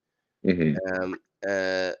games. Hmm. Um,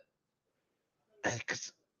 uh,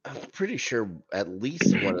 'Cause I'm pretty sure at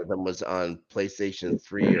least one of them was on PlayStation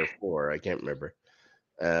 3 or 4. I can't remember.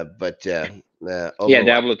 But Yeah, Overwatch.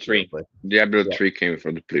 Diablo I would have 3. played. Diablo Yeah, 3 came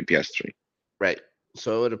from the PS3. right.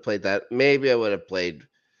 So I would have played that. Maybe I would have played.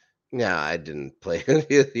 No, I didn't play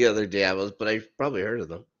any of the other Diablos, but I've probably heard of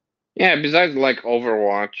them. Yeah, besides like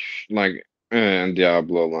Overwatch, like and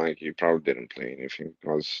Diablo, like you probably didn't play anything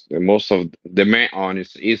because the most of the main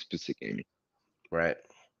audience is PC gaming. Right.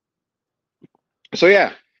 So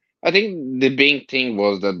yeah, I think the big thing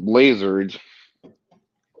was that Blizzard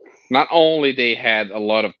not only they had a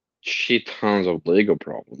lot of shit tons of legal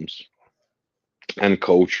problems and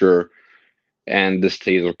culture and the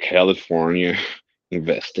state of California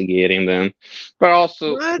investigating them, but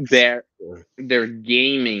also What? their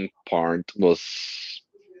gaming part was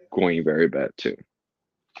going very bad too.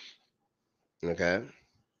 Okay.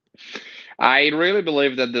 I really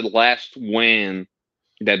believe that the last win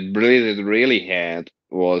that Blizzard really had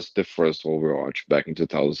was the first Overwatch back in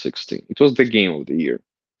 2016. It was the game of the year,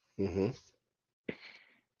 Hmm.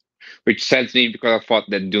 which sends me because I thought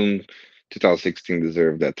that Doom 2016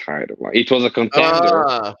 deserved that title. Like it was a contender,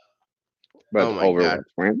 Ah. but Oh my God. Overwatch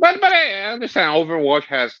won. But I understand Overwatch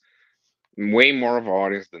has way more of an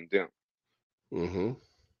audience than Doom. Hmm.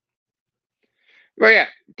 But yeah,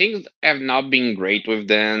 things have not been great with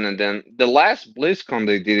them. And then the last BlizzCon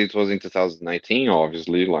they did it was in 2019,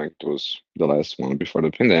 obviously, like it was the last one before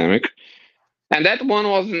the pandemic. And that one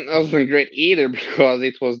wasn't great either because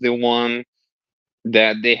it was the one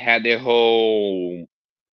that they had the whole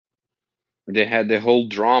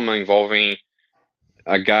drama involving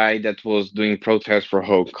a guy that was doing protests for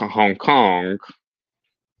Hong Kong.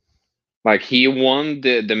 Like he won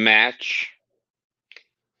the match.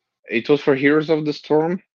 It was for Heroes of the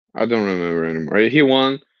Storm. I don't remember anymore. He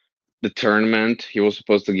won the tournament. He was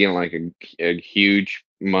supposed to get like a huge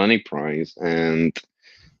money prize, and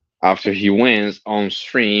after he wins on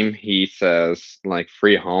stream, he says like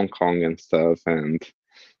free Hong Kong and stuff, and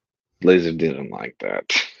Blizzard didn't like that.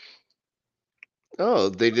 Oh,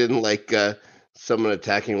 they didn't like someone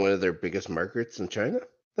attacking one of their biggest markets in China.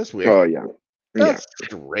 That's weird. Oh yeah, yeah. That's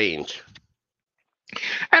strange.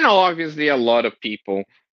 I know obviously a lot of people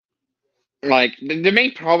like the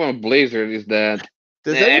main problem with Blizzard is that,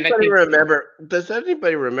 Does and I anybody think remember? Does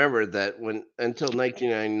anybody remember that when until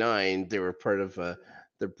 1999 they were part of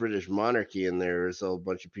the British monarchy, and there was a whole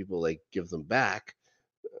bunch of people like give them back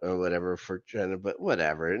or whatever for China, but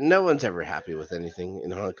whatever. No one's ever happy with anything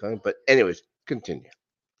in Hong Kong. But anyways, continue.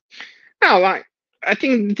 no, like I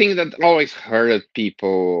think the thing that always hurted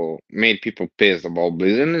people, made people pissed about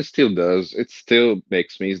Blizzard, and it still does. It still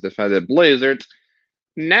makes me is the fact that Blizzard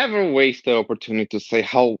never waste the opportunity to say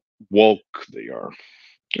how woke they are.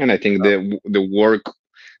 And I think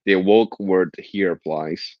the woke word here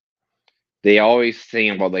applies. They always say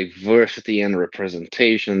about diversity and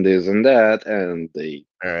representation, this and that,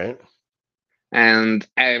 All right. and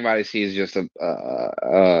everybody sees just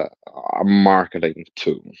a marketing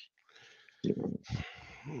tool. You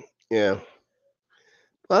know? Yeah.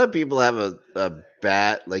 A lot of people have a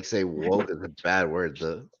bad, like say woke is a bad word.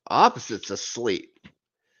 The opposite's asleep.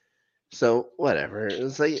 So whatever.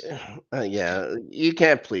 It's like, yeah, you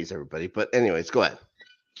can't please everybody. But anyways, go ahead.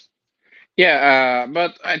 Yeah,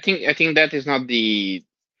 but I think that is not the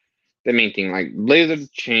main thing. Like Blizzard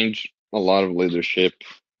changed a lot of leadership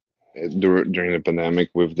during the pandemic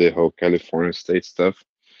with the whole California state stuff.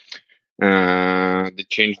 They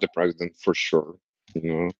changed the president for sure.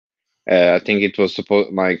 You know, I think it was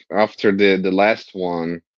supposed like after the last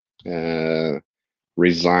one uh,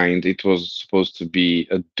 resigned, it was supposed to be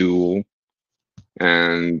a duel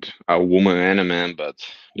and a woman and a man, but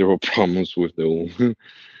there were problems with the woman,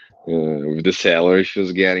 with the salary she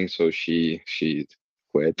was getting, so she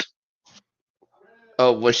quit.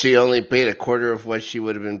 Oh, was she only paid a quarter of what she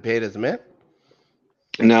would have been paid as a man?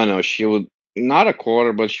 No, no, she would not a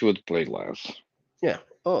quarter, but she would play less. Yeah.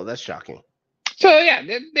 Oh, that's shocking. So yeah,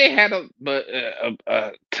 they had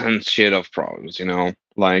a ton shit of problems.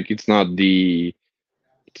 Like it's not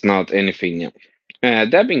anything new.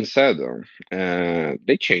 That being said, though,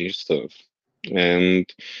 they changed stuff,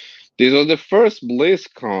 and This was the first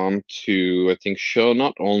BlizzCon to, I think, show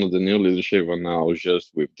not only the new leadership, but now just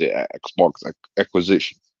with the Xbox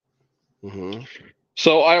acquisition. Mm-hmm.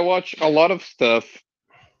 So I watch a lot of stuff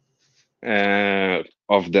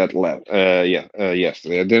of that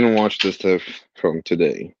yesterday. I didn't watch the stuff from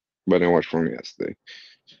today, but I watched from yesterday.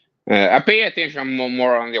 I pay attention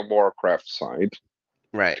more on the Warcraft side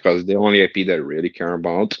Right. because the only IP that I really care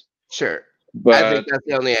about. Sure. I think But that's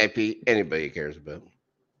the only IP anybody cares about.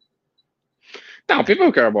 now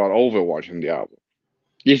people care about Overwatch and Diablo.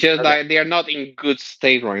 It's just Okay. that they are not in good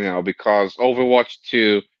state right now because Overwatch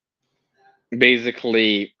 2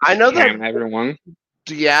 basically I know that scam everyone.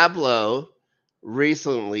 Diablo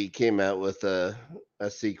recently came out with a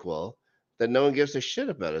sequel that no one gives a shit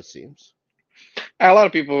about, it seems. A lot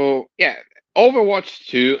of people, yeah, Overwatch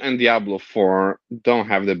 2 and Diablo 4 don't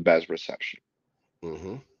have the best reception,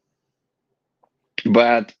 Mm-hmm.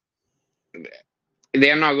 but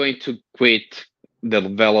they are not going to quit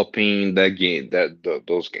developing the game,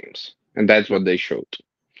 those games, and that's what they showed.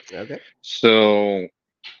 Okay. So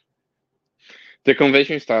the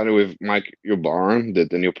convention started with Mike Ybarn,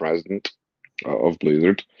 the new president of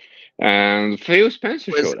Blizzard, and Phil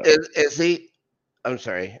Spencer Is, showed up. is he? I'm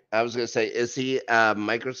sorry. I was gonna say, is he a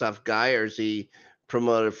Microsoft guy or is he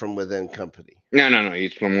promoted from within company? No.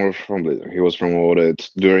 He's promoted from Blizzard. He was promoted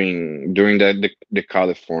during the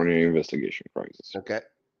California investigation crisis. Okay.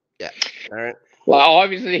 Yeah. All right. Well,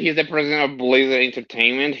 obviously, he's the president of Blizzard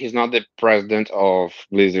Entertainment. He's not the president of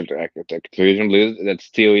Blizzard Activision Blizzard. That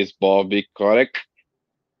still is Bobby Kotick,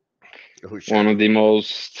 Oh one shit. of the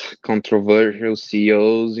most controversial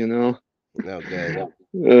CEOs, you know. No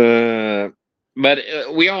good. But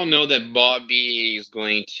we all know that Bobby is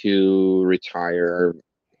going to retire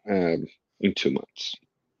in 2 months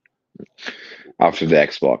after the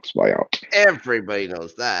Xbox buyout. Everybody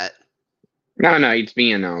knows that. No, it's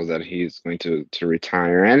being announced that he's going to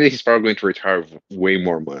retire, and he's probably going to retire with way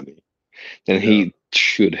more money than No. he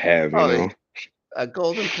should have, you Oh, know. a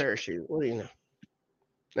golden parachute. What do you know?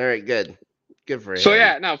 All right. Good. Good for So him.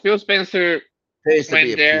 yeah, no, Phil Spencer Pays to be went a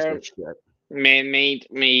piece there, of shit.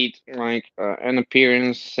 made like an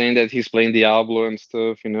appearance saying that he's playing Diablo and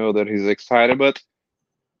stuff, you know, that he's excited, but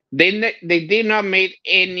they did not make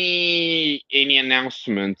any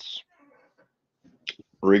announcements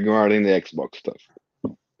regarding the Xbox stuff,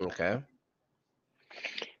 Okay.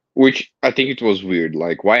 which I think it was weird.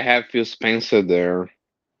 Like, why have Phil Spencer there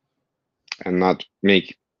and not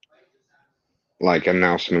make like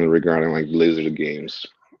announcement regarding like Blizzard games?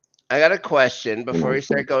 I got a question You before know, we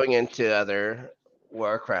start going into other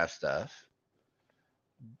Warcraft stuff.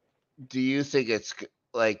 Do you think it's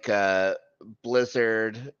like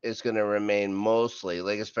Blizzard is going to remain mostly,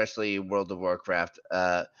 like especially World of Warcraft,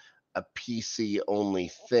 a PC only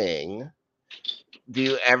thing? Do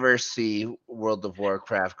you ever see World of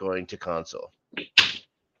Warcraft going to console?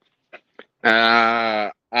 Oh,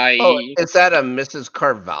 I is that a Mrs.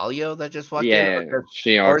 Carvalho that just walked in, yeah,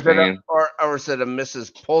 she or is it a, Arcane. or is it a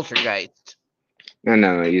Mrs. Poltergeist?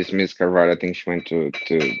 No, it's Miss Carvalho. I think she went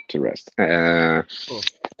to rest. Hmm,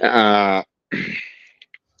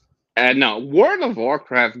 Uh, no, World of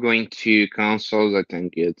Warcraft going to consoles. I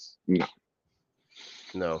think it's no,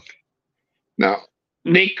 no. no.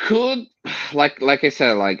 They could, like I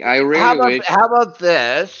said, like I How really about wish. how about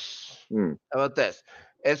this? Hmm, How about this?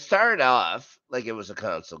 It started off like it was a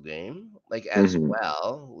console game, like as mhm.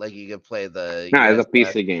 well. Like you could play the No, it's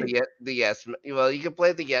yes, a PC game. the yes. Well, you could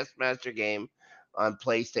play the Yes Master game on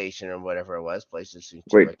PlayStation or whatever it was, PlayStation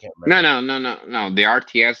Two. Wait, I can't no, remember. no, no, no, no. The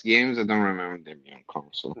RTS games, I don't remember them being on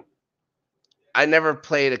console. I never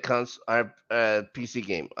played a console, PC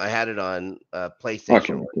game. I had it on Okay, PlayStation. Or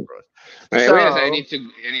okay. whatever it was. Wait a second. So I need to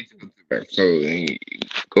go to bed. So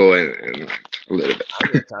go and a little bit. I'm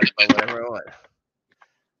gonna talk about whatever I want.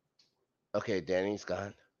 Okay, Danny's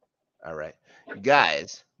gone. All right.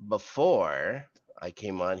 Guys, before I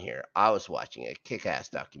came on here, I was watching a kick ass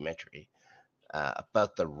documentary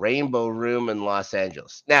about the Rainbow Room in Los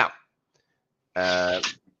Angeles. Now, a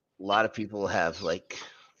lot of people have like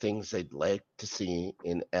things they'd like to see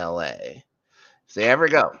in LA. If they ever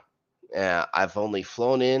go, I've only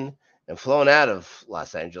flown in and flown out of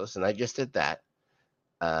Los Angeles, and I just did that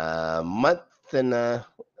a month and a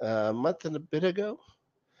bit ago,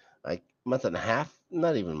 like month and a half,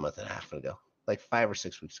 not even a month and a half ago, like 5 or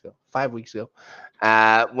 6 weeks ago, 5 weeks ago,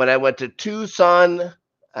 when I went to Tucson,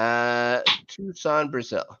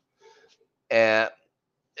 Brazil. Uh,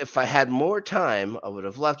 if I had more time, I would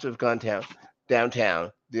have loved to have gone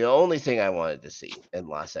downtown. The only thing I wanted to see in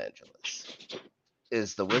Los Angeles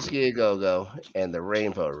is the Whiskey A Go Go and the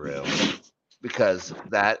Rainbow Room, because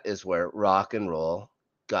that is where rock and roll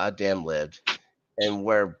goddamn lived, and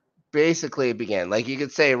where basically it began. Like you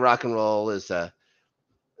could say, rock and roll is a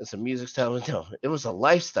music style. No, it was a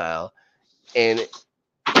lifestyle, and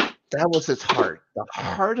that was its heart. The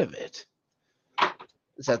heart of it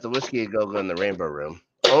is at the Whiskey a Go Go in the Rainbow Room,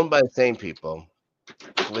 owned by the same people.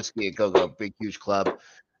 Whiskey a Go Go, big huge club,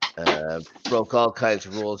 broke all kinds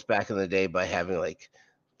of rules back in the day by having like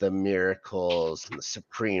the Miracles and the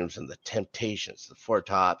Supremes and the Temptations, the Four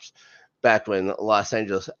Tops, back when Los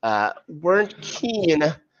Angeles weren't keen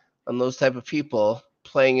on those type of people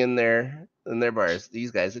playing in their bars.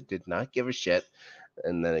 These guys did not give a shit,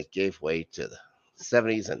 and then it gave way to the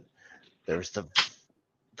 70s, and there was the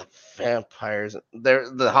vampires. There,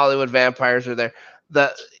 the Hollywood vampires were there.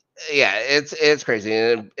 The Yeah, it's crazy,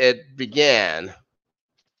 and it began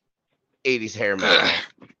 80s hair metal.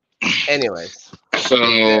 Anyways,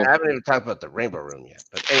 So, I haven't even talked about the Rainbow Room yet.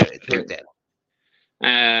 But anyways, here's Dan. what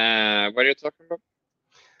are you talking about?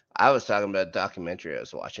 I was talking about a documentary I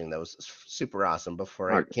was watching that was super awesome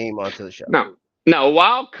before I Okay. came onto the show. No, no.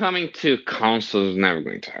 While coming to consoles, never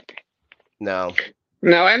going to happen. No,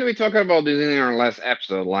 No, and we talked about this in our last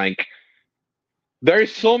episode. Like,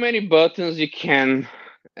 there's so many buttons you can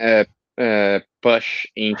uh, push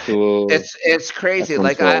into it's a crazy.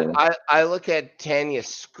 Like controller. I look at Tanya's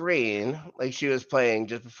screen, like she was playing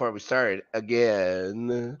just before we started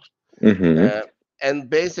again, Mm-hmm. uh, and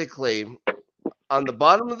basically on the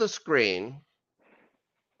bottom of the screen,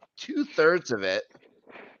 2/3 of it,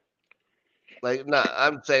 like no,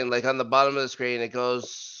 I'm saying like on the bottom of the screen, it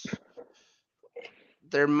goes.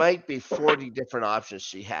 There might be 40 different options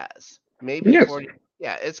she has, maybe Yes. 40.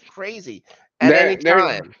 Yeah, it's crazy at any There.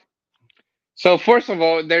 time. So first of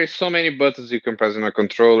all, there's so many buttons you can press on a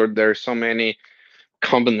controller. There's so many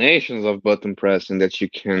combinations of button pressing that you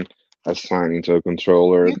can assign into a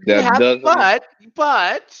controller. You can That have, doesn't.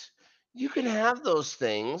 but you can have those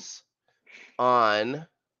things on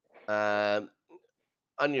uh,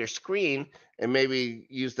 on your screen and maybe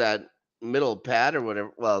use that middle pad or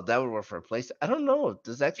whatever. Well, that would work for a place. I don't know.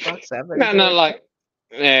 Does Xbox have No, anything no, like like,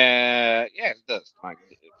 yeah, it does. Like,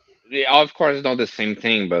 yeah, of course, it's not the same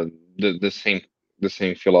thing, but the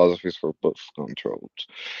same philosophies for both controls.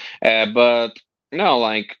 But no,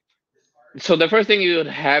 like, so the first thing you would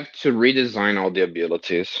have to redesign all the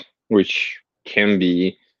abilities, which can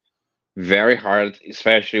be very hard,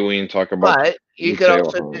 especially when you talk about But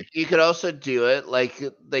retail home. you could also do it like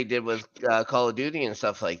they did with Call of Duty and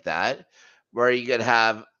stuff like that, where you could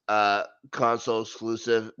have console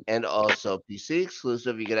exclusive and also PC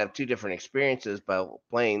exclusive. You could have two different experiences by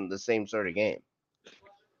playing the same sort of game.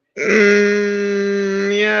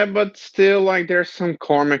 Yeah, but still, like, there's some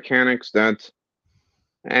core mechanics that,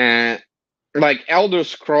 uh, like Elder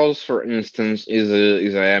Scrolls, for instance, is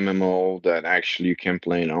a MMO that actually you can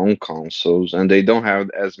play on consoles, and they don't have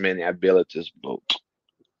as many abilities built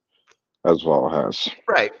as well has.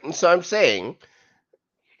 Right. And so I'm saying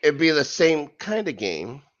it'd be the same kind of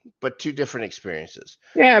game, but two different experiences.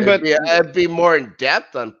 Yeah, but It'd be more in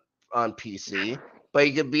depth on PC, but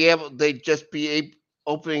you could be able they'd just be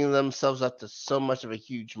opening themselves up to so much of a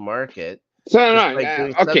huge market so no, just by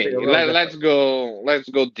doing something a okay. little Let's different.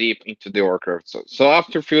 go deep into the Warcraft. So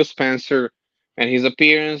after Phil Spencer and his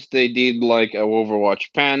appearance, they did like a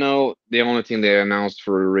Overwatch panel. The only thing they announced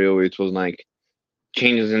for real, it was like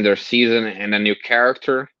changes in their season and a new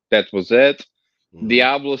character. That was it. Hmm.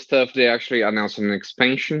 Diablo stuff, they actually announced an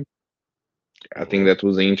expansion. I think Hmm. that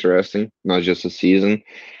was interesting, not just a season.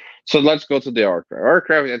 So let's go to the Warcraft.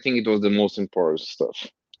 Warcraft, I think it was the most important stuff.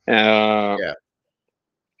 Uh, Yeah.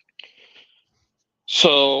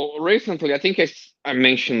 so recently, I think I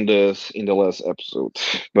mentioned this in the last episode,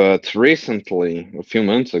 but recently, a few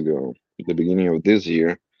months ago, at the beginning of this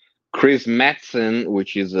year, Chris Metzen,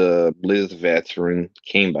 which is a Blizzard veteran,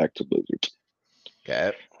 came back to Blizzard.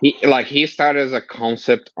 Okay. He started as a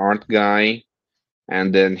concept art guy,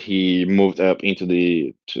 and then he moved up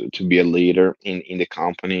into to be a leader in the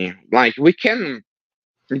company. Like,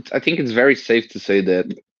 I think it's very safe to say that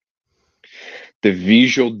the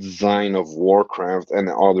visual design of Warcraft and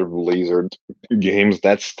other Blizzard games,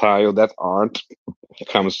 that style, that art,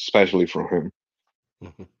 comes especially from him.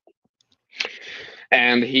 Mhm.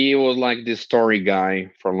 And he was like the story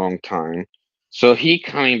guy for a long time. So he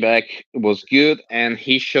coming back was good, and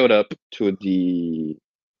he showed up to the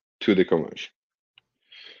convention.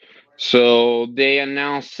 So they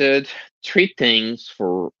announced three things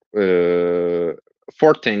four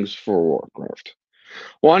things for Warcraft.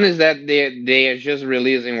 One is that they are just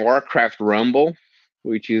releasing Warcraft Rumble,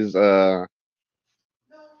 which is I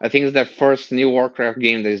think it's the first new Warcraft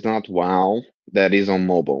game that is not WoW, that is on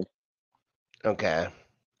mobile. Okay.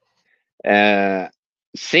 Uh,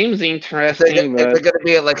 Seems Is it, interesting, is but it going to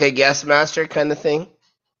be like a guest master kind of thing?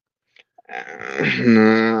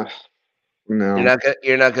 no, You're no, not gonna,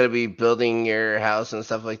 you're not going to be building your house and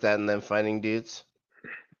stuff like that, and then finding dudes.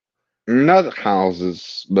 not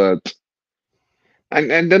houses, but I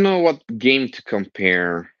don't know what game to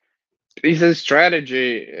compare. It's a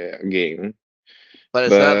strategy game, But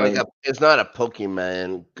it's not but like it's not a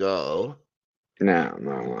Pokemon Go.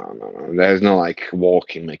 no. There's no like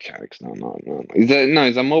walking mechanics. No.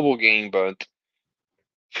 It's a mobile game, but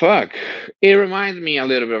fuck, it reminds me a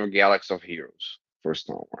little bit of Galaxy of Heroes for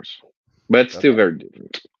Star Wars, but it's still Okay, very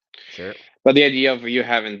different. sure. But the idea of you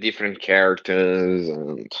having different characters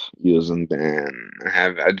and using them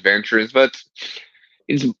have adventures, but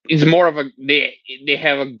it's more of a they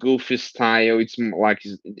have a goofy style.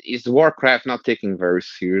 It's Warcraft not taken very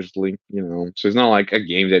seriously, you know. So it's not like a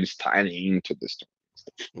game that is tied into this stuff.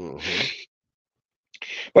 Hmm.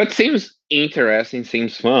 But seems interesting,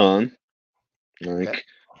 seems fun. Okay. Like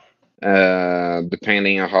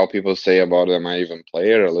depending on how people say about it, I might even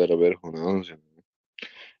play it a little bit. Who knows?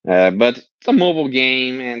 But it's a mobile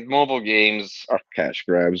game, and mobile games are cash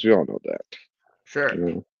grabs. We all know that. You Sure.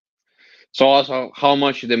 know. So also, how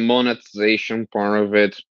much the monetization part of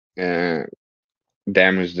it uh,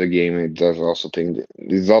 damage the game? It does also think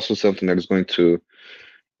it's also something that is going to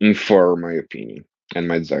infer my opinion and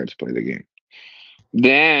my desire to play the game.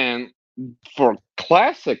 Then for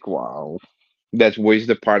classic WoW, that was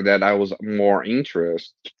the part that I was more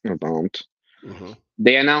interested about. Hmm.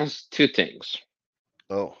 They announced two things.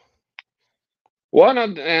 Oh. One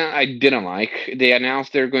of I didn't like. They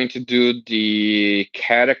announced they're going to do the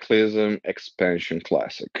Cataclysm expansion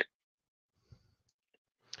classic.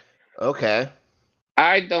 Okay.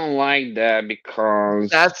 I don't like that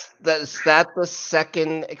because That's the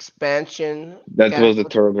second expansion that was the Cataclysm?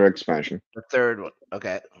 third expansion. The third one.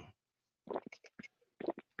 Okay.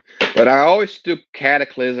 But I always took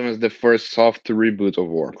Cataclysm as the first soft reboot of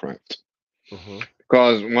Warcraft. Hmm.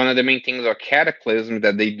 Because one of the main things of Cataclysm is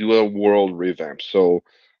that they do a world revamp. So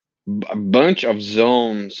a bunch of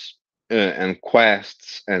zones and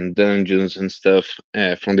quests and dungeons and stuff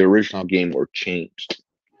from the original game were changed.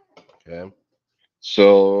 Okay.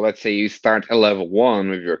 So let's say you start at level one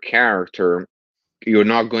with your character, you're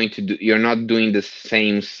not doing the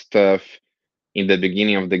same stuff in the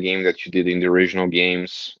beginning of the game that you did in the original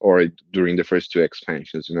games or during the first two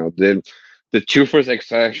expansions. You know, the two first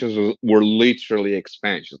expansions were literally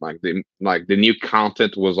expansions. Like the new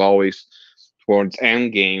content was always towards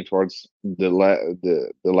end game, towards the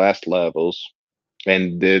last levels,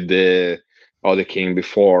 and the all that came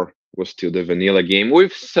before was still the vanilla game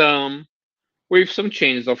with some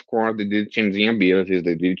changes, of course. They did change the abilities.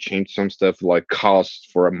 They did change some stuff like cost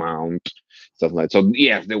for amount, stuff like that. So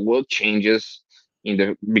yes, there were changes in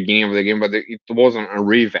the beginning of the game, but it wasn't a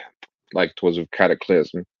revamp like it was with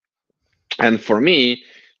Cataclysm. And for me,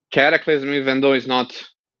 Cataclysm, even though it's not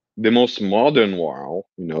the most modern WoW,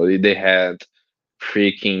 you know, they had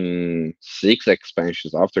freaking six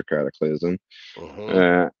expansions after Cataclysm. Hmm.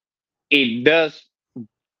 Uh, it does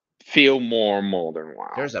feel more modern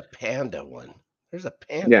WoW. There's a panda one. There's a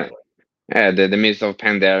panda Yeah, one. yeah, the Mist of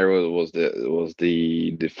Pandaria was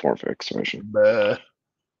the fourth expansion. Buh.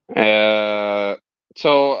 Uh,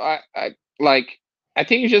 so I like I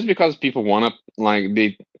think it's just because people wanna like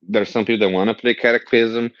there's some people that wanna play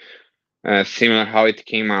Cataclysm, similar how it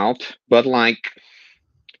came out, but like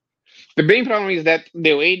the main problem is that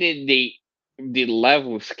the way that the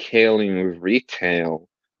level scaling with retail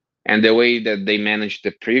and the way that they managed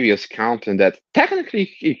the previous content that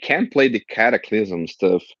technically you can play the Cataclysm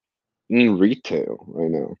stuff in retail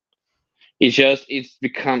right now.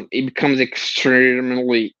 It becomes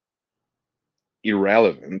extremely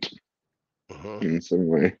irrelevant Hmm. in some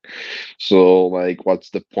way. So like what's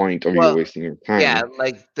the point of you Well, wasting your yeah, time?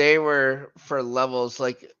 like they were for levels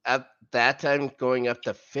like at that time going up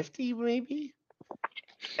to 50 maybe,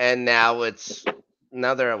 and now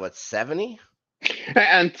they're at what, 70?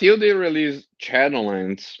 Until they released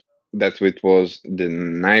Shadowlands, that's what was the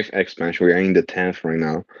ninth expansion. We are in the 10th right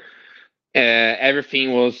now.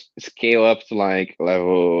 Everything was scale up to like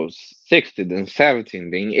level 60, then 17,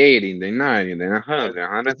 then 80, then 90, then 100, Is it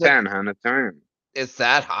 110, 110. is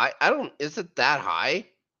that high? I don't Is it that high?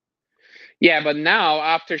 Yeah, but now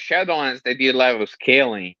after Shadowlands, they did level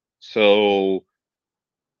scaling. So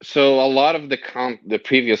a lot of the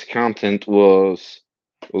previous content was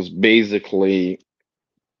basically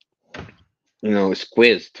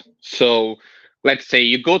squeezed. So let's say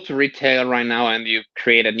you go to retail right now and you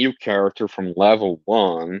create a new character from level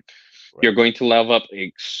one, you're Right. going to level up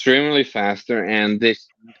extremely faster, and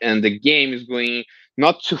the game is going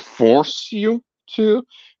not to force you to,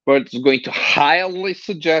 but it's going to highly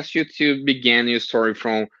suggest you to begin your story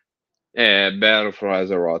from Battle for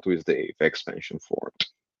Azeroth with the 8th expansion for it.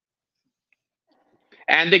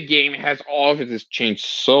 And the game has obviously changed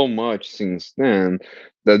so much since then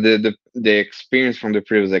that the experience from the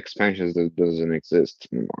previous expansions doesn't exist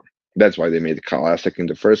anymore. That's why they made it classic in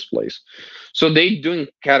the first place. So they doing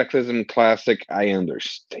Cataclysm Classic, I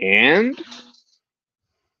understand.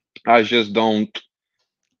 I just don't.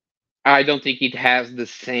 I don't think it has the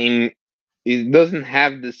same. It doesn't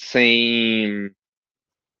have the same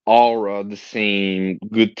aura, the same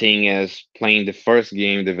good thing as playing the first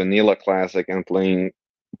game, the Vanilla Classic, and playing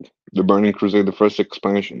the Burning Crusade, the first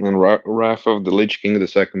expansion, and Wrath of the Lich King, the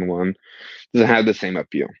second one. Doesn't have the same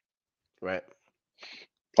appeal. Right.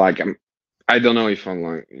 Like I don't know if I'm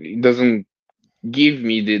like it doesn't give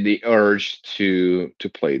me the urge to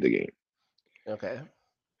play the game. Okay.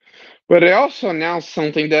 But they also announced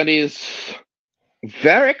something that is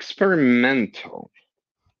very experimental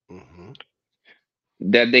Hmm.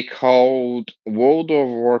 that they called World of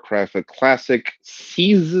Warcraft a Classic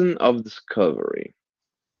Season of Discovery.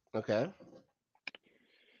 Okay.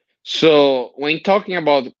 So when talking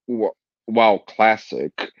about WoW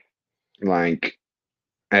Classic, like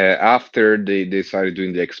after they started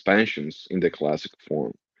doing the expansions in the classic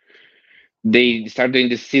form, they started doing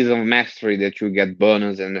the season of mastery that you get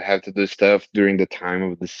bonus and have to do stuff during the time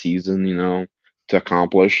of the season, to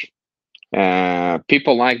accomplish.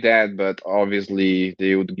 People like that, but obviously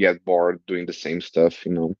they would get bored doing the same stuff.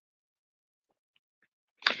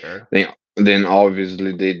 Sure. Then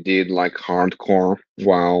obviously they did like hardcore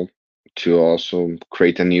WoW to also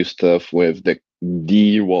create a new stuff with the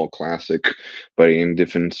WoW Classic, but in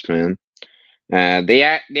different span.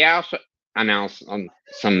 They also announced on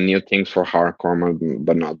some new things for hardcore,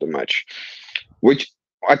 but not too much. Which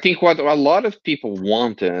I think what a lot of people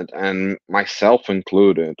wanted, and myself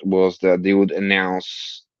included, was that they would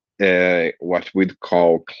announce what we'd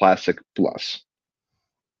call Classic Plus.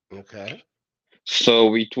 Okay.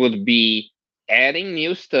 So it would be adding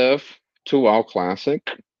new stuff to our classic,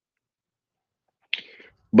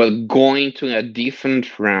 but going to a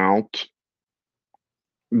different route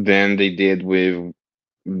than they did with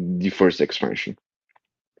the first expansion.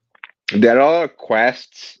 There are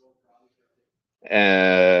quests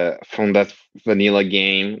from that vanilla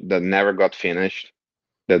game that never got finished,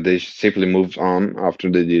 that they simply moved on after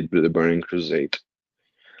they did the Burning Crusade.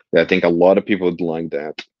 I think a lot of people would like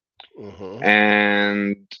that. Hmm.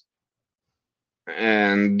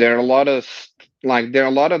 And there are a lot of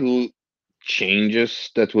changes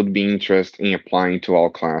that would be interesting in applying to all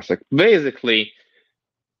classic. Basically,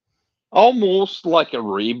 almost like a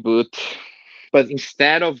reboot, but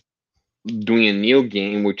instead of doing a new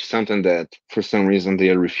game, which is something that for some reason they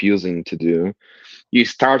are refusing to do, you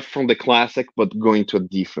start from the classic but going to a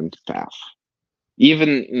different path, even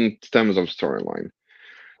in terms of storyline.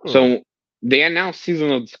 Hmm. So they announced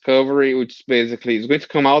Season of Discovery, which basically is going to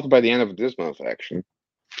come out by the end of this month, actually.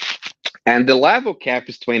 And the level cap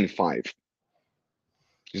is 25.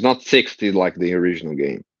 It's not 60 like the original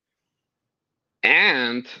game.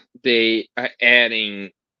 And they are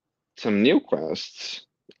adding some new quests.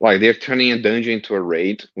 Like they're turning a dungeon into a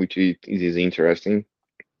raid, which is interesting.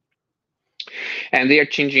 And they are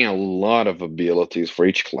changing a lot of abilities for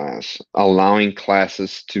each class, allowing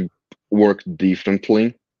classes to work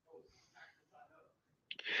differently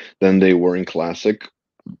than they were in Classic,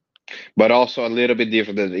 but also a little bit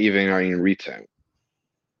different than even are in retail.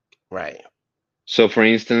 Right. So, for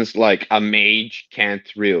instance, like a mage can't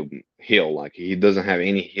heal, like he doesn't have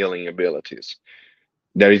any healing abilities.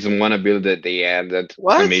 There is one ability that they add that a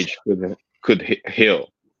What? mage could heal,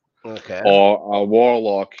 Okay. or a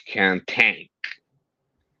warlock can tank.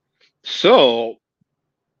 So,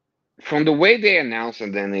 from the way they announced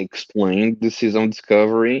and then they explained the season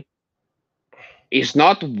discovery, it's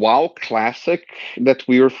not WoW Classic that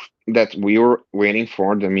we were waiting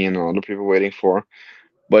for, that me and other people waiting for,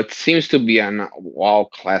 but seems to be an WoW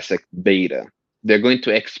Classic beta. They're going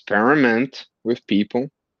to experiment with people,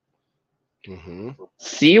 Hmm.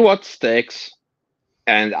 see what sticks,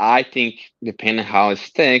 and I think depending how it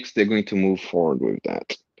sticks, they're going to move forward with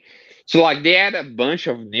that. So like they add a bunch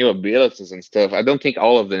of new abilities and stuff. I don't think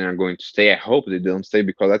all of them are going to stay. I hope they don't stay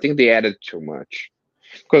because I think they added too much.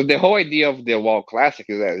 Because the whole idea of the WoW Classic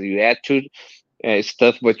is that you add to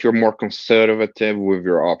stuff, but you're more conservative with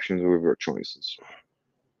your options, with your choices.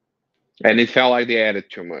 And it felt like they added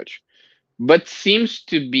too much, but seems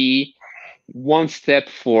to be one step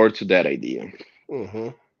forward to that idea. Hmm.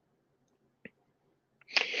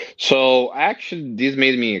 So actually, this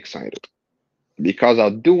made me excited because I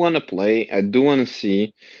do want to play. I do want to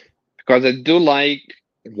see because I do like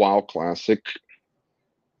WoW Classic,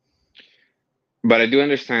 but I do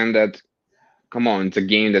understand that. Come on, it's a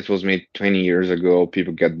game that was made 20 years ago.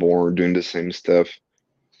 People get bored doing the same stuff.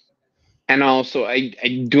 And also, I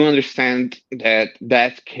do understand that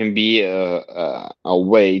that can be a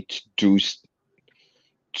way to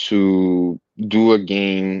do a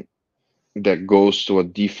game that goes to a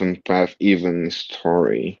different path, even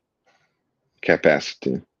story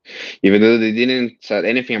capacity. Even though they didn't say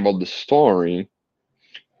anything about the story,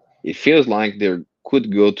 it feels like they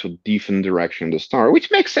could go to a different direction in the story,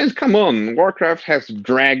 which makes sense. Come on, Warcraft has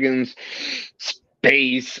dragons,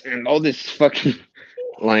 space, and all this fucking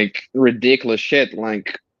like ridiculous shit.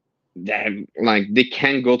 That, like they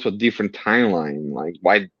can go to a different timeline. Like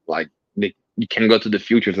why? Like they you can go to the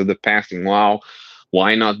future, to the past, and wow,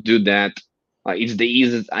 why not do that? It's the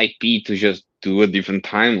easiest IP to just do a different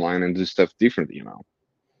timeline and do stuff differently.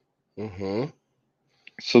 Mm-hmm.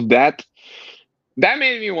 So that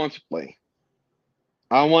made me want to play.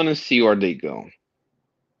 I want to see where they go.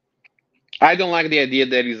 I don't like the idea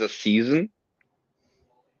that it's a season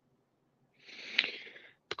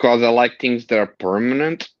because I like things that are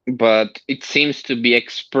permanent, but it seems to be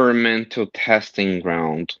experimental testing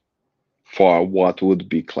ground for what would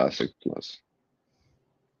be Classic Plus.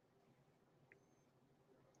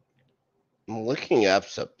 I'm looking up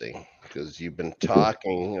something because you've been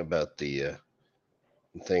talking about the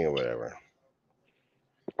thing or whatever.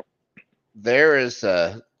 There is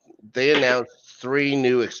they announced 3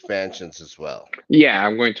 new expansions as well. Yeah,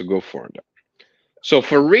 I'm going to go for that. So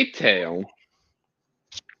for retail,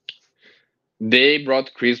 they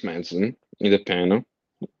brought Chris Manson in the panel,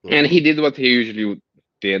 and he did what he usually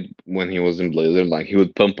did when he was in Blizzard, like he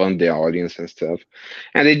would pump on the audience and stuff.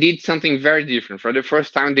 And they did something very different. For the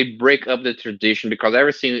first time, they break up the tradition because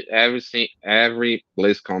every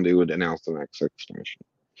BlizzCon they would announce the next expansion.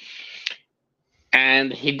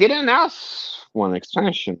 And he did announce one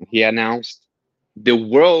expansion. He announced the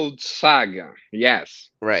World Saga. Yes,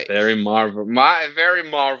 Right. very very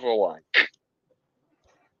Marvel-like.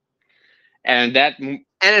 And And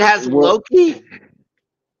it has Loki?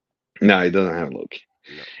 No, it doesn't have Loki.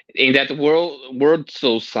 No. In that World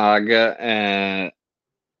Soul Saga,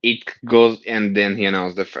 it goes, and then he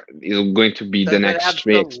announced it's going to be Does the it next have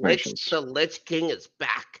 3 the expansions. The Lich King is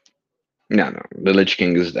back. No, the Lich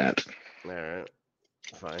King is that. All right,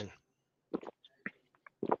 fine.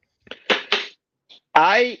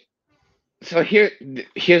 So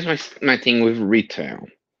here's my thing with retail.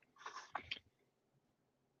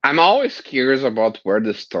 I'm always curious about where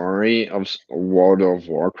the story of World of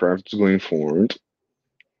Warcraft is going forward.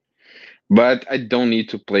 But I don't need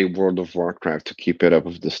to play World of Warcraft to keep it up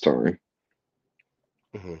with the story.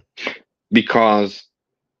 Mm-hmm. Because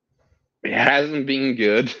it hasn't been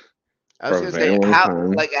good. I was going to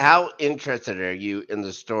say, how interested are you in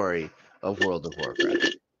the story of World of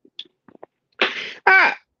Warcraft?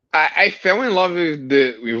 I fell in love with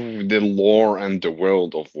the lore and the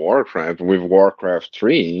world of Warcraft with Warcraft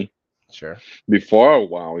 3. Sure. Before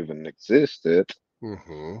WoW even existed.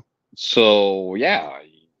 Mm-hmm. So yeah,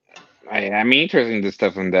 I'm interested in the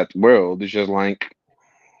stuff in that world. It's just like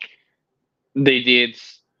they did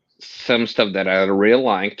some stuff that I really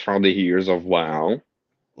liked throughout the years of WoW.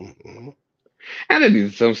 Mm-hmm. And they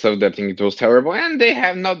did some stuff that I think it was terrible. And they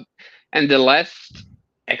have not. And the last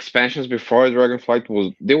expansions before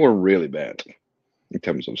Dragonflight they were really bad in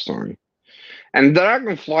terms of story. And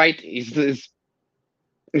Dragonflight is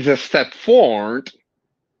a step forward,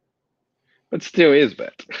 but still is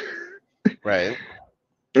bad. Right.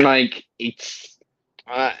 Like it's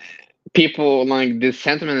people like the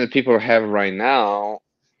sentiment that people have right now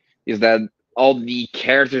is that all the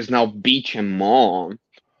characters now beach and mom,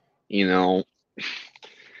 you know.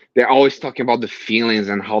 They're always talking about the feelings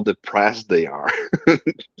and how depressed they are.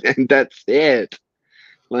 And that's it.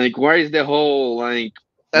 Like where is the whole like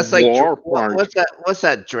that's like war part? What's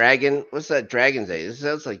that dragon? What's that Dragon's Age? It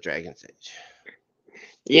sounds like Dragon's Age.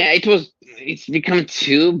 Yeah, it's become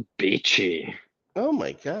too bitchy. Oh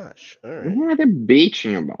my gosh. All right. Yeah, they're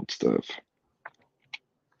bitching about stuff.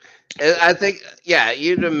 And I think, yeah,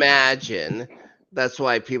 you'd imagine that's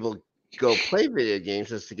why people go play video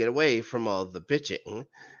games, is to get away from all the bitching.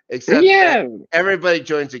 Except that everybody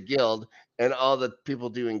joins a guild, and all the people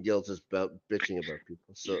doing guilds is about bitching about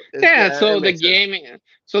people. So the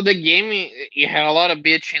game, you have a lot of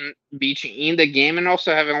bitching in the game, and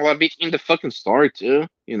also having a lot of bitch in the fucking story too.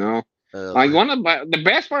 Like the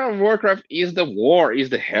best part of Warcraft is the war, is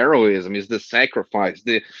the heroism, is the sacrifice,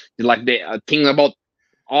 the thing about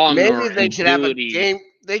honor. Maybe they should have a game.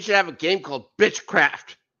 They should have a game called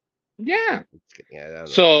Bitchcraft. Yeah. Yeah. I don't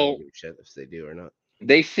so know if they do or not.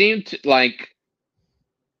 they seem to like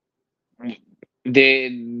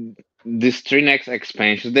they this three next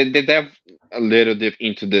expansions. They dive a little deep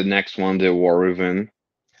into the next one, the War Within.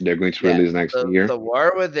 They're going to Yeah, release next year, the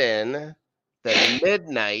War Within, the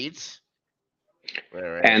Midnight. All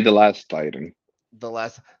right, and the Last Titan. the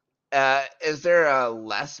last. Is there a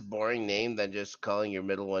less boring name than just calling your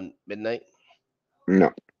middle one Midnight?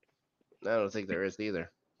 No, I don't think there is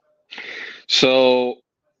either. so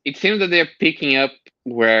it seems that they're picking up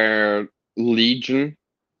where Legion.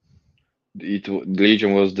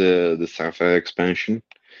 Legion was the sci-fi expansion.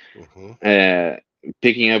 Hmm. Uh,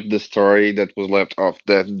 Picking up the story that was left off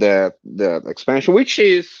that expansion, which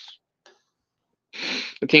is,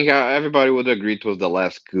 I think everybody would agree it was the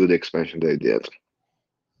last good expansion they did.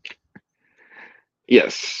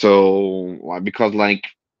 Yes, so because like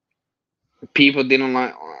people didn't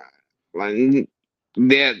like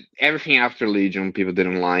that everything after Legion people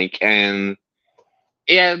didn't like, and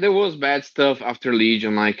yeah, there was bad stuff after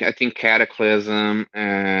Legion, like I think Cataclysm,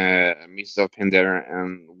 Mists of Pandaria,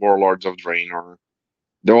 and Warlords of Draenor.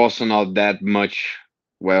 They're also not that much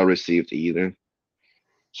well received either.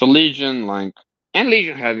 So Legion, like, and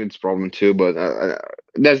Legion had its problem too, but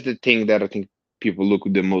that's the thing that I think people look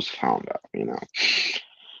the most found out.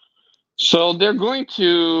 So they're going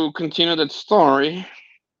to continue that story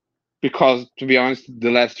because, to be honest,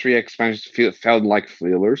 the last three expansions felt like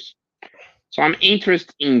fillers. So I'm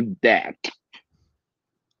interested in that.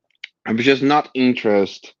 I'm just not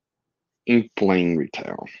interested in playing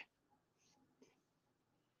retail.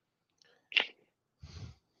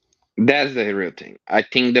 That's the real thing. I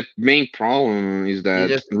think the main problem is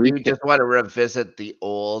that You retail. just want to revisit the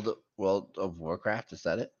old World of Warcraft. Is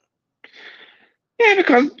that it? Yeah,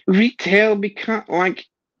 because retail become like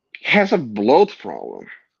has a bloat problem.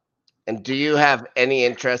 And do you have any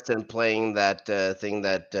interest in playing that thing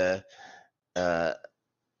that uh,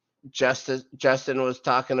 Justin was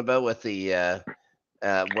talking about with the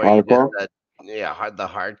where you just Hardcore? the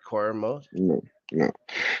hardcore mode? No, no.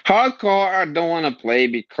 Hardcore, I don't want to play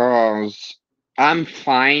because I'm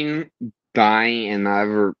fine dying and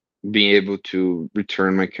never being able to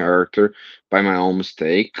return my character by my own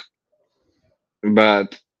mistake.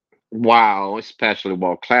 But WoW, especially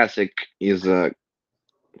WoW Classic, is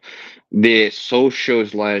the social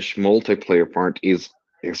slash multiplayer part is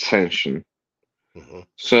essential. Hmm.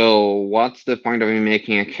 So what's the point of me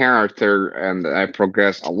making a character and I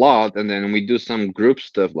progress a lot and then we do some group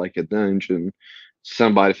stuff like a dungeon,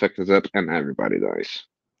 somebody fucks up and everybody dies.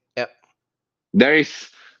 Yep. There is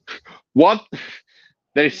what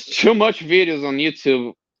there is too much videos on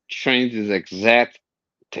YouTube showing this exact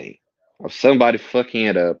thing of somebody fucking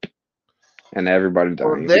it up and everybody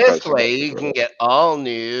Well, dying because this somebody way fucked you it can up. get all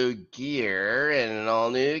new gear and an all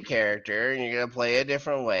new character, and you're gonna play a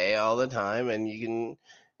different way all the time. And you can,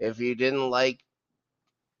 if you didn't like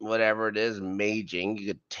whatever it is, maging, you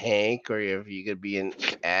could tank, or if you could be an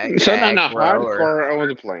So no, no, aggro, or hardcore I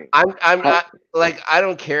wasn't playing. I'm Hard, not like I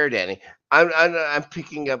don't care, Danny. I'm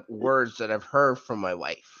picking up words that I've heard from my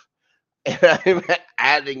wife, and I'm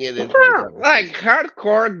adding it into the like conversation.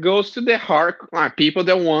 hardcore goes to the hard people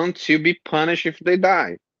that want to be punished if they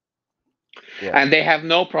die. Yeah. And they have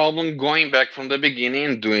no problem going back from the beginning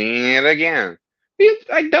and doing it again.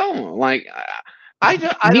 I don't like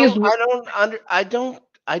these.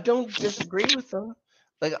 I don't disagree with them.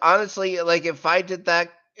 Like honestly, like if I did that,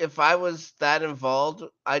 if I was that involved,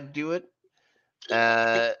 I'd do it.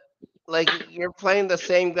 Uh, like you're playing the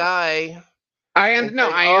same guy and No,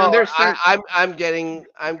 saying, I "Oh, understand.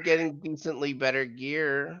 I'm getting decently better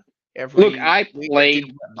gear Look, every I week or two,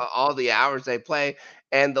 played. all the hours they play,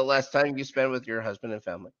 and the less time you spend with your husband and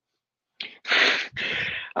family."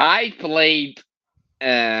 I played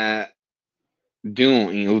uh Doom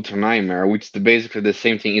in Ultra Nightmare, which is basically the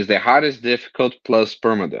same thing. Is the hardest difficult plus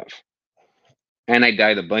permadeath, and I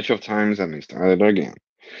died a bunch of times and I started again.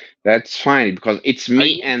 That's fine because it's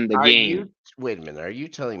me and the Are game. you? Wait a minute. Are you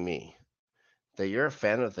telling me that you're a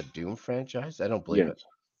fan of the Doom franchise? I don't believe Yes, it.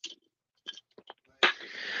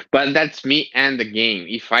 but that's me and the game.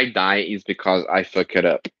 If I die, it's because I fuck it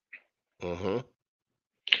up. Hmm.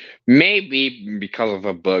 Maybe because of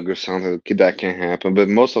a bug or something that can happen, but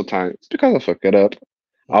most of the time it's because I fucked it up.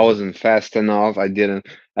 I Hmm. wasn't fast enough. I didn't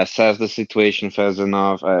assess the situation fast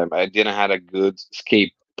enough. I didn't have a good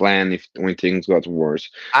escape plan if when things got worse.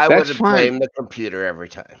 I That's would fine. blame the computer every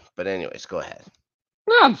time. But anyways, go ahead.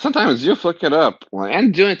 No, sometimes you fuck it up, like,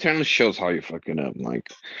 and doing eternal shows how you fuck it up. Like,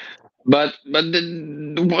 well,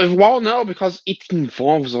 no, because it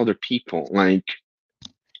involves other people. Like,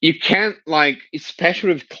 you can't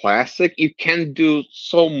especially with classic, you can't do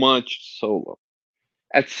so much solo.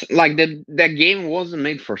 It's like that game wasn't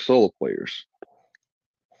made for solo players.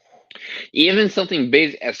 Even something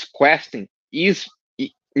basic as questing is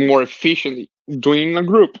more efficient doing in a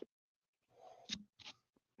group.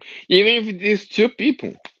 Even if it is two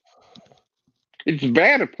people, it's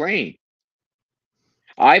better playing.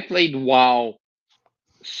 I played WoW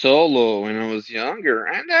solo when I was younger,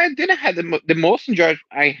 and I didn't have the most enjoy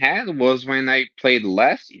I had was when I played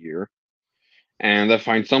last year. And I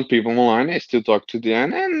find some people online. I still talk to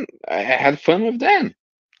them, and I had fun with them.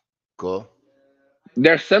 Cool.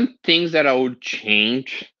 There are some things that I would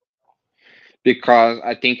change because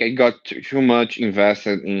I think I got too much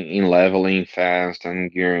invested in leveling fast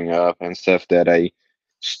and gearing up and stuff that I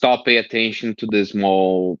stopped paying attention to the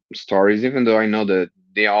small stories, even though I know that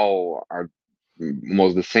they all are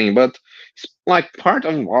most the same. But it's like part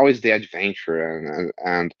of always the adventure,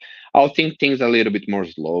 and I'll think things a little bit more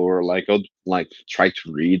slower. Like I'll like try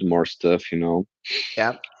to read more stuff, you know.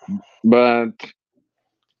 Yeah. But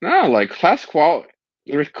no, like class qual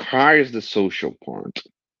requires the social part.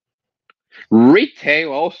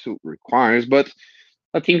 Retail also requires, but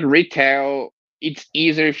I think retail it's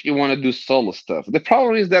easier if you want to do solo stuff. The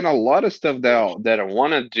problem is that a lot of stuff that I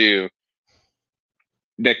want to do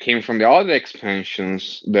that came from the other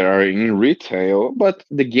expansions that are in retail, but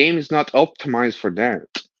the game is not optimized for that.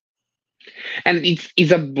 And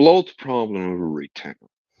it's a bloat problem with retail.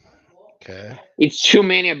 Okay. It's too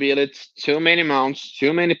many abilities, too many mounts,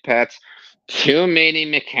 too many pets, too many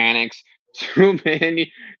mechanics, too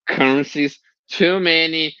many currencies, too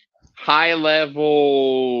many high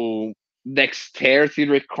level dexterity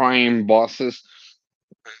requiring bosses,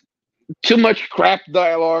 too much crap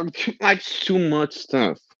dialogue, too much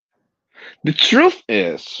stuff. The truth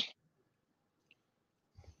is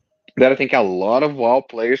that I think a lot of WoW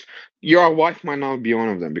players, your wife might not be one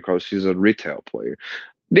of them because she's a retail player.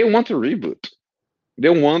 They want a reboot. They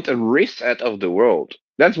want a reset of the world.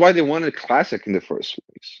 That's why they wanted classic in the first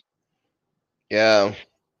place. Yeah.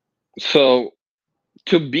 So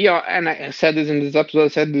to be, and I said this in this episode, I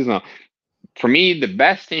said this now. For me, the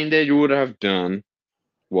best thing that you would have done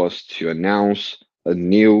was to announce a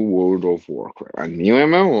new World of Warcraft, a new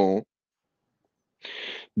MMO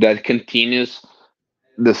that continues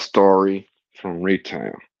the story from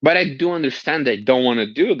retail. But I do understand they don't want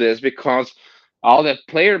to do this because all the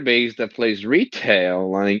player base that plays retail,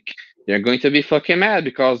 like they're going to be fucking mad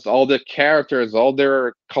because all the characters, all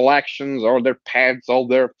their collections, all their pets, all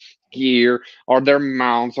their gear, or their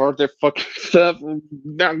mounts, or their fucking stuff,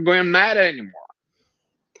 not going mad anymore.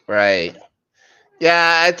 Right.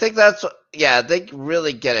 Yeah, I think that's yeah, they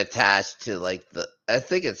really get attached to like the I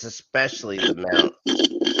think it's especially the mount.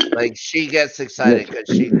 Like she gets excited because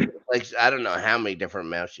she like I don't know how many different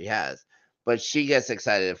mounts she has, but she gets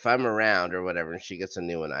excited if I'm around or whatever and she gets a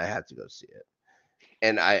new one, I have to go see it.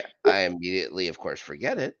 And I immediately of course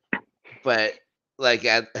forget it. But like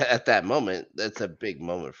at that moment, that's a big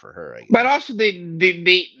moment for her, I But guess. also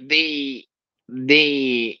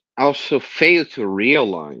they also fail to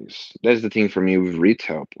realize that's the thing for me with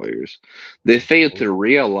retail players. They fail Mhm. to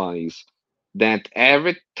realize that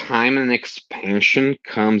every time an expansion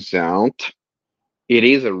comes out, it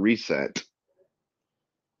is a reset.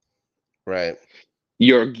 Right.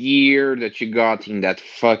 Your gear that you got in that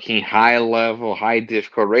fucking high level, high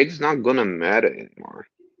difficult rate is not gonna matter anymore.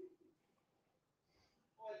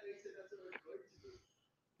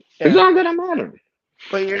 It's Yeah. not gonna matter.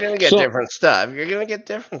 But you're gonna get So different stuff. You're gonna get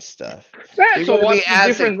different stuff. yeah, You're so gonna be what's the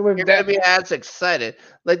difference you're with gonna that? be as excited.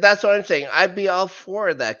 Like that's what I'm saying. I'd be all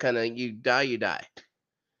for that kind of you die, you die.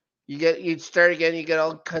 You start again, you get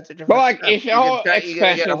all kinds of But different like stuff. if all You're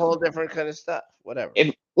gonna get a expansions whole different kind of stuff. Whatever.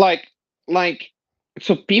 if like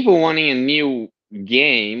so people wanting a new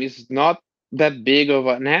game is not that big of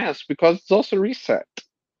an ask because it's also reset.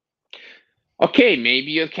 Okay,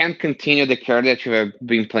 maybe you can continue the character that you have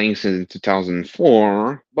been playing since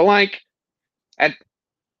 2004, but like at,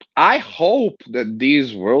 I hope that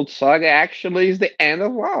this World Saga actually is the end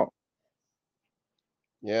of WoW.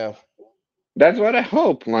 Yeah. That's what I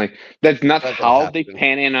hope. Like that's not Not gonna how they happen.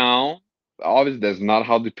 pan it on. Obviously, that's not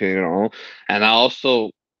how they pan it on. And I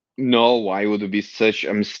also know why it would be such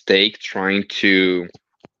a mistake trying to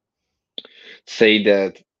say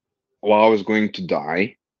that WoW is going to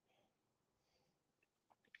die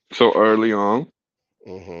so early on.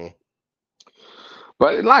 Hmm.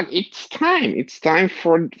 But like it's time. It's time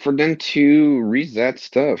for them to reset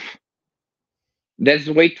stuff. That's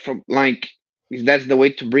the way for like that's the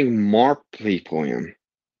way to bring more people in.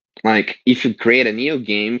 Like if you create a new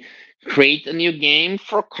game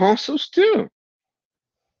for consoles too.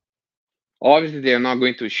 Obviously, they are not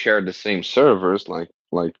going to share the same servers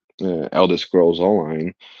Elder Scrolls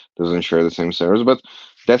Online doesn't share the same servers, but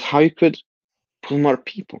that's how you could pull more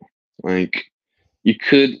people. Like you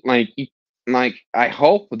could like I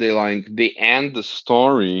hope they end the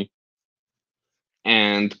story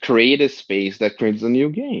and create a space that creates a new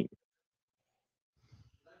game.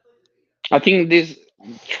 I think this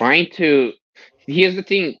trying to here's the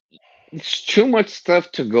thing, it's too much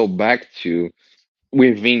stuff to go back to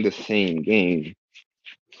within the same game.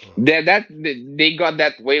 They got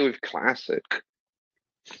that way with classic.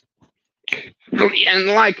 And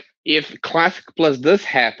like if classic plus does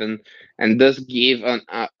happen and does give an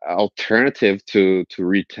alternative to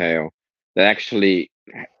retail that actually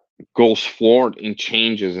goes forward in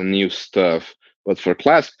changes and new stuff, but for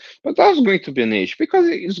classic, but that's going to be an issue because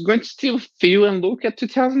it's going to still feel and look at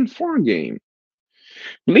 2004 game.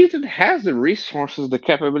 Blizzard has the resources, the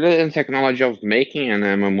capability and technology of making an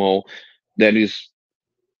MMO that is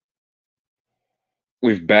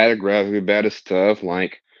with better graphics, with better stuff.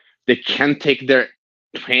 Like they can take their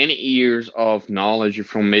 20 years of knowledge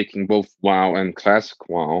from making both WoW and classic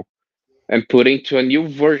WoW and put into a new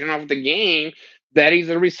version of the game that is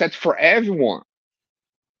a reset for everyone.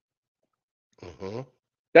 Mm-hmm.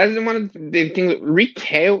 That's one of the things.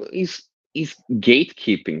 Retail is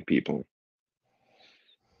gatekeeping people.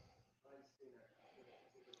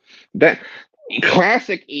 That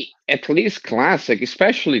classic, at least classic,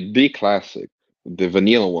 especially the classic, the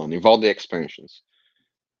vanilla one, with all the expansions,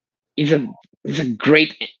 is a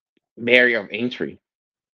great barrier of entry.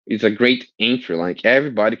 It's a great entry. Like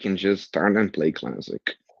everybody can just start and play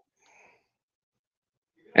classic.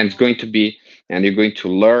 And it's going to be, and you're going to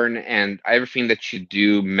learn, and everything that you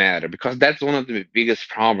do matter because that's one of the biggest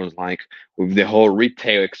problems, like with the whole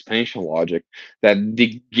retail expansion logic, that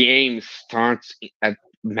the game starts at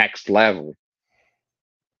max level.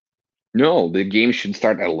 No, the game should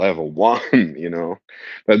start at level one,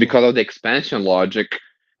 but because of the expansion logic,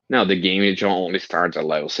 now the game only starts at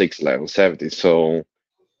level 6, level 70. So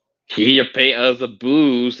here you pay us a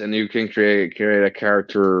boost and you can create a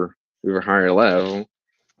character with a higher level,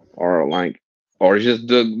 or just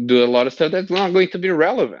do a lot of stuff that's not going to be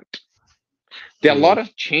relevant. There are a lot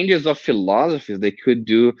of changes of philosophies they could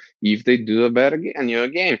do if they do a new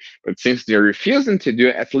game. But since they're refusing to do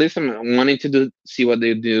it, at least I'm wanting to see what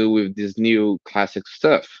they do with this new classic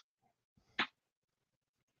stuff.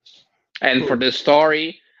 And for the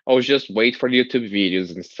story, I'll just wait for YouTube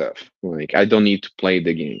videos and stuff. Like I don't need to play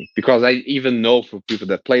the game because I even know for people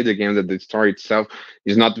that play the game that the story itself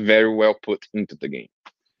is not very well put into the game.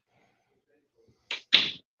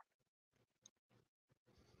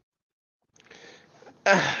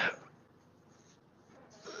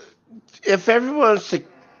 If everyone's to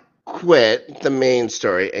quit the main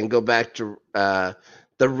story and go back to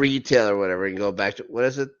the retail or whatever, and go back to what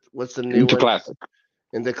is it? What's the new Into one? classic.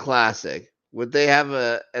 In the classic, would they have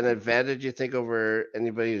an advantage? You think over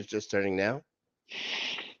anybody who's just starting now?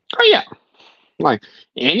 Oh yeah. Like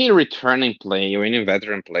any returning player, any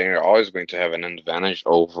veteran player, are always going to have an advantage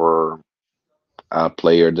over a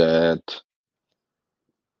player that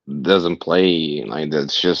doesn't play, like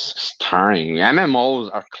that's just starting. MMOs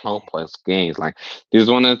are complex games. Like this is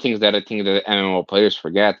one of the things that I think that MMO players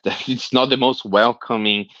forget, that it's not the most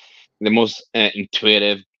welcoming, the most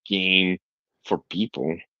intuitive game for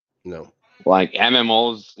people. No. Like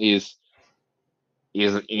MMOs is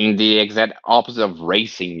in the exact opposite of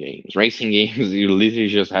racing games. Racing games, you literally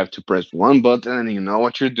just have to press one button and you know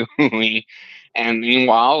what you're doing. And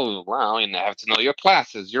meanwhile, well, you have to know your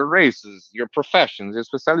classes, your races, your professions, your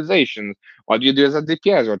specializations. What you do as a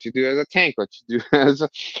DPS, what you do as a tank, what you do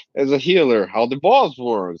as a healer, how the boss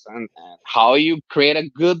works, and how you create a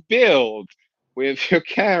good build with your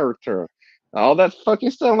character. All that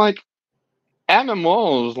fucking stuff. Like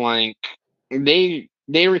MMOs, like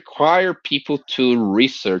they require people to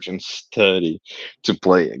research and study to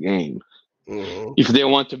play a game Mm-hmm. if they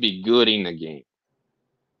want to be good in a game.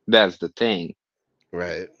 That's the thing.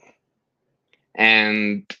 Right.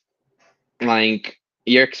 And like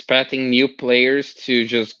you're expecting new players to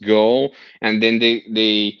just go and then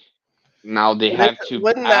they now they Wouldn't, have to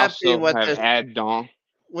wouldn't that be also what have this? add on.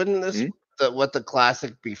 Wouldn't this Hmm? what the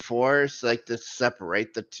classic before is like to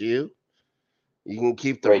separate the two? You can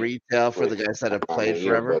keep the Wait, retail for wait. the guys that have My played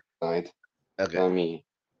forever. earbud died. Okay. Let me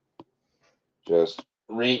just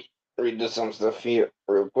read some stuff here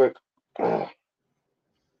real quick.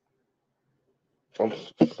 For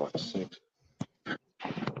fuck's sake.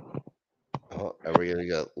 Oh, are we gonna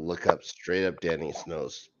go look up straight up Danny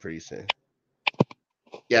Snow's pretty soon?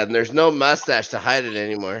 Yeah, and there's no mustache to hide it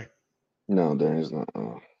anymore. No, there is not.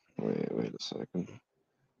 Oh, wait a second.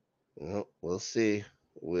 No, we'll see.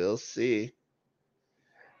 We'll see.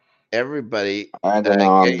 Everybody, I don't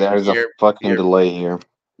know. get There's a fucking delay here.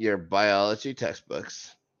 your biology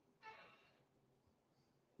textbooks.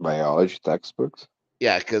 Biology textbooks.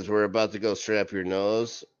 Yeah, because we're about to go straight up your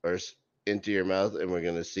nose or into your mouth, and we're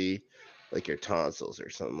gonna see like your tonsils or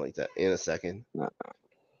something like that in a second. No.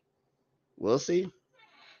 We'll see.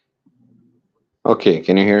 Okay,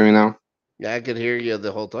 can you hear me now? Yeah, I could hear you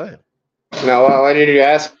the whole time. No, what did you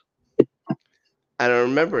ask? I don't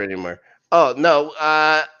remember anymore. Oh no,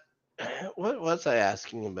 what was I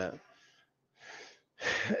asking about?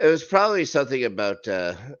 It was probably something about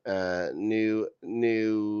um,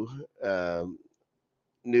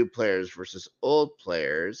 new players versus old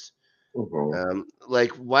players. Mhm.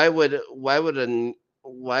 Like why would an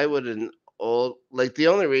old like the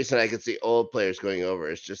only reason I could see old players going over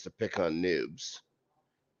is just to pick on noobs,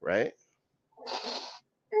 right?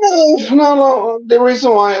 No, no, no. The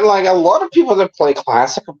reason why, like, a lot of people that play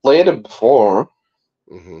Classic have played it before,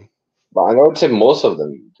 Mm-hmm. but I would say most of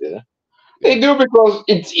them do. Yeah. They do because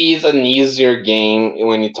it is an easier game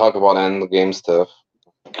when you talk about end game stuff.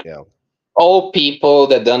 Yeah. All people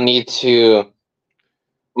that don't need to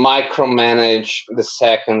micromanage the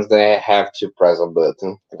seconds they have to press a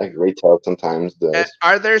button, like retail sometimes does.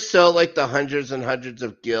 Are there still like the hundreds and hundreds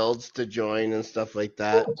of guilds to join and stuff like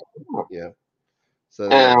that? Yeah.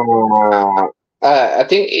 So that Uh, I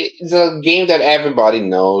think it's a game that everybody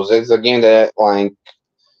knows. It's a game that, like,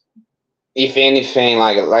 if anything,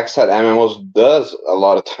 like I said, MMOs does a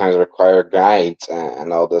lot of times require guides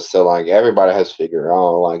and all this. So like everybody has figured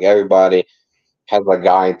out, like everybody has a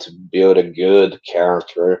guide to build a good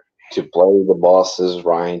character, to play the bosses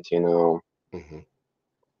right, you know. hmm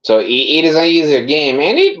So it is an easier game,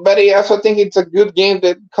 but I also think it's a good game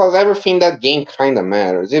that because everything that game kind of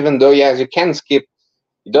matters. Even though yes, you can skip,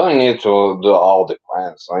 you don't need to do all the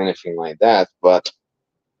quests or anything like that, but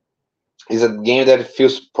it's a game that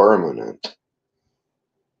feels permanent,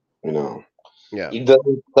 you know. yeah. It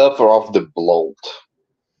doesn't suffer off the bloat.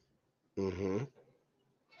 hmm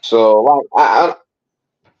So like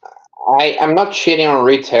I'm not cheating on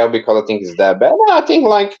retail because I think it's that bad. No, I think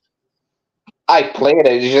like I played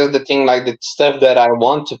it. It's just the thing like the stuff that I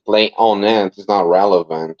want to play on it is not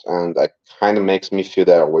relevant, and that kind of makes me feel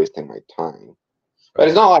that I'm wasting my time. But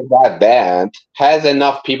it's Right. not like that bad. Has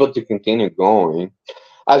enough people to continue going.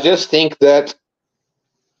 I just think that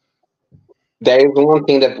there is one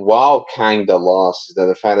thing that WoW kind of lost is that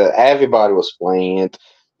the fact that everybody was playing it,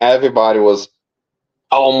 everybody was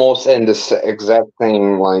almost in the exact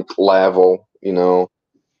same like level, you know.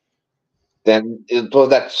 Then it was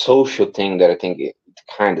that social thing that I think it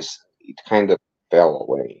kind of fell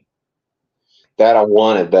away. That I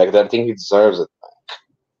wanted back. That I think it deserves it.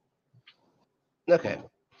 Okay.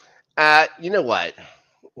 You know what?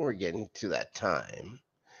 We're getting to that time.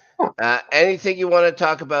 Huh. Anything you want to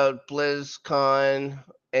talk about BlizzCon?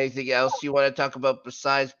 Anything else you want to talk about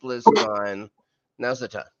besides BlizzCon? Now's the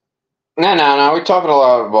time. No. We're talking a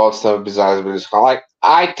lot about stuff besides this. Like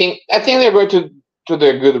I think they're going to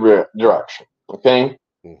the good direction. Okay.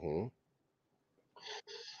 hmm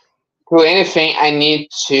To anything, I need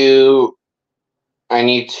to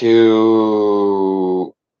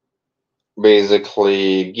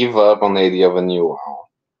basically give up on the idea of a new WoW.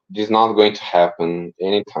 This is not going to happen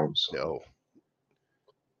anytime soon. No.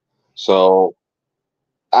 So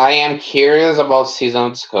I am curious about Season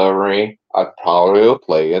of Discovery. I probably will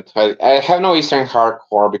play it. I have no Eastern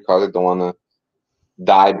Hardcore because I don't want to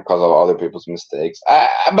die because of other people's mistakes.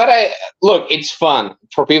 But I look, it's fun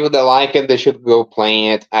for people that like it. They should go playing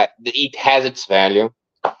it. It has its value.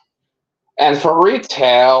 And for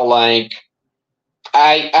retail, like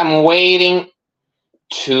I am waiting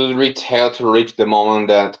to retail to reach the moment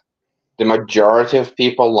that the majority of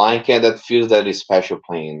people like it that feels that it's special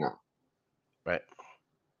playing now. Right.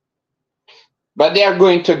 But they are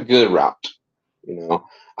going to a good route. You know,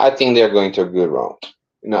 I think they're going to a good route.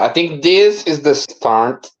 You know, I think this is the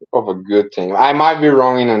start of a good thing. I might be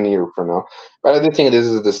wrong in a year from now, but I do think this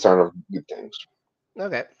is the start of good things.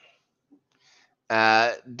 Okay.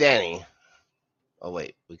 Danny. Oh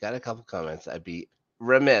wait, we got a couple comments. I'd be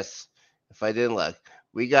remiss if I didn't look.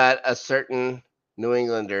 We got a certain New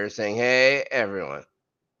Englander saying, "Hey everyone."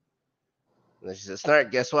 And then she says,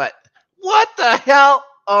 "Snark, guess what? What the hell?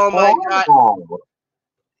 Oh my god. Oh,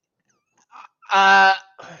 Uh,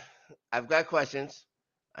 I've got questions.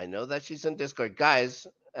 I know that she's in Discord, guys.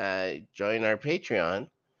 Join our Patreon.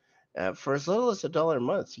 For as little as $1 a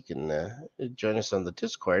month, you can join us on the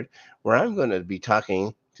Discord, where I'm going to be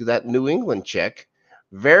talking to that New England chick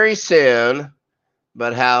very soon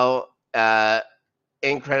about how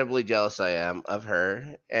incredibly jealous I am of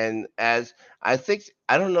her. And as I think,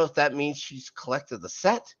 I don't know if that means she's collected the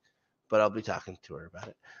set but I'll be talking to her about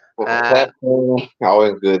it. Definitely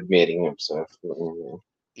always good meeting himself.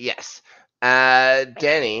 Yes.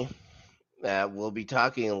 Danny, we'll be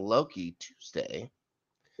talking Loki Tuesday.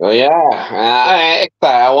 Oh yeah,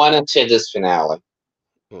 I want to see this finale.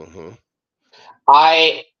 Hmm.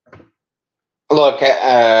 I look,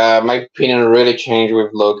 my opinion really changed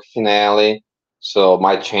with Loki finale, so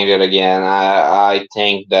might change it again. I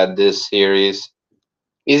think that this series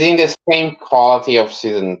is in the same quality of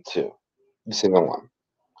season two, season one.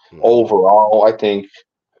 Hmm. Overall, I think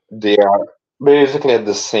they are basically at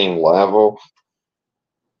the same level,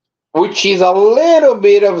 which is a little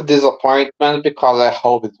bit of disappointment because I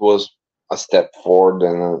hope it was a step forward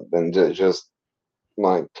than just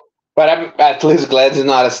like. But I'm at least glad it's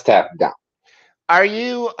not a step down. Are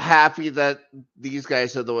you happy that these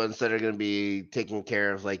guys are the ones that are going to be taking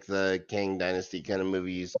care of like the Kang Dynasty kind of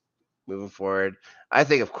movies moving forward? I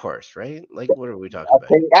think, of course, right? Like, what are we talking I about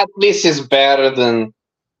here? think at least it's better than.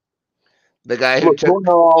 The guy who Look, took who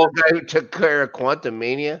knows? the guy who took care of Quantum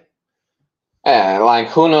Mania. Like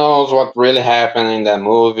who knows what really happened in that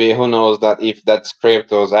movie? Who knows that if that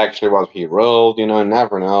script was actually what he wrote? You know, you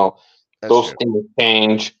never know. That's Those true. things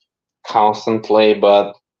change constantly,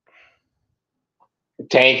 but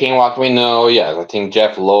taking what we know, yes, I think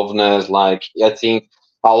Jeff Loveness, like, I think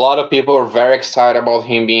a lot of people are very excited about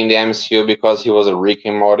him being the MCU because he was a Rick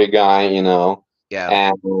and Morty guy, you know, Yeah,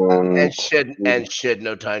 and and should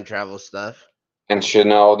know time travel stuff. and should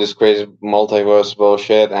know this crazy multiverse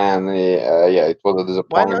bullshit, and yeah, it was a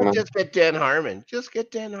Why not disappointment. just get Dan Harmon? Just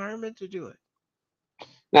get Dan Harmon to do it.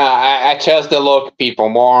 No, I trust the local people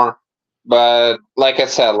more, but like I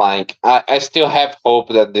said, like I still have hope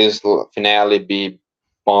that this finale be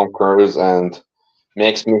bonkers and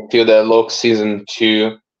makes me feel that Loki season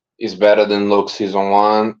two is better than Loki season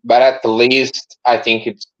one. But at least I think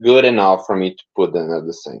it's good enough for me to put them at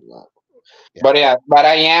the same level. Yeah, But yeah, but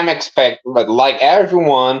I am expect, but like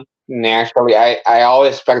everyone, naturally, I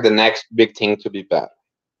always expect the next big thing to be better.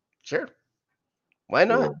 sure. Why You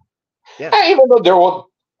not? know? Yeah. Even though there were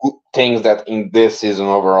good things that in this season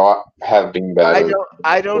overall have been I better. don't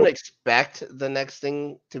I don't expect the next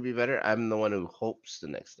thing to be better. I'm the one who hopes the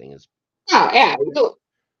next thing is Yeah, better.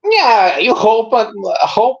 yeah, you hope, but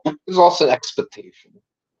hope is also an expectation.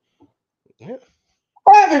 Yeah.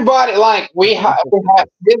 Everybody, like we have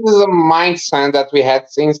this is a mindset that we had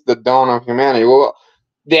since the dawn of humanity. Well,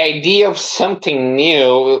 the idea of something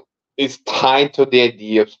new is tied to the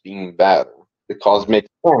idea of being better because it Mhm. makes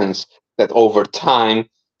sense that over time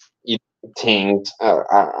it, things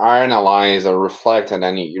are analyzed or reflected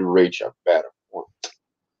and you reach a better point.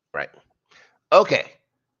 Right. Okay.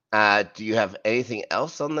 Do you have anything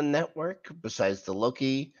else on the network besides the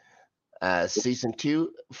Loki season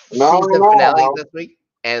two No, season finale no, this week?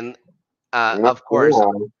 And no, of course,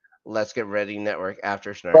 no. Let's Get Ready Network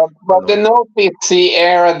after Snark from But the the West no PC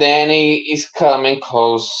era, Danny, is coming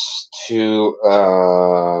close to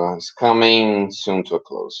it's coming soon to a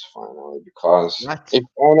close finally because What? if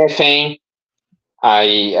anything,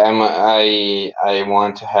 I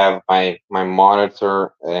want to have my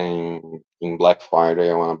monitor in Black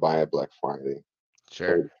Friday. I want to buy a Black Friday,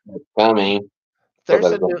 Sure. so it's coming. So There's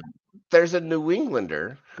that's a new there's a New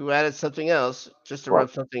Englander who added something else just to what. rub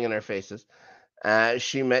something in our faces.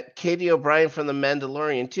 She met Katie O'Brien from The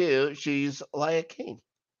Mandalorian too. She's Elia Kane.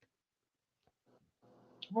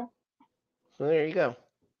 So there you go.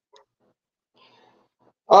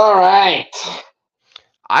 All right.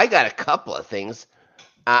 I got a couple of things.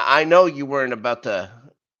 I know you weren't about to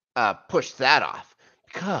push that off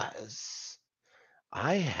because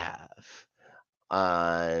I have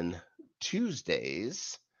on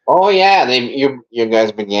Tuesdays. Oh yeah, you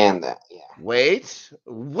guys began that. Yeah. Wait.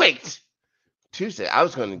 Tuesday, I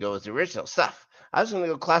was going to go with the original stuff. I was going to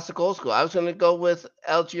go classic old school. I was going to go with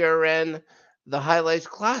LGRN, the Highlights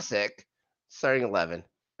Classic, starting 11.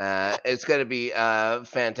 It's going to be a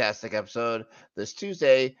fantastic episode this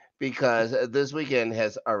Tuesday because this weekend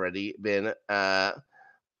has already been. Uh,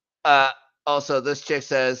 Also, this chick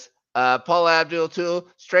says, Paul Abdul too,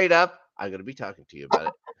 straight up. I'm going to be talking to you about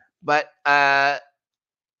it. But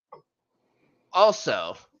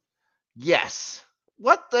also, yes.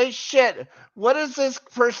 What the shit? What does this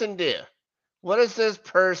person do? What does this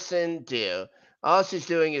person do? All she's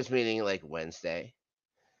doing is meeting like Wednesday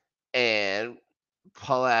and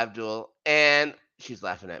Paula Abdul, and she's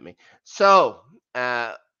laughing at me. So,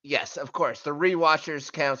 yes, of course, the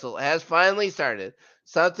Rewatchers Council has finally started.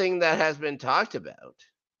 Something that has been talked about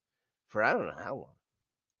for I don't know how long.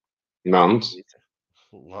 Months.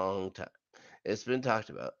 Long time. It's been talked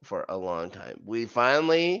about for a long time. We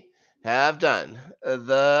finally have done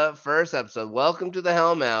the first episode. Welcome to the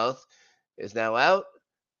Hellmouth. is now out.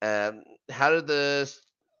 Um,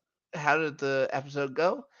 how did the episode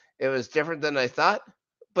go? It was different than I thought,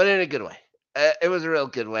 but in a good way. It was a real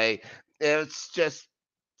good way. It's just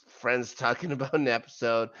friends talking about an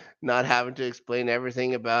episode, not having to explain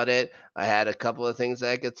everything about it. I had a couple of things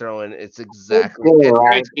I could throw in. It's It's exactly good,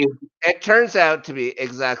 right? it turns out to be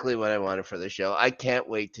exactly what I wanted for the show. I can't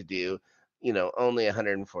wait to do, only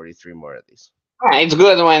 143 more of these. Yeah, it's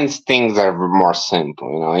good when things are more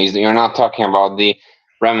simple. You're not talking about the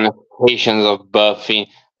ramifications of Buffy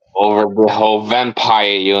over the whole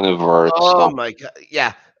vampire universe. Oh my god.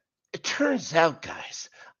 Yeah. It turns out, guys,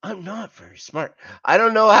 I'm not very smart. I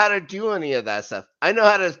don't know how to do any of that stuff. I know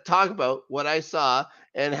how to talk about what I saw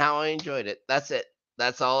and how I enjoyed it. That's it.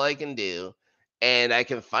 That's all I can do. And I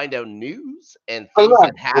can find out news and But things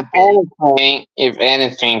look, that happen. if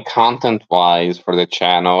anything, content-wise for the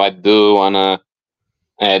channel, I do wanna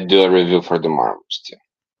do a review for the Marvels too.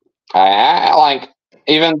 I like,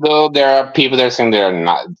 even though there are people that are saying they're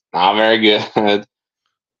not very good.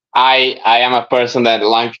 I am a person that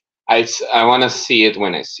like I want to see it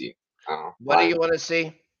when I see it. What do Like you want to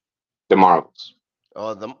see? the Marvels.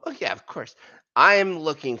 Yeah, of course. I'm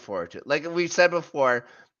looking forward to it. Like we said before,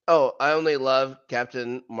 oh, I only love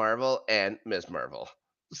Captain Marvel and Ms. Marvel.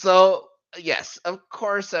 So yes, of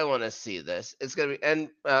course I want to see this. It's gonna be and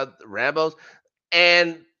Rambo's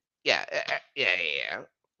and yeah, yeah.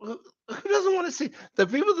 Who doesn't want to see the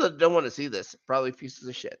people that don't want to see this? Probably pieces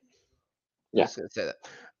of shit. Yeah. Just gonna say that.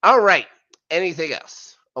 All right. Anything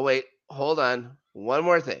else? Oh wait, hold on. One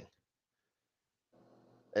more thing.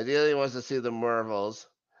 Adelia wants to see the Marvels,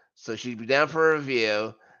 so she'd be down for a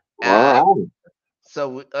review. Uh, All right.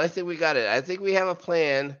 so I think we got it. I think we have a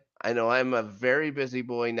plan. I know I'm a very busy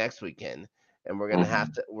boy next weekend, and Mhm.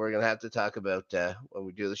 we're gonna have to talk about when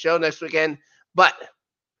we do the show next weekend. But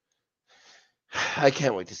I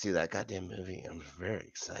can't wait to see that goddamn movie. I'm very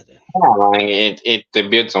excited. Yeah, like it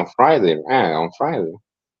debuts on Friday. Yeah, on Friday.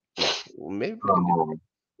 Yeah, maybe we can do Um, it.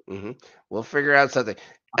 We'll figure out something.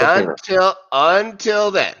 I think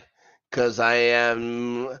Until then, because I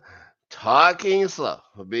am talking slow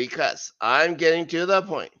because I'm getting to the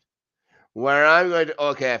point where I'm going to.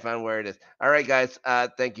 Okay, I found where it is. All right, guys.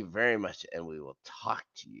 Thank you very much, and we will talk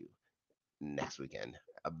to you next weekend.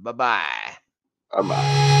 Bye bye. bye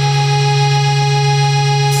bye.